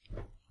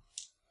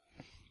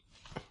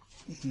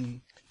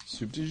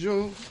 Soup de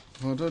jour,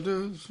 what I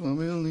do,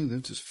 swami only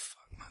live, just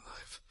fuck my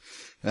life.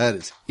 That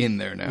is in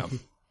there now.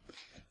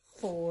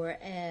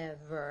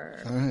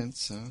 Forever. All right,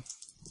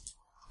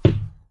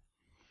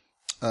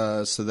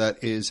 so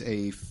that is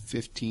a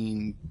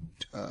 15.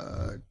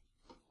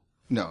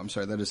 No, I'm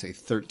sorry, that is a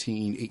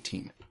 13,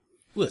 18.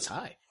 Ooh, that's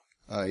high.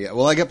 Yeah.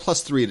 Well, I get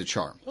 +3 to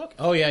charm. Okay.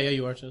 Oh yeah,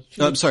 you are.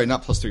 I'm sorry,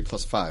 not +3,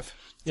 +5.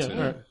 Yeah,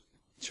 all right.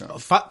 Charm.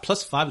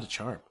 +5 to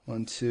charm.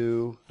 1,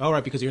 2. All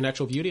right, because you're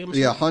natural beauty. I'm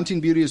assuming? Yeah,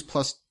 haunting beauty is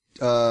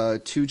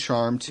 +2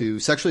 charm to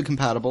sexually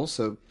compatible,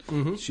 so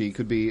she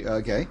could be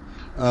gay.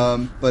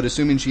 But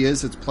assuming she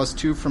is, it's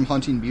 +2 from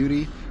haunting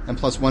beauty and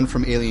 +1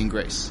 from alien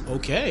grace.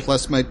 Okay.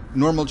 Plus my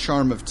normal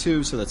charm of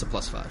 2, so that's a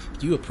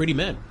 +5. You a pretty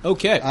man.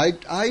 Okay.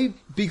 I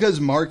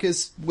because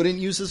Marcus wouldn't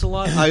use this a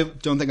lot, I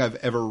don't think I've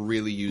ever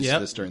really used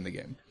this during the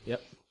game.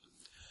 Yep.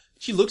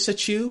 She looks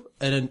at you,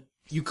 and then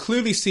you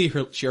clearly see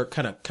her. She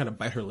kind of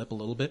bite her lip a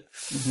little bit.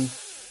 Mm-hmm.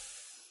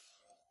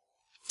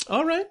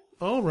 All right.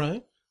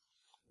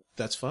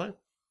 That's fine.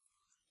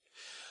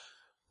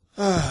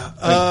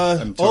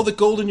 All the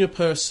gold in your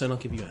purse, and I'll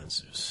give you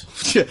answers.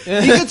 He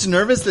gets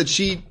nervous that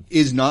she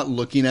is not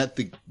looking at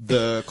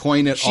the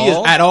coin at all. She is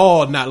at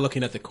all not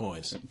looking at the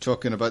coins.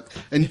 Talking about,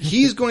 and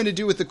he's going to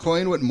do with the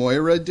coin what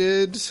Moira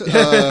did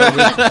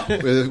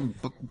with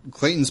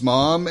Clayton's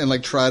mom, and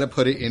like try to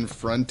put it in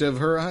front of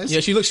her eyes.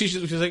 Yeah,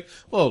 she's like,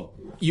 well,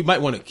 you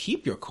might want to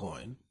keep your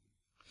coin.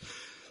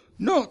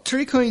 No,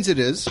 3 coins it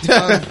is.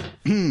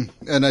 And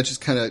I just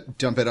kind of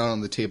dump it out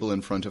on the table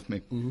in front of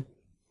me. Mm-hmm.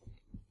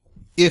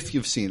 If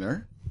you've seen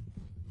her,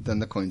 then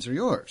the coins are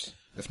yours.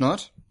 If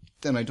not,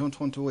 then I don't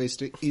want to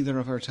waste either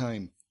of our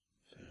time.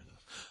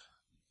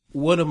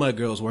 One of my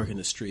girls working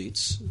the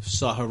streets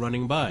saw her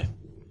running by.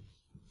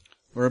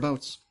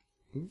 Whereabouts?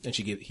 And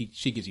she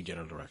gives you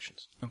general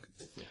directions. Okay.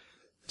 Yeah.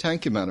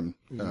 Thank you, madam.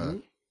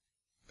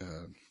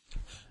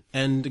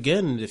 And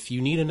again, if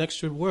you need an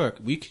extra work,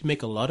 we could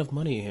make a lot of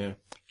money here.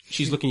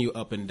 She's looking you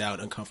up and down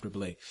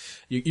uncomfortably.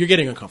 You're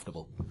getting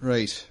uncomfortable.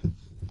 Right.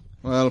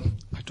 Well,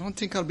 I don't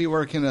think I'll be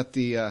working at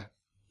the,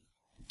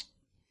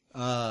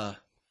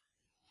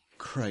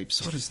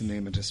 Cripes. What is the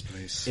name of this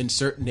place?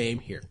 Insert name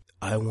here.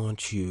 I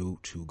want you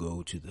to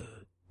go to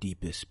the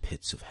deepest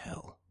pits of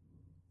hell.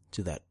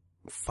 To that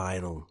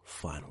final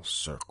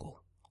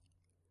circle.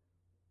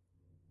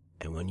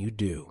 And when you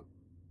do,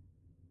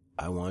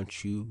 I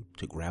want you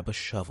to grab a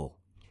shovel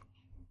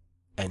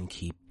and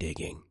keep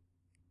digging.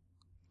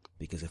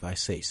 Because if I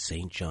say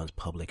St. John's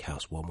Public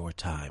House one more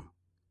time,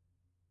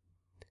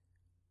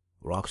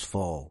 rocks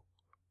fall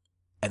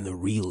and the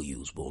real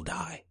yous will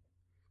die.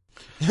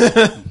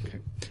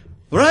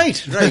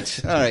 Right.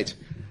 All right.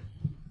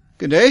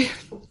 Good day.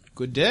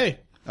 Good day.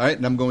 All right,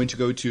 and I'm going to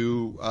go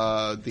to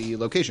the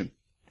location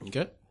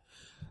Okay.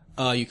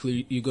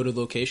 You go to the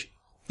location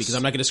because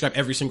I'm not going to describe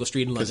every single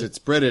street in because London. it's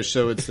British,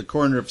 so it's the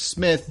corner of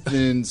Smith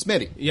and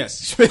Smitty. Yes.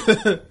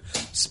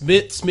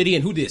 Smith, Smitty,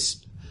 and who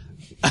dis?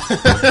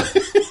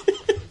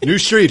 New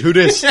street. Who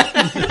dis?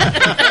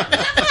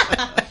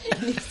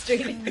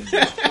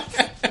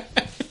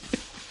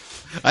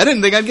 I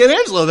didn't think I'd get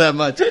Angelo that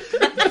much.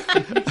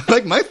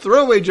 Like, my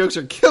throwaway jokes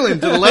are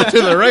killing to the left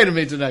and the right of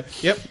me tonight.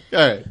 Yep. All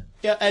right.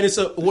 Yeah, and it's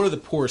one of the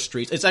poorest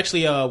streets. It's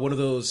actually one of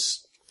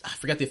those, I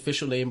forgot the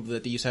official name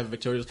that they used to have in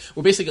Victoria.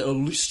 Well, basically a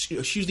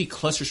usually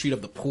cluster street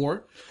of the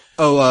poor.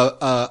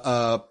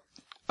 Oh,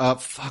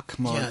 fuck,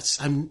 come on.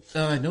 Yes,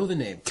 I know the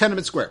name.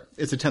 Tenement Square.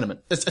 It's a tenement.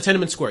 It's a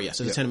tenement square, yes.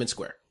 It's a tenement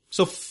square.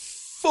 So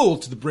full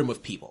to the brim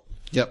with people.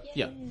 Yep.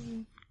 Yeah.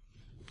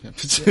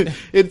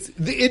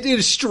 It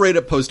is straight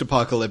up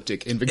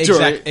post-apocalyptic in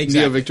Victoria, Exactly.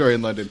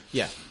 neo-Victorian London.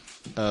 Yeah.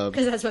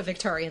 Because that's what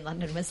Victorian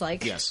London was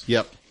like. Yes.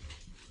 Yep.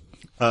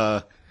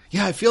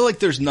 Yeah, I feel like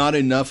there's not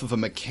enough of a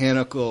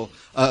mechanical,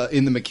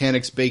 in the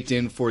mechanics baked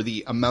in for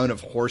the amount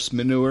of horse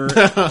manure,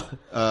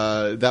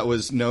 that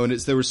was known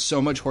as, there was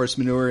so much horse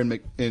manure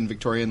in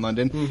Victorian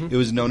London, it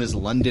was known as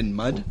London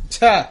mud,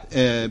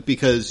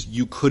 because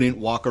you couldn't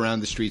walk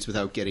around the streets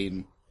without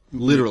getting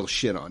literal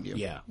shit on you.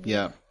 Yeah.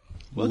 Yeah.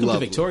 Welcome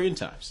Lovely. to Victorian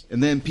times.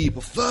 And then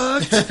people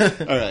fucked.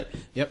 All right.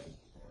 Yep.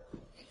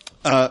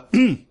 All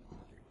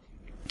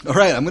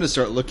right, I'm going to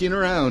start looking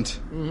around.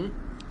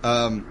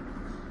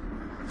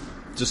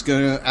 Just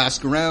going to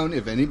ask around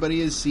if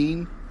anybody has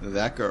seen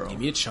that girl. Give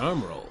me a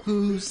charm roll.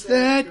 Who's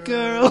that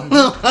girl?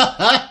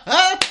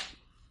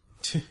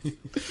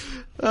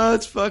 Oh,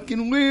 it's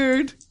fucking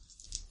weird.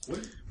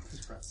 What did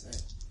Chris Pratt say?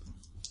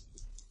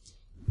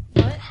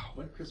 What?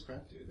 What did Chris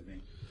Pratt do to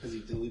me? Because he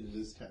deleted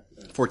his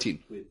text. 14.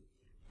 Tweet.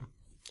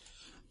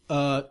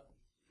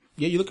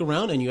 Yeah, you look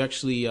around and you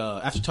actually,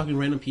 after talking to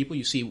random people,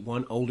 you see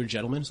one older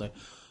gentleman. It's like,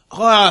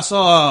 oh, I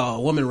saw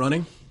a woman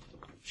running.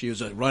 She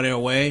was running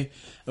away.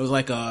 It was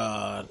like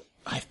I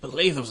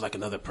believe there was like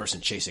another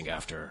person chasing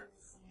after her.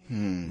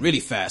 Really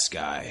fast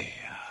guy.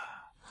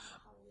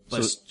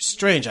 But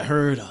strange, I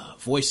heard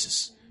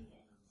voices.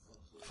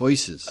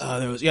 Voices.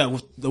 There was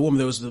the woman.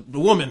 There was the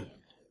woman,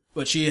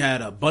 but she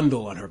had a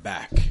bundle on her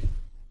back.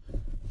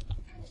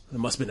 There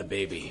must have been a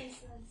baby.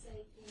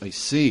 I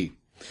see.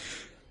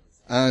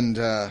 And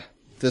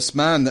this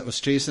man that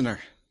was chasing her,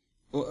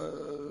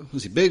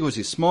 was he big? Was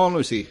he small?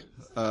 Was he...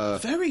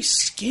 Very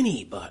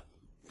skinny, but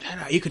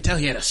you could tell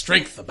he had a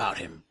strength about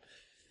him.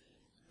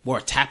 Wore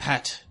a top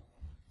hat.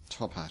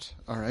 Top hat.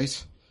 All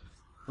right.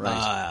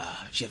 Right.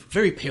 She had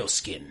very pale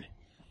skin.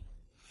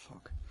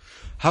 Fuck.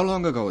 How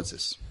long ago was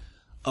this?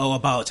 Oh,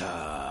 about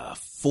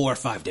 4 or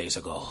 5 days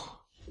ago.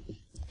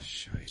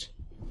 Shite.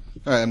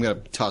 All right, I'm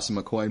going to toss him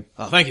a coin.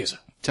 Oh, thank you, sir.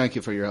 Thank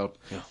you for your help.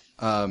 Yeah.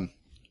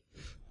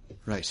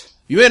 Right.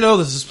 You may know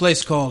there's this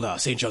place called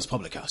St. John's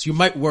Public House. You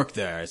might work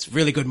there. It's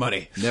really good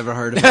money. Never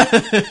heard of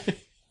it.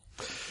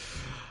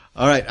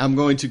 All right, I'm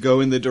going to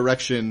go in the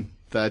direction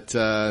that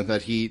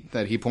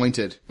he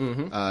pointed,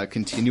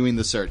 continuing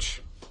the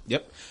search.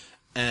 Yep.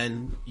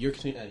 And you're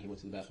continuing. He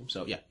went to the bathroom.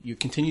 So yeah, you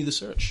continue the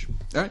search.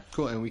 All right,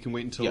 cool. And we can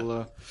wait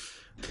until.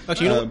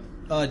 Actually, you know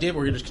what? Dave,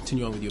 we're going to just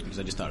continue on with you because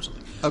I just thought of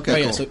something. Okay, Oh,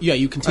 cool. yeah, so yeah,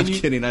 you continue.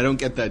 I'm kidding. I don't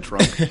get that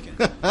drunk.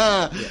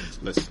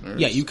 Listeners.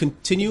 Yeah, you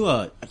continue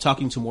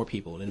talking to more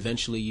people, and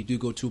eventually you do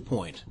go to a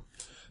point.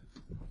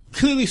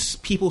 Clearly,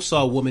 people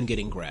saw a woman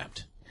getting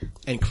grabbed,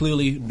 and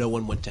clearly no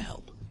one went to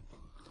help.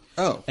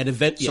 Oh, And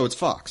so it's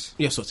Fox.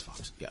 Yeah, so it's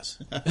Fox. Yes.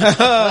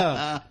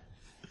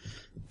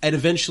 And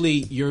eventually,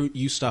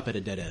 you stop at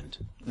a dead end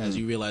as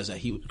you realize that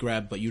he was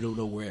grabbed, but you don't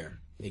know where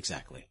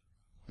exactly.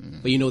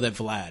 But you know that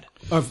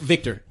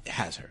Victor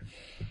has her.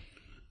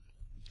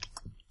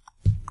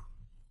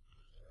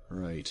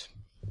 Right.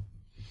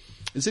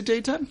 Is it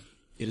daytime?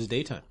 It is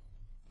daytime.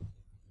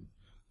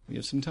 We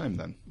have some time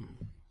then.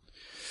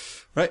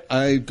 Right.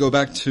 I go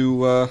back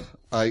to,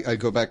 I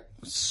go back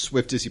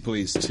swift as you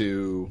please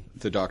to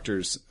the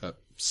doctor's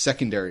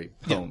secondary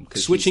home.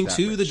 'cause Switching he's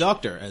that to rich. the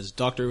doctor as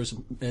doctor is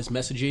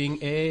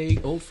messaging a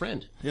old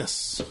friend.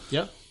 Yes.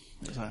 Yeah.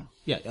 Time.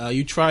 Yeah.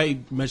 You try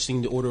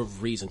messaging the Order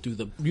of Reason through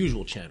the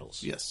usual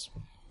channels. Yes.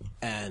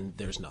 And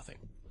there's nothing.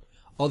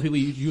 All the people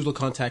usual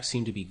contacts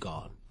seem to be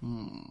gone.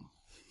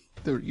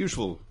 The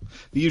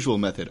usual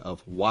method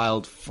of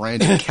wild,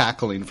 frantic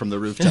cackling from the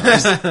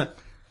rooftops.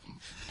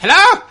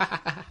 Hello?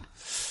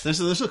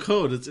 There's a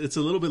code. It's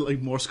a little bit like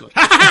Morse code.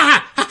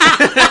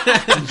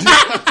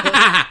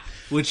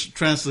 Which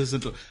translates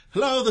into,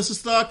 hello, this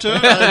is the doctor.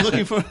 I'm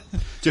looking for...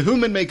 To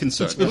whom it may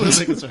concern.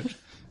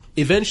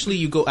 Eventually,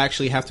 you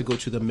actually have to go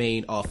to the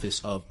main office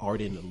of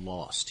Arden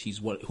Lost. He's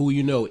who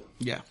you know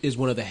Yeah. is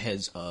one of the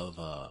heads of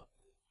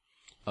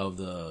of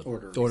the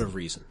Order of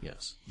Reason.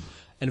 Yes.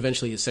 And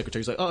eventually his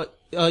secretary's like,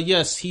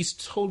 yes, he's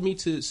told me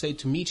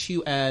to meet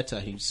you at,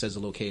 he says the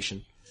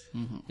location.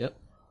 Mm-hmm. Yep.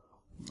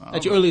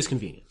 At your earliest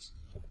convenience.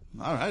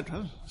 All right.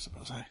 Well, I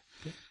suppose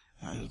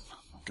I'll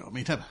go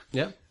meet him.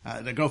 Yeah.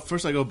 I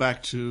go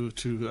back to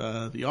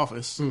the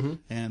office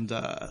and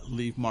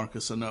leave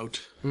Marcus a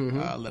note,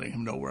 letting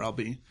him know where I'll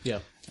be. Yeah.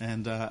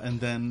 And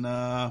then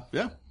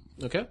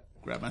Okay.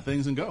 grab my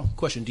things and go.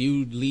 Question: do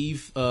you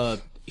leave? Do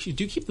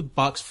you keep the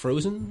box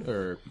frozen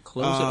or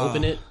close it,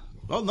 open it?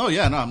 Well, no,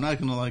 I'm not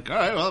gonna all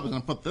right, well, I'm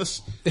gonna put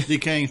this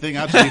decaying thing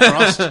out to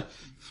defrost.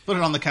 Put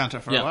it on the counter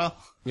for a while.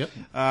 Yep.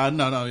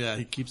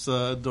 He keeps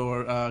the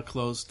door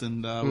closed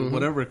and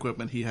whatever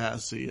equipment he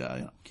has, he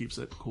keeps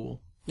it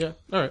cool. Yeah.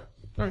 All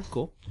right.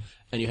 Cool.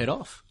 And you head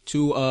off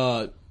to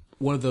to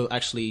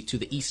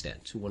the east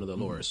end, to one of the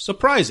lures.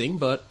 Surprising,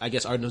 but I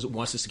guess Arden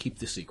wants us to keep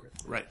this secret.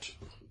 Right.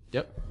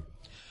 Yep.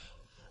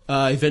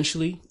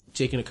 Eventually,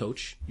 taking a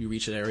coach, you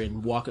reach an area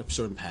and walk up a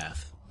certain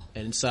path.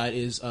 And inside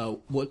is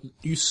what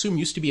you assume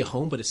used to be a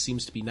home, but it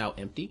seems to be now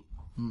empty.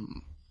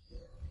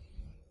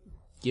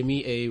 Give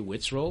me a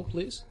wits roll,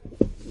 please.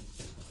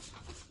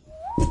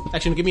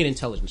 Actually, give me an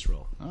intelligence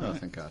roll. Oh,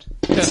 thank God.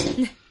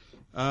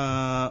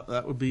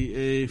 That would be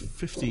a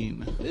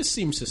 15. This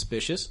seems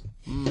suspicious.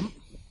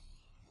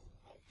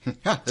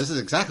 Yeah, this is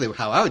exactly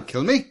how I would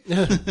kill me.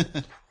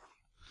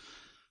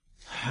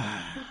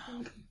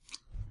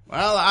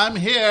 Well, I'm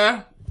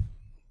here.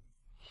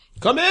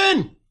 Come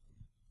in!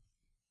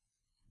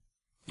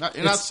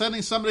 You're not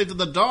sending somebody to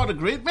the door to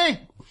greet me?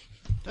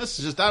 This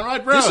is just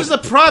downright rude. This is a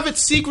private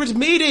secret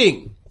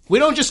meeting. We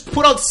don't just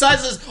put out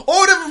signs that says,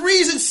 Order of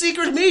Reason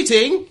secret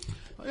meeting.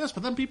 Oh, yes,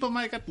 but then people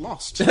might get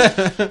lost.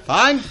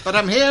 Fine, but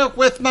I'm here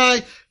with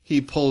my...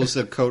 He pulls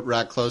the coat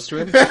rack close to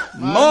him.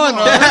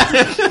 Mono!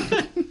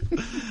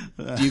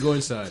 Do you go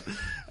inside?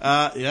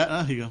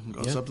 He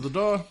goes up to the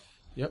door.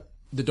 Yep.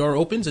 The door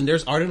opens and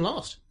there's Arden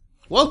Lost.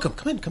 Welcome.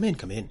 Come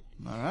in.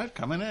 All right,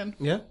 coming in.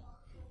 Yeah.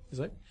 He's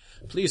like,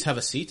 please have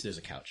a seat. There's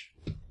a couch.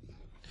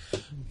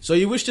 So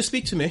you wish to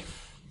speak to me?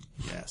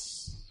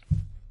 Yes.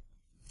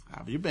 How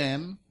have you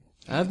been?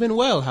 I've been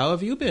well. How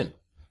have you been?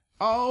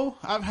 Oh,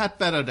 I've had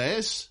better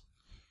days.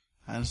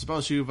 I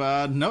suppose you've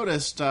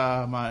noticed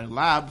my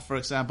lab, for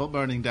example,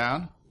 burning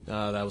down.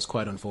 That was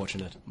quite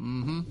unfortunate.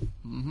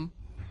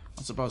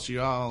 I suppose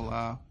you all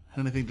had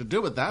anything to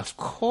do with that. Of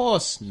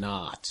course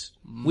not.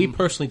 We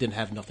personally didn't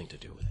have nothing to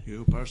do with it.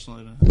 You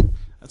personally didn't.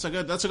 That's a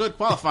good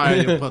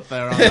qualifier you put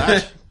there on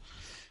that.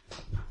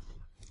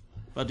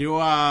 But you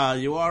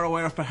are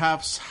aware of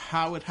perhaps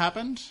how it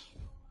happened?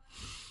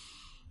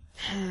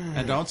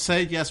 And don't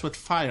say yes with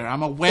fire.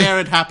 I'm aware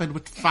it happened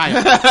with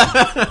fire.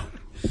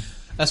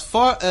 As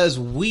far as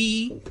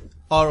we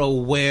are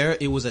aware,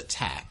 it was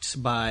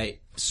attacked by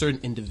certain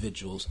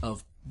individuals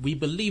of, we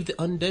believe, the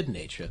undead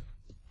nature.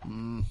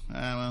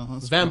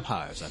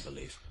 Vampires, I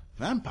believe.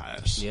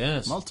 Vampires?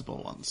 Yes.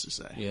 Multiple ones, you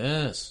say?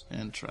 Yes.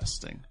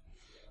 Interesting.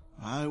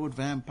 Why would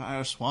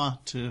vampires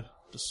want to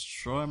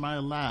destroy my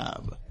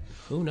lab?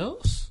 Who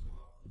knows?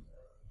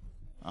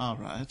 All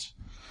right.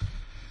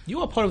 You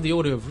are part of the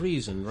Order of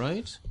Reason,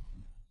 right?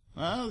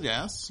 Well,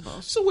 yes, suppose.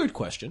 It's a weird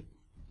question.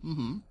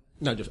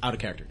 No, just out of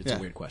character. It's a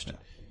weird question.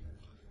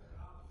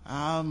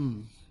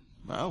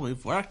 Well,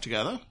 we've worked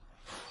together.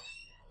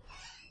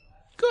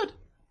 Good.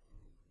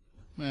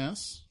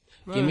 Yes.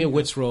 Give me a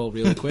wits roll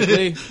really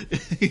quickly.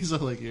 He's all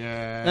like,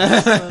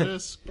 yes, that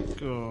is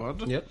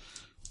good. Yep.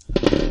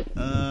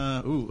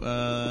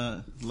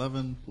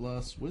 11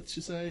 plus wits,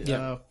 you say?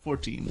 Yeah.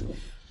 14.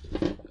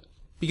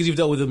 Because you've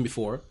dealt with him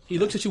before. He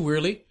looks at you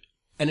weirdly,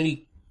 and then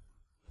he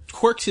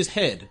quirks his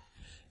head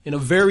in a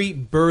very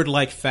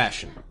bird-like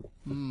fashion.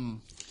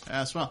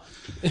 Yes, well,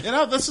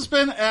 this has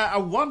been a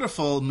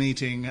wonderful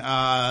meeting.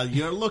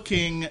 You're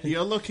looking,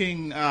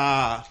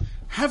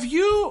 have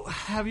you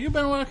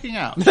been working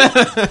out?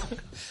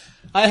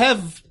 I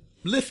have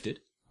lifted.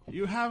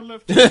 You have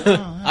lifted?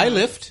 Oh, I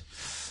lift.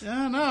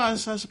 Yeah, no, I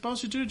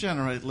suppose you do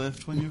generate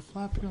lift when you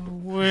flap your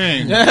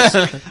wings.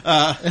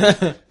 All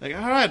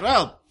right,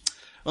 well,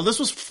 this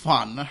was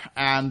fun,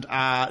 and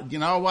you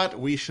know what?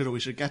 We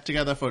should get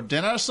together for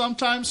dinner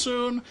sometime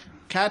soon,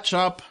 catch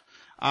up,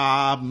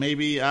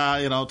 maybe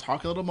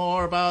talk a little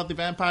more about the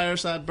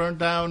vampires that burned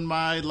down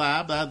my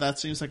lab. That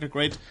seems like a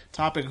great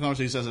topic. Of course,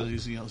 he says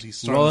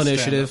he's Roll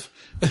initiative.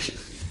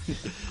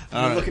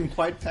 You're looking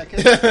quite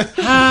peckish.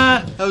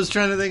 I was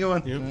trying to think of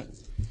one.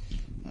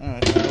 All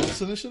right,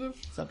 what's initiative?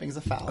 Something's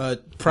a foul.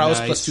 Prowess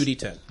Nice. plus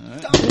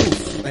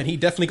 2d10. And he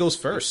definitely goes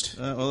first.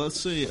 Well, let's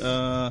see.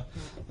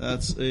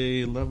 That's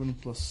a 11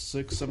 plus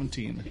 6,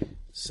 17.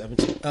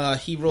 17.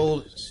 He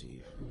rolled. Let's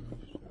see.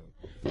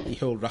 He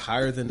rolled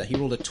higher than that. He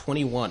rolled a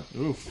 21.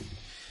 Oof.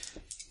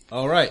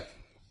 All right.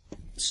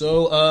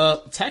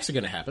 So attacks are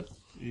going to happen.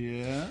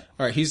 Yeah.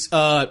 All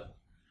right.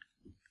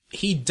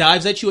 He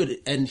dives at you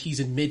and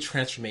he's in mid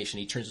transformation.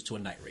 He turns into a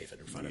night raven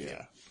in front of you,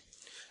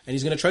 and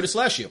he's going to try to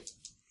slash you.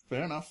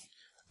 Fair enough.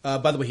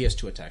 By the way, he has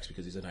 2 attacks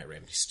because he's a night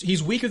raven.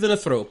 He's weaker than a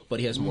throw, but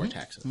he has more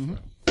attacks.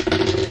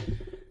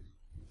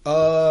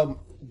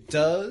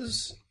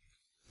 Does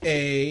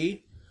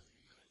a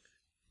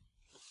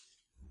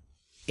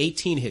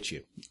 18 hit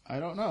you? I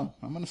don't know.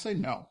 I'm going to say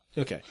no.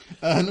 Okay.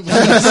 How do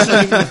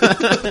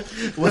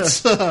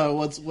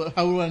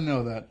I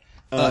know that?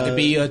 It'd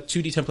be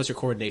 2d10 plus your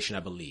coordination,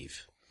 I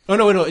believe. Oh,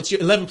 no, it's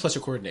your 11 plus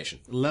your coordination.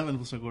 11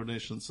 plus my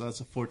coordination, so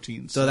that's a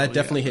 14. So that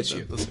definitely hits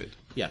you. That's it.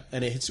 Yeah,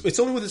 and it's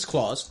only with its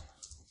claws.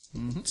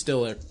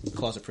 Still,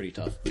 claws are pretty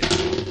tough.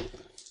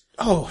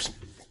 Oh,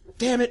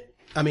 damn it.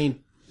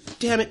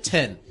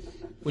 10,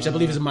 which I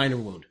believe is a minor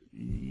wound.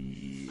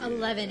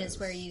 11 is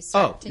where you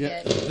start to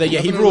get...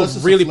 Yeah, he Unless rolled it's a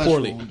really flesh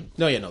poorly. wound.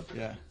 No.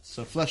 Yeah,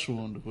 so flesh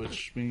wound,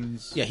 which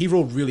means... Yeah, he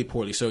rolled really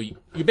poorly, so you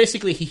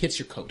basically, he hits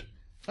your coat.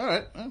 All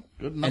right, well,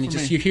 good enough And for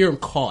me. you hear him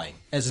cawing,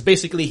 as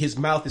basically his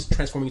mouth is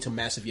transforming into a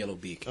massive yellow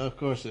beak. Of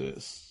course it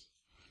is.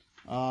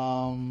 What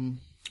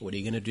are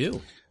you gonna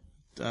do?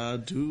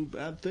 Do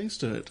bad things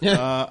to it.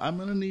 I'm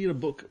gonna need a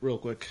book real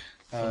quick.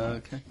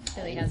 Okay.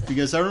 Billy has it.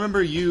 Because I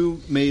remember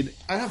you made,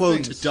 I have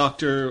quote, things.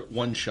 Doctor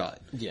One Shot.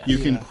 Yeah. You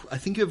can, I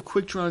think you have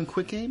quick draw and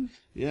quick aim?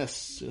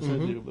 Yes, I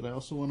do, but I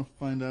also want to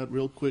find out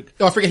real quick.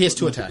 Oh, I forget he has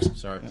 2 attacks.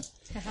 Sorry.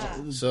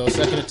 So,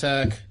 second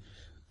attack.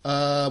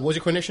 What was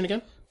your coordination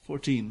again?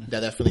 14.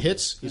 That definitely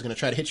hits. He's gonna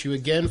try to hit you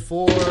again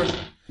for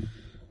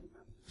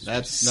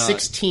That's not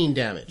 16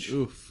 damage.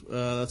 Oof,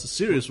 that's a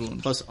serious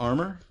wound. plus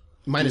armor.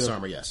 Minus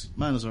armor, yes.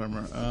 Minus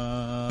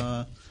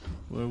armor.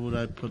 Where would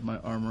I put my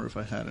armor if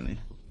I had any?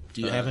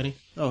 Do you have any?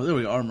 Oh, there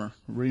we go, armor.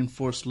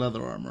 Reinforced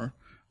leather armor,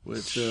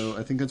 which... So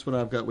I think that's what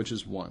I've got, which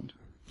is 1.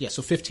 Yeah,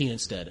 so 15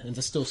 instead. And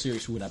that's still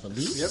serious wound, I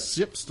believe.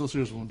 Yep, still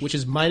serious wound. Which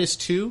is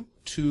 -2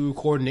 to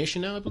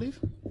coordination now, I believe.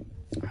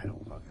 I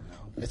don't fucking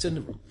know. It's in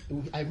the...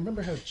 I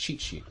remember how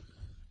cheat sheet.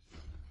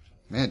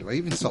 Man, do I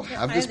even still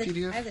have I this have the,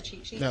 PDF? I have the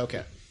cheat sheet. No,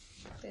 okay.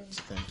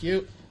 Thank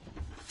you.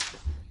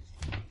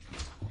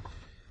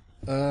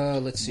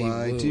 Let's see.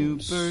 Why do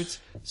wounds. birds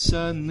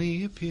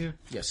suddenly appear?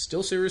 Yes,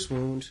 still serious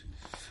wound.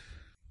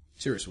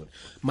 Serious wound.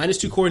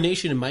 -2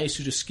 coordination and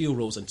 -2 to skill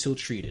rolls until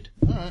treated.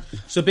 Alright.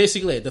 So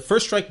basically, the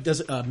first strike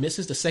does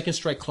misses. The second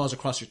strike claws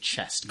across your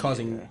chest,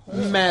 causing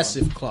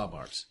massive claw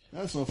marks.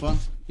 That's no fun.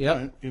 Yep.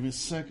 Alright, give me a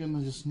second.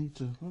 I just need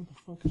to... What the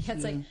fuck is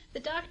It's like, the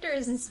doctor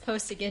isn't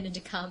supposed to get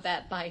into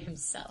combat by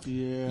himself.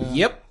 Yeah.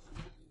 Yep.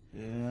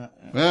 Yeah.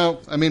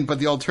 Well, I mean, but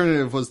the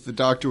alternative was the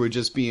doctor would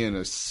just be in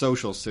a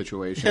social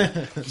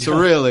situation. So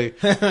really,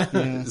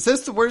 is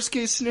this the worst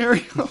case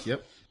scenario?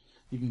 Yep.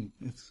 You can,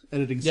 it's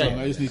editing Yeah, song.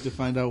 yeah, I just need to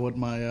find out what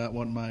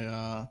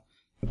my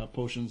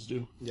potions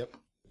do. Yep.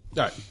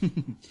 All right.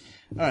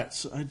 Alright,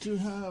 so I do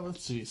have,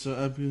 let's see, so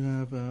I do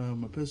have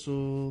my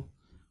pistol,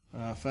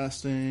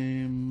 fast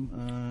aim,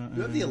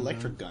 You have the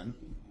electric gun.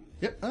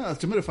 Yep,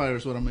 timidifier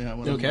is what I'm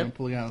Okay. I'm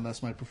pulling out, and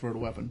that's my preferred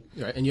weapon.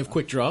 All right, and you have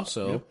quick draw,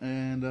 so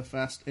And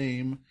fast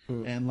aim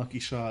and lucky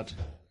shot.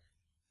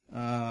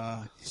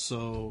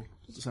 So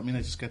does that mean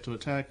I just get to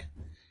attack?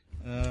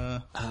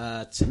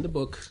 it's in the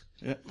book.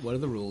 Yeah. What are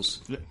the rules?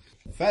 Yeah.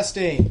 Fast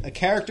aim. A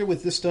character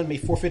with this stun may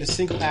forfeit a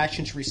single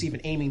action to receive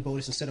an aiming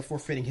bonus instead of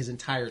forfeiting his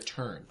entire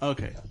turn.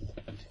 Okay,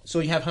 So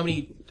you have how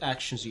many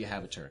actions do you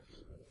have a turn?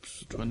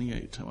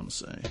 28. I want to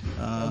say.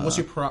 What's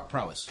your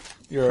prowess?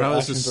 Your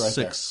Prowess actions is are right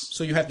 6.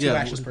 So you have 2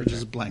 actions per which turn.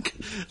 is blank.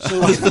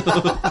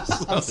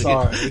 there.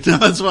 Sorry. No,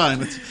 that's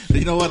fine.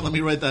 You know what? Let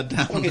me write that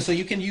down. Okay, so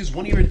you can use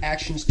one of your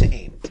actions to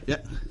aim. Yeah.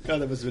 God,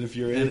 that must have been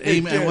And infuriating.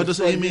 aim. And what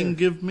does aiming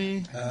give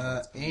me?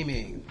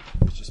 Aiming.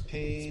 It's just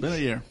page... Been a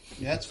year.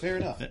 Yeah, that's fair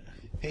enough.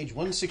 Page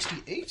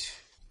 168.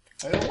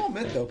 I will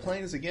admit, though,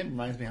 playing this again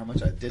reminds me how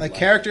much I did A like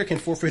character can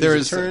forfeit There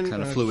his is turn. a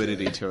kind of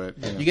fluidity to it.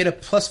 Yeah. You get a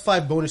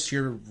 +5 bonus to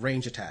your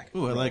range attack.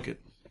 Ooh, I like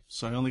it.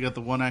 So I only got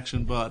the 1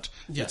 action, but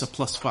Yes. it's a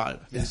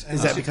 +5. Yes.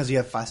 Is that because you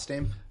have fast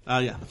aim?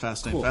 Yeah, the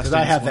fast aim. Fast Because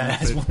I aim have is one that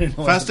of as my one of favorite.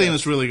 the Fast aim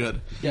is really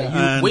good. Yeah, you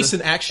And- waste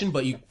an action,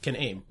 but you can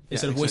aim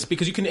instead of waste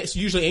because you can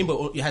usually aim,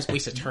 but it has to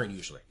waste a turn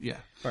usually. Yeah.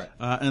 Right.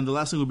 And the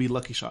last thing would be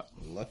lucky shot.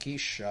 Lucky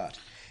shot.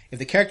 If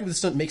the character with the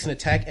stunt makes an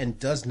attack and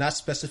does not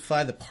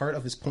specify the part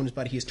of his opponent's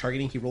body he is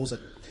targeting, he rolls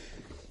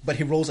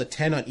a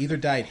 10 on either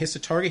die and hits the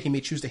target. He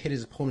may choose to hit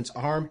his opponent's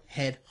arm,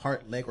 head,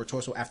 heart, leg, or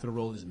torso after the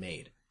roll is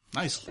made.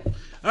 Nice.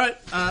 All right.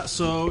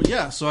 So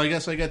I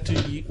guess I get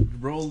to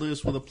roll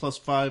this with a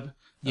 +5.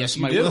 Yes,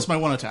 that's you do. That's my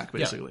 1 attack,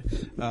 basically.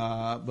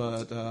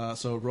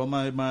 So roll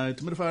my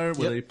timidifier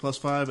with a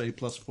 +5, a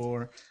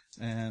 +4,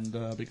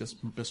 and because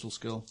pistol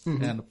skill,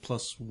 and a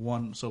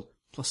 +1, so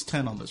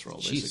 +10 on this roll.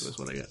 Basically, is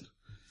what I get.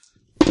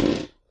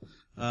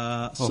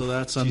 So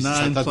that's a Jesus,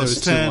 I 9 thought there plus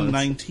was 2 10, ones.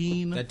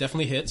 19. That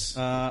definitely hits.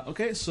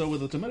 Okay, so with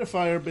the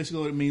timidifier,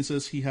 basically what it means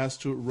is he has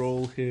to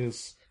roll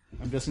his,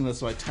 I'm guessing that's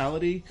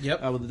vitality.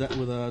 Yep.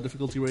 With a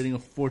difficulty rating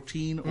of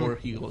 14, or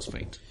he goes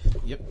faint.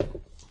 Yep.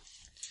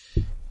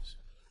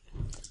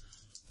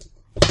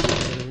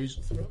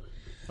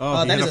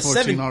 Oh, he that hit is a a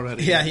 14 7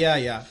 already.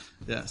 Yeah.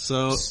 Yeah,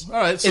 so,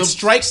 alright, so. It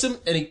strikes him,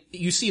 and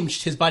you see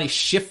his body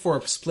shift for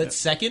a split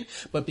second.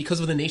 But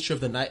because of the nature of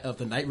the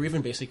night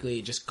raven, basically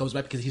it just goes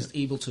back because he's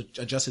able to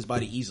adjust his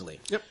body easily.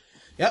 Yep.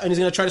 Yeah, and he's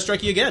going to try to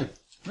strike you again.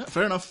 Yeah,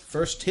 fair enough.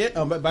 First hit.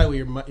 By the way,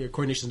 your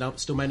coordination is now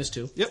still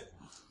 -2. Yep.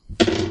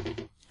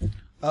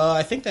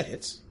 I think that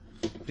hits.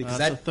 Because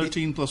That's a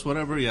 13 plus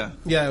whatever, yeah.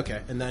 Yeah,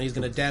 okay. And then he's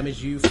going to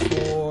damage you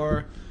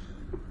for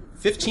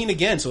 15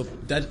 again. So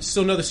that's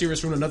still another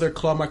serious wound, another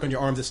claw mark on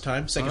your arm this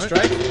time. Second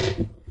strike.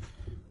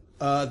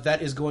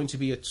 That is going to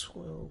be a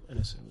 12 and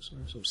a 7,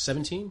 so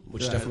 17,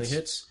 which definitely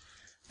hits.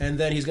 And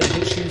then he's going to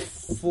hit you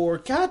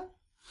for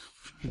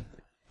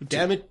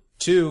damn it,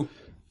 2.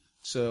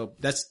 So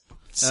that's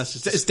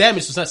it's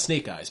damage. So it's not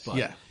snake eyes, but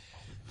yeah.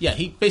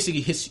 He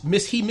basically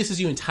he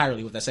misses you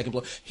entirely with that second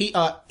blow.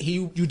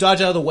 You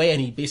dodge out of the way, and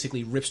he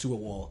basically rips through a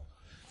wall.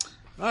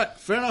 All right,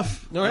 fair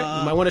enough. All right,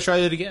 you might want to try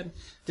it again.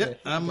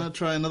 Yep, I'm gonna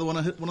try another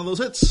one. Hit one of those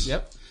hits.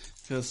 Yep.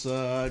 Because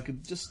I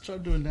could just try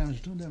doing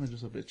damage. Doing damage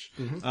is a bitch.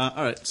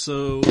 All right,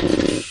 so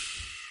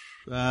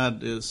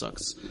that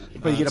sucks.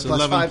 But you get a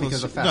plus 5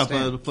 because of fast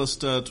no, plus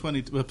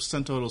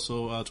 20% total,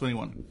 so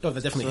 21. Oh,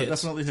 that definitely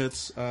hits. Definitely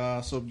hits.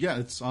 So yeah,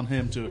 it's on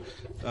him to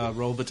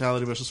roll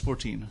Vitality versus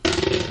 14.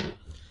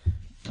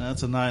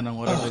 That's a 9 on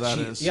whatever that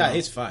is. Yeah, so.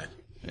 he's fine.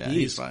 Yeah,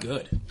 he's fine.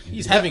 Good.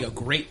 He's having a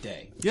great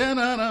day. Yeah,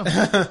 no.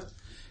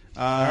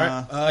 All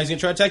right, he's gonna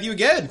try to attack you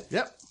again.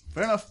 Yep,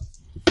 fair enough.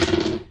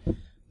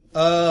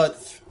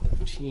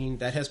 13.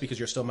 That hits because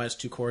you're still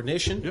 -2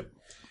 coordination. Yep.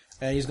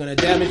 And he's gonna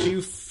damage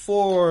you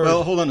for.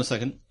 Well, hold on a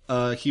second.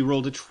 He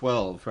rolled a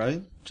 12,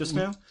 right? Just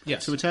now?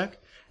 Yes. To attack?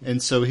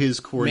 And so his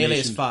coordination...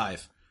 melee is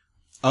 5.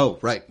 Oh,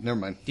 right. Never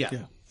mind. Yeah.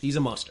 He's a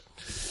monster.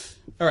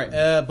 All right,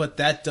 but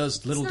that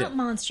does little It's not damage.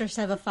 monsters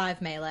have a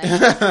 5 melee.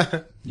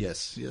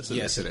 Yes, it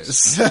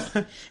is.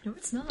 No,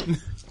 it's not.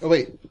 Oh,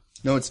 wait.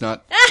 No, it's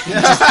not.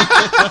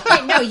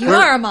 Wait, no, you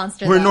are a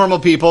monster. We're though. normal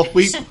people.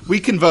 We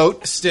can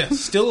vote.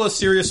 Still a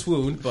serious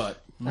wound,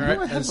 but all right.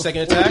 And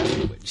second attack.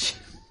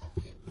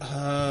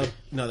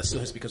 No, that still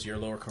hits because of your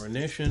lower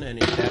coordination,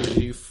 and it damages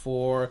you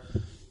for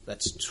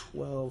that's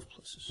 12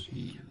 plus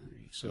 3,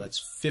 so that's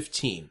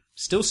 15.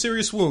 Still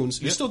serious wounds.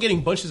 You're still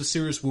getting bunches of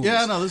serious wounds.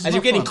 Yeah, no, this is as not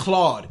you're getting fun.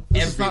 clawed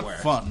It's everywhere.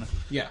 not fun.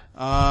 Yeah.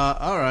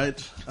 All right.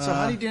 So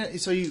how do you do?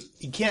 So you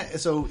can't.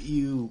 So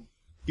you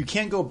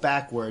can't go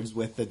backwards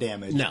with the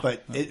damage. No.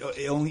 But it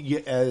only.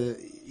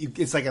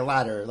 It's like a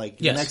ladder. Like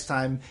the Yes. next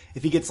time,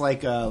 if he gets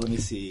like, let me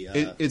see.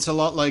 It's a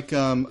lot like if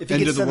he End gets of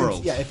the 17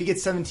 World. Yeah, if he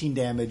gets 17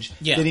 damage,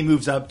 Yeah. then he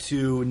moves up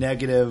to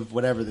negative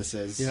whatever this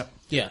is. Yeah.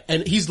 Yeah,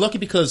 and he's lucky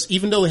because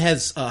even though it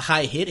has a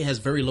high hit, it has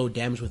very low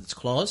damage with its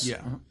claws.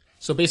 Yeah.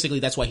 So basically,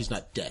 that's why he's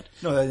not dead.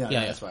 No, Yeah.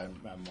 that's why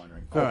I'm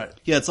wondering. All right.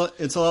 Yeah, it's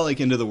a lot like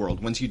End of the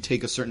World. Once you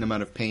take a certain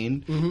amount of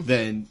pain,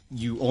 then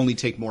you only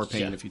take more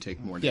pain if you take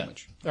more Yeah.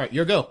 damage. All right,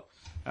 your go.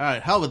 All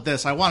right, hell with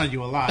this. I wanted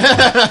you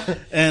alive.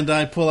 And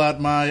I pull out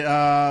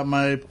my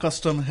my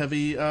custom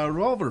heavy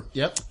revolver.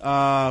 Yep.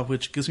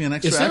 Which gives me an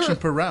extra Is there action a-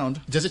 per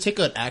round. Does it take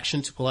an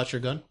action to pull out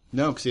your gun?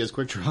 No, because he has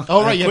quick draw.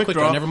 Oh, right, yeah, Quick quick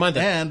draw. draw. Never mind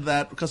that. And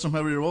that custom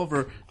heavy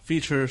revolver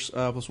features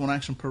plus 1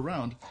 action per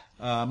round.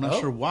 I'm not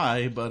sure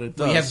why, but it does.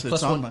 Well, you have it's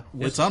plus on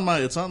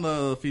one- it's on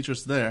the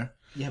features there.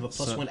 You have a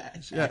plus one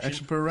action. Yeah,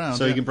 action per round.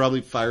 So yeah. you can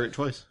probably fire it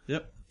twice.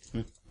 Yep.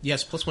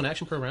 Yes, plus one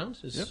action per round.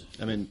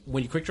 I mean,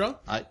 When you quick draw?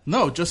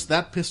 No, just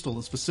that pistol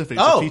in specific.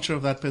 It's Oh. a feature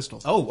of that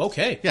pistol. Oh,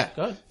 okay. Yeah.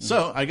 Go ahead.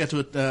 So I get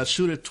to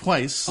shoot it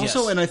twice.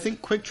 also, Yes. and I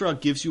think quick draw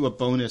gives you a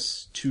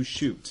bonus to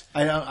shoot.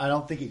 I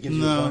don't think it gives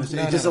you a No. bonus.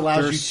 It just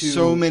allows There's you to.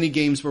 so many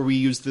games where we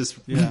use this.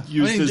 Yeah.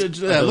 Use I mean, this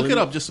look ability. it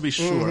up just to be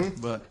sure.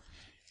 But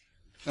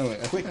Oh,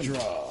 wait, quick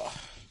draw.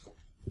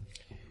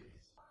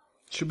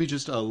 Should be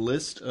just a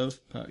list of.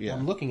 Yeah.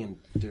 I'm looking and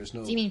there's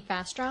no. Do you mean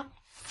fast draw?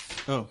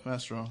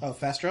 fast draw. Oh,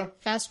 fast draw?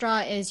 Fast draw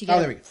is you Oh, get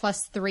there we a go.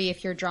 +3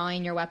 if you're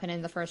drawing your weapon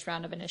in the first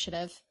round of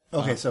initiative.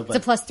 Okay, so It's a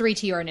 +3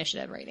 to your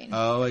initiative rating.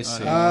 Oh, I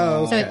see.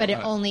 But it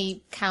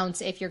only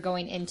counts if you're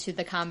going into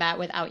the combat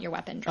without your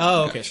weapon drawn.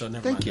 Oh, okay, so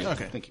never mind. Thank you.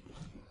 Okay. Thank you.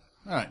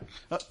 All right.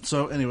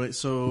 So anyway,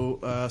 so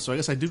I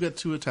guess I do get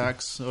 2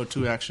 attacks or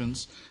 2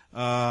 actions.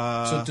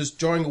 So does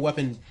drawing a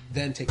weapon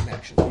then take an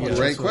action?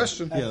 Great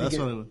question. Yeah, that's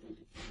what I would.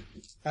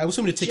 I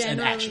assume it takes an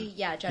action.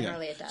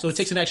 Generally it does. So it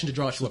takes an action to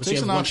draw a weapon. takes you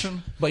have an one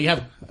action. But you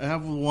have I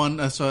have 1.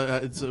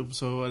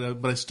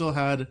 But I still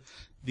had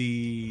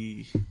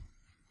the.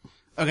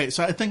 Okay,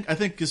 so I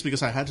think just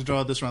because I had to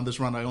draw this round,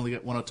 I only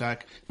get 1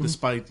 attack,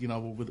 despite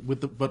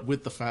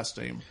with the fast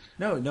aim.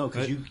 No,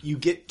 because you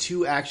get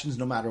 2 actions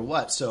no matter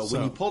what. So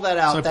when you pull that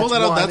out, So I pull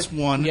that out. That's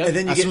 1. Yep. And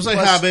then you as get soon as I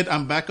plus- have it,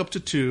 I'm back up to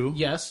 2.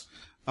 yes.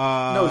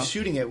 No,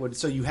 shooting it would.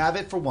 So you have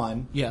it for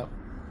 1. Yeah.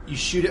 You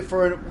shoot it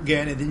for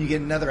again, and then you get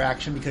another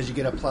action because you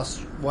get a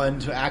 +1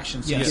 to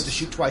action. So you Yes. get to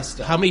shoot twice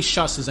still. How many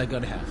shots does that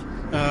gun have?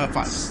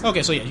 5.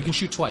 Okay, so yeah, you can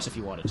shoot twice if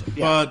you wanted to.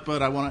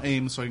 But I want to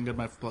aim so I can get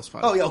my +5.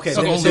 Oh, yeah, okay.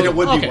 So- Then, so- then it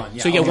would okay. be 1.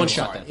 Yeah, So you get okay, one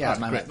sorry. shot then. Yeah,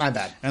 my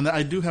bad. And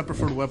I do have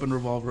preferred weapon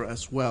revolver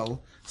as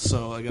well,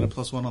 so I get a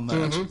 +1 on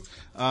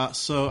that.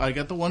 So I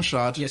get the 1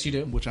 shot. Yes, you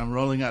do. Which I'm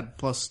rolling at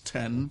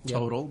 +10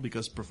 total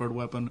because preferred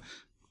weapon,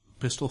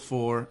 pistol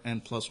 4,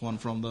 and +1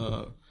 from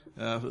the.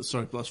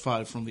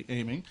 +5 from the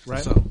aiming.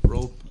 Right. So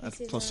roll at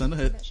 +10 to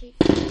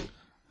hit.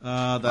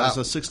 That is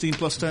a 16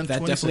 + 10, That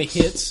 26. definitely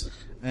hits.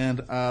 And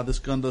this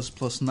gun does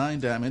 +9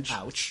 damage.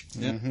 Ouch.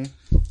 Yeah.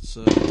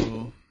 So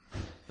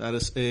that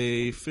is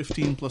a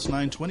 15 +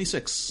 9,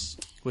 26,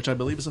 which I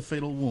believe is a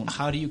fatal wound.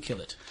 How do you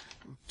kill it?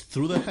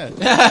 through the head.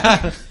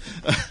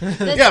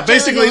 That's Yeah,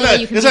 basically generally the way that.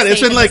 you can It's be that. It's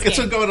safe been in like this it's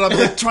been game. going on,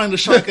 like trying to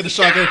shock and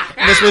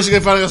and this basically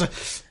finally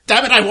goes,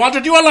 "Damn it! I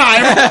wanted you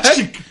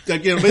alive!"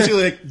 Like, you know,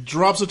 basically like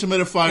drops a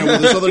tomato fire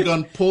with his other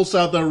gun, pulls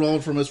out that roll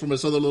from his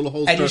other little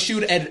holster, And you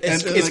shoot, and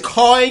it's like-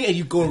 cawing, and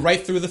you go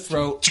right through the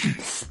throat,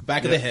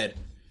 back of the head.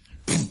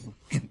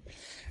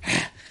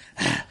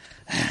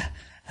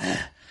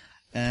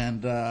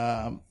 and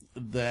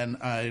then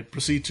I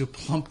proceed to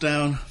plump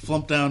down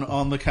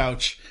on the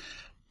couch.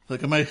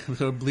 Like, am I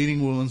with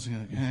bleeding wounds? Like,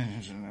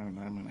 I'm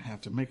going to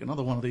have to make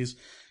another one of these.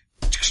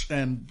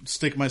 And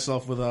stick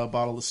myself with a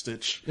bottle of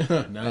Stitch.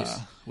 Nice.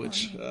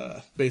 Which,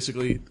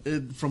 basically,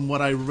 from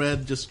what I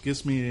read, just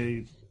gives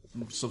me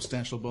a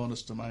substantial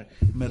bonus to my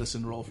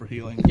medicine roll for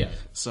healing. Yeah.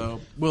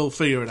 So, we'll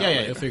figure it out Yeah,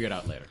 later. you'll figure it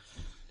out later.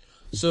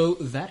 So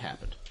that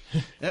happened.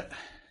 Yep.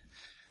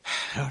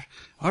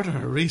 What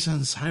are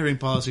reasons hiring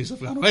policies have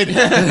gone away?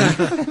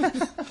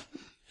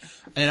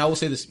 And I will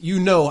say this, you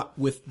know,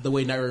 with the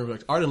way Night Raven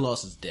works, Arden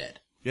Lost is dead.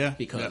 Yeah.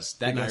 Because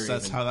yeah, that Night because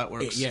that's Raven- how that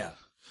works. Yeah.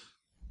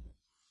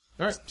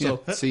 All right. Yeah,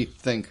 So see,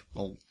 think.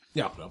 Oh,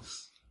 yeah, no.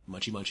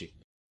 Munchy munchy.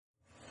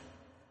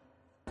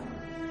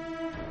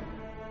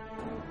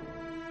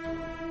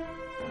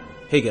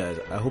 Hey guys,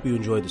 I hope you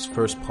enjoyed this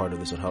first part of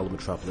this Unhallowed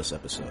Metropolis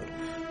episode,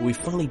 where we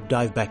finally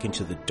dive back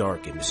into the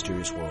dark and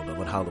mysterious world of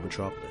Unhallowed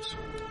Metropolis.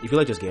 If you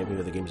like this game,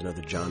 maybe other games and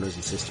other genres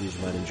and systems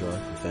you might enjoy,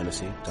 from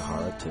fantasy to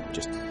horror to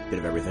just a bit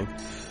of everything,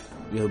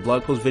 we have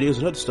blog posts, videos,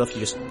 and other stuff you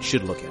just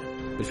should look at.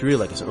 But if you really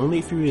like us, and only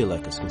if you really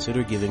like us,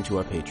 consider giving to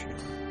our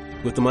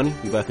Patreon. With the money,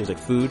 we buy things like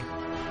food,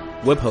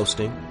 web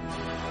hosting,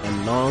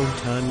 and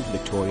long-time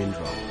Victorian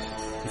drawings.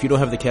 If you don't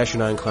have the cash, you're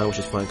not inclined, which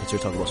is fine,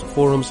 consider talking about some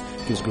forums,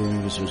 give us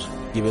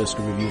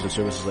good reviews of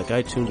services like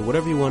iTunes, or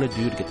whatever you want to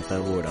do to get the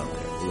fan word out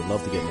there. We would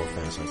love to get more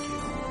fans like you.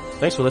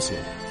 Thanks for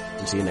listening,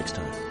 and see you next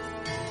time.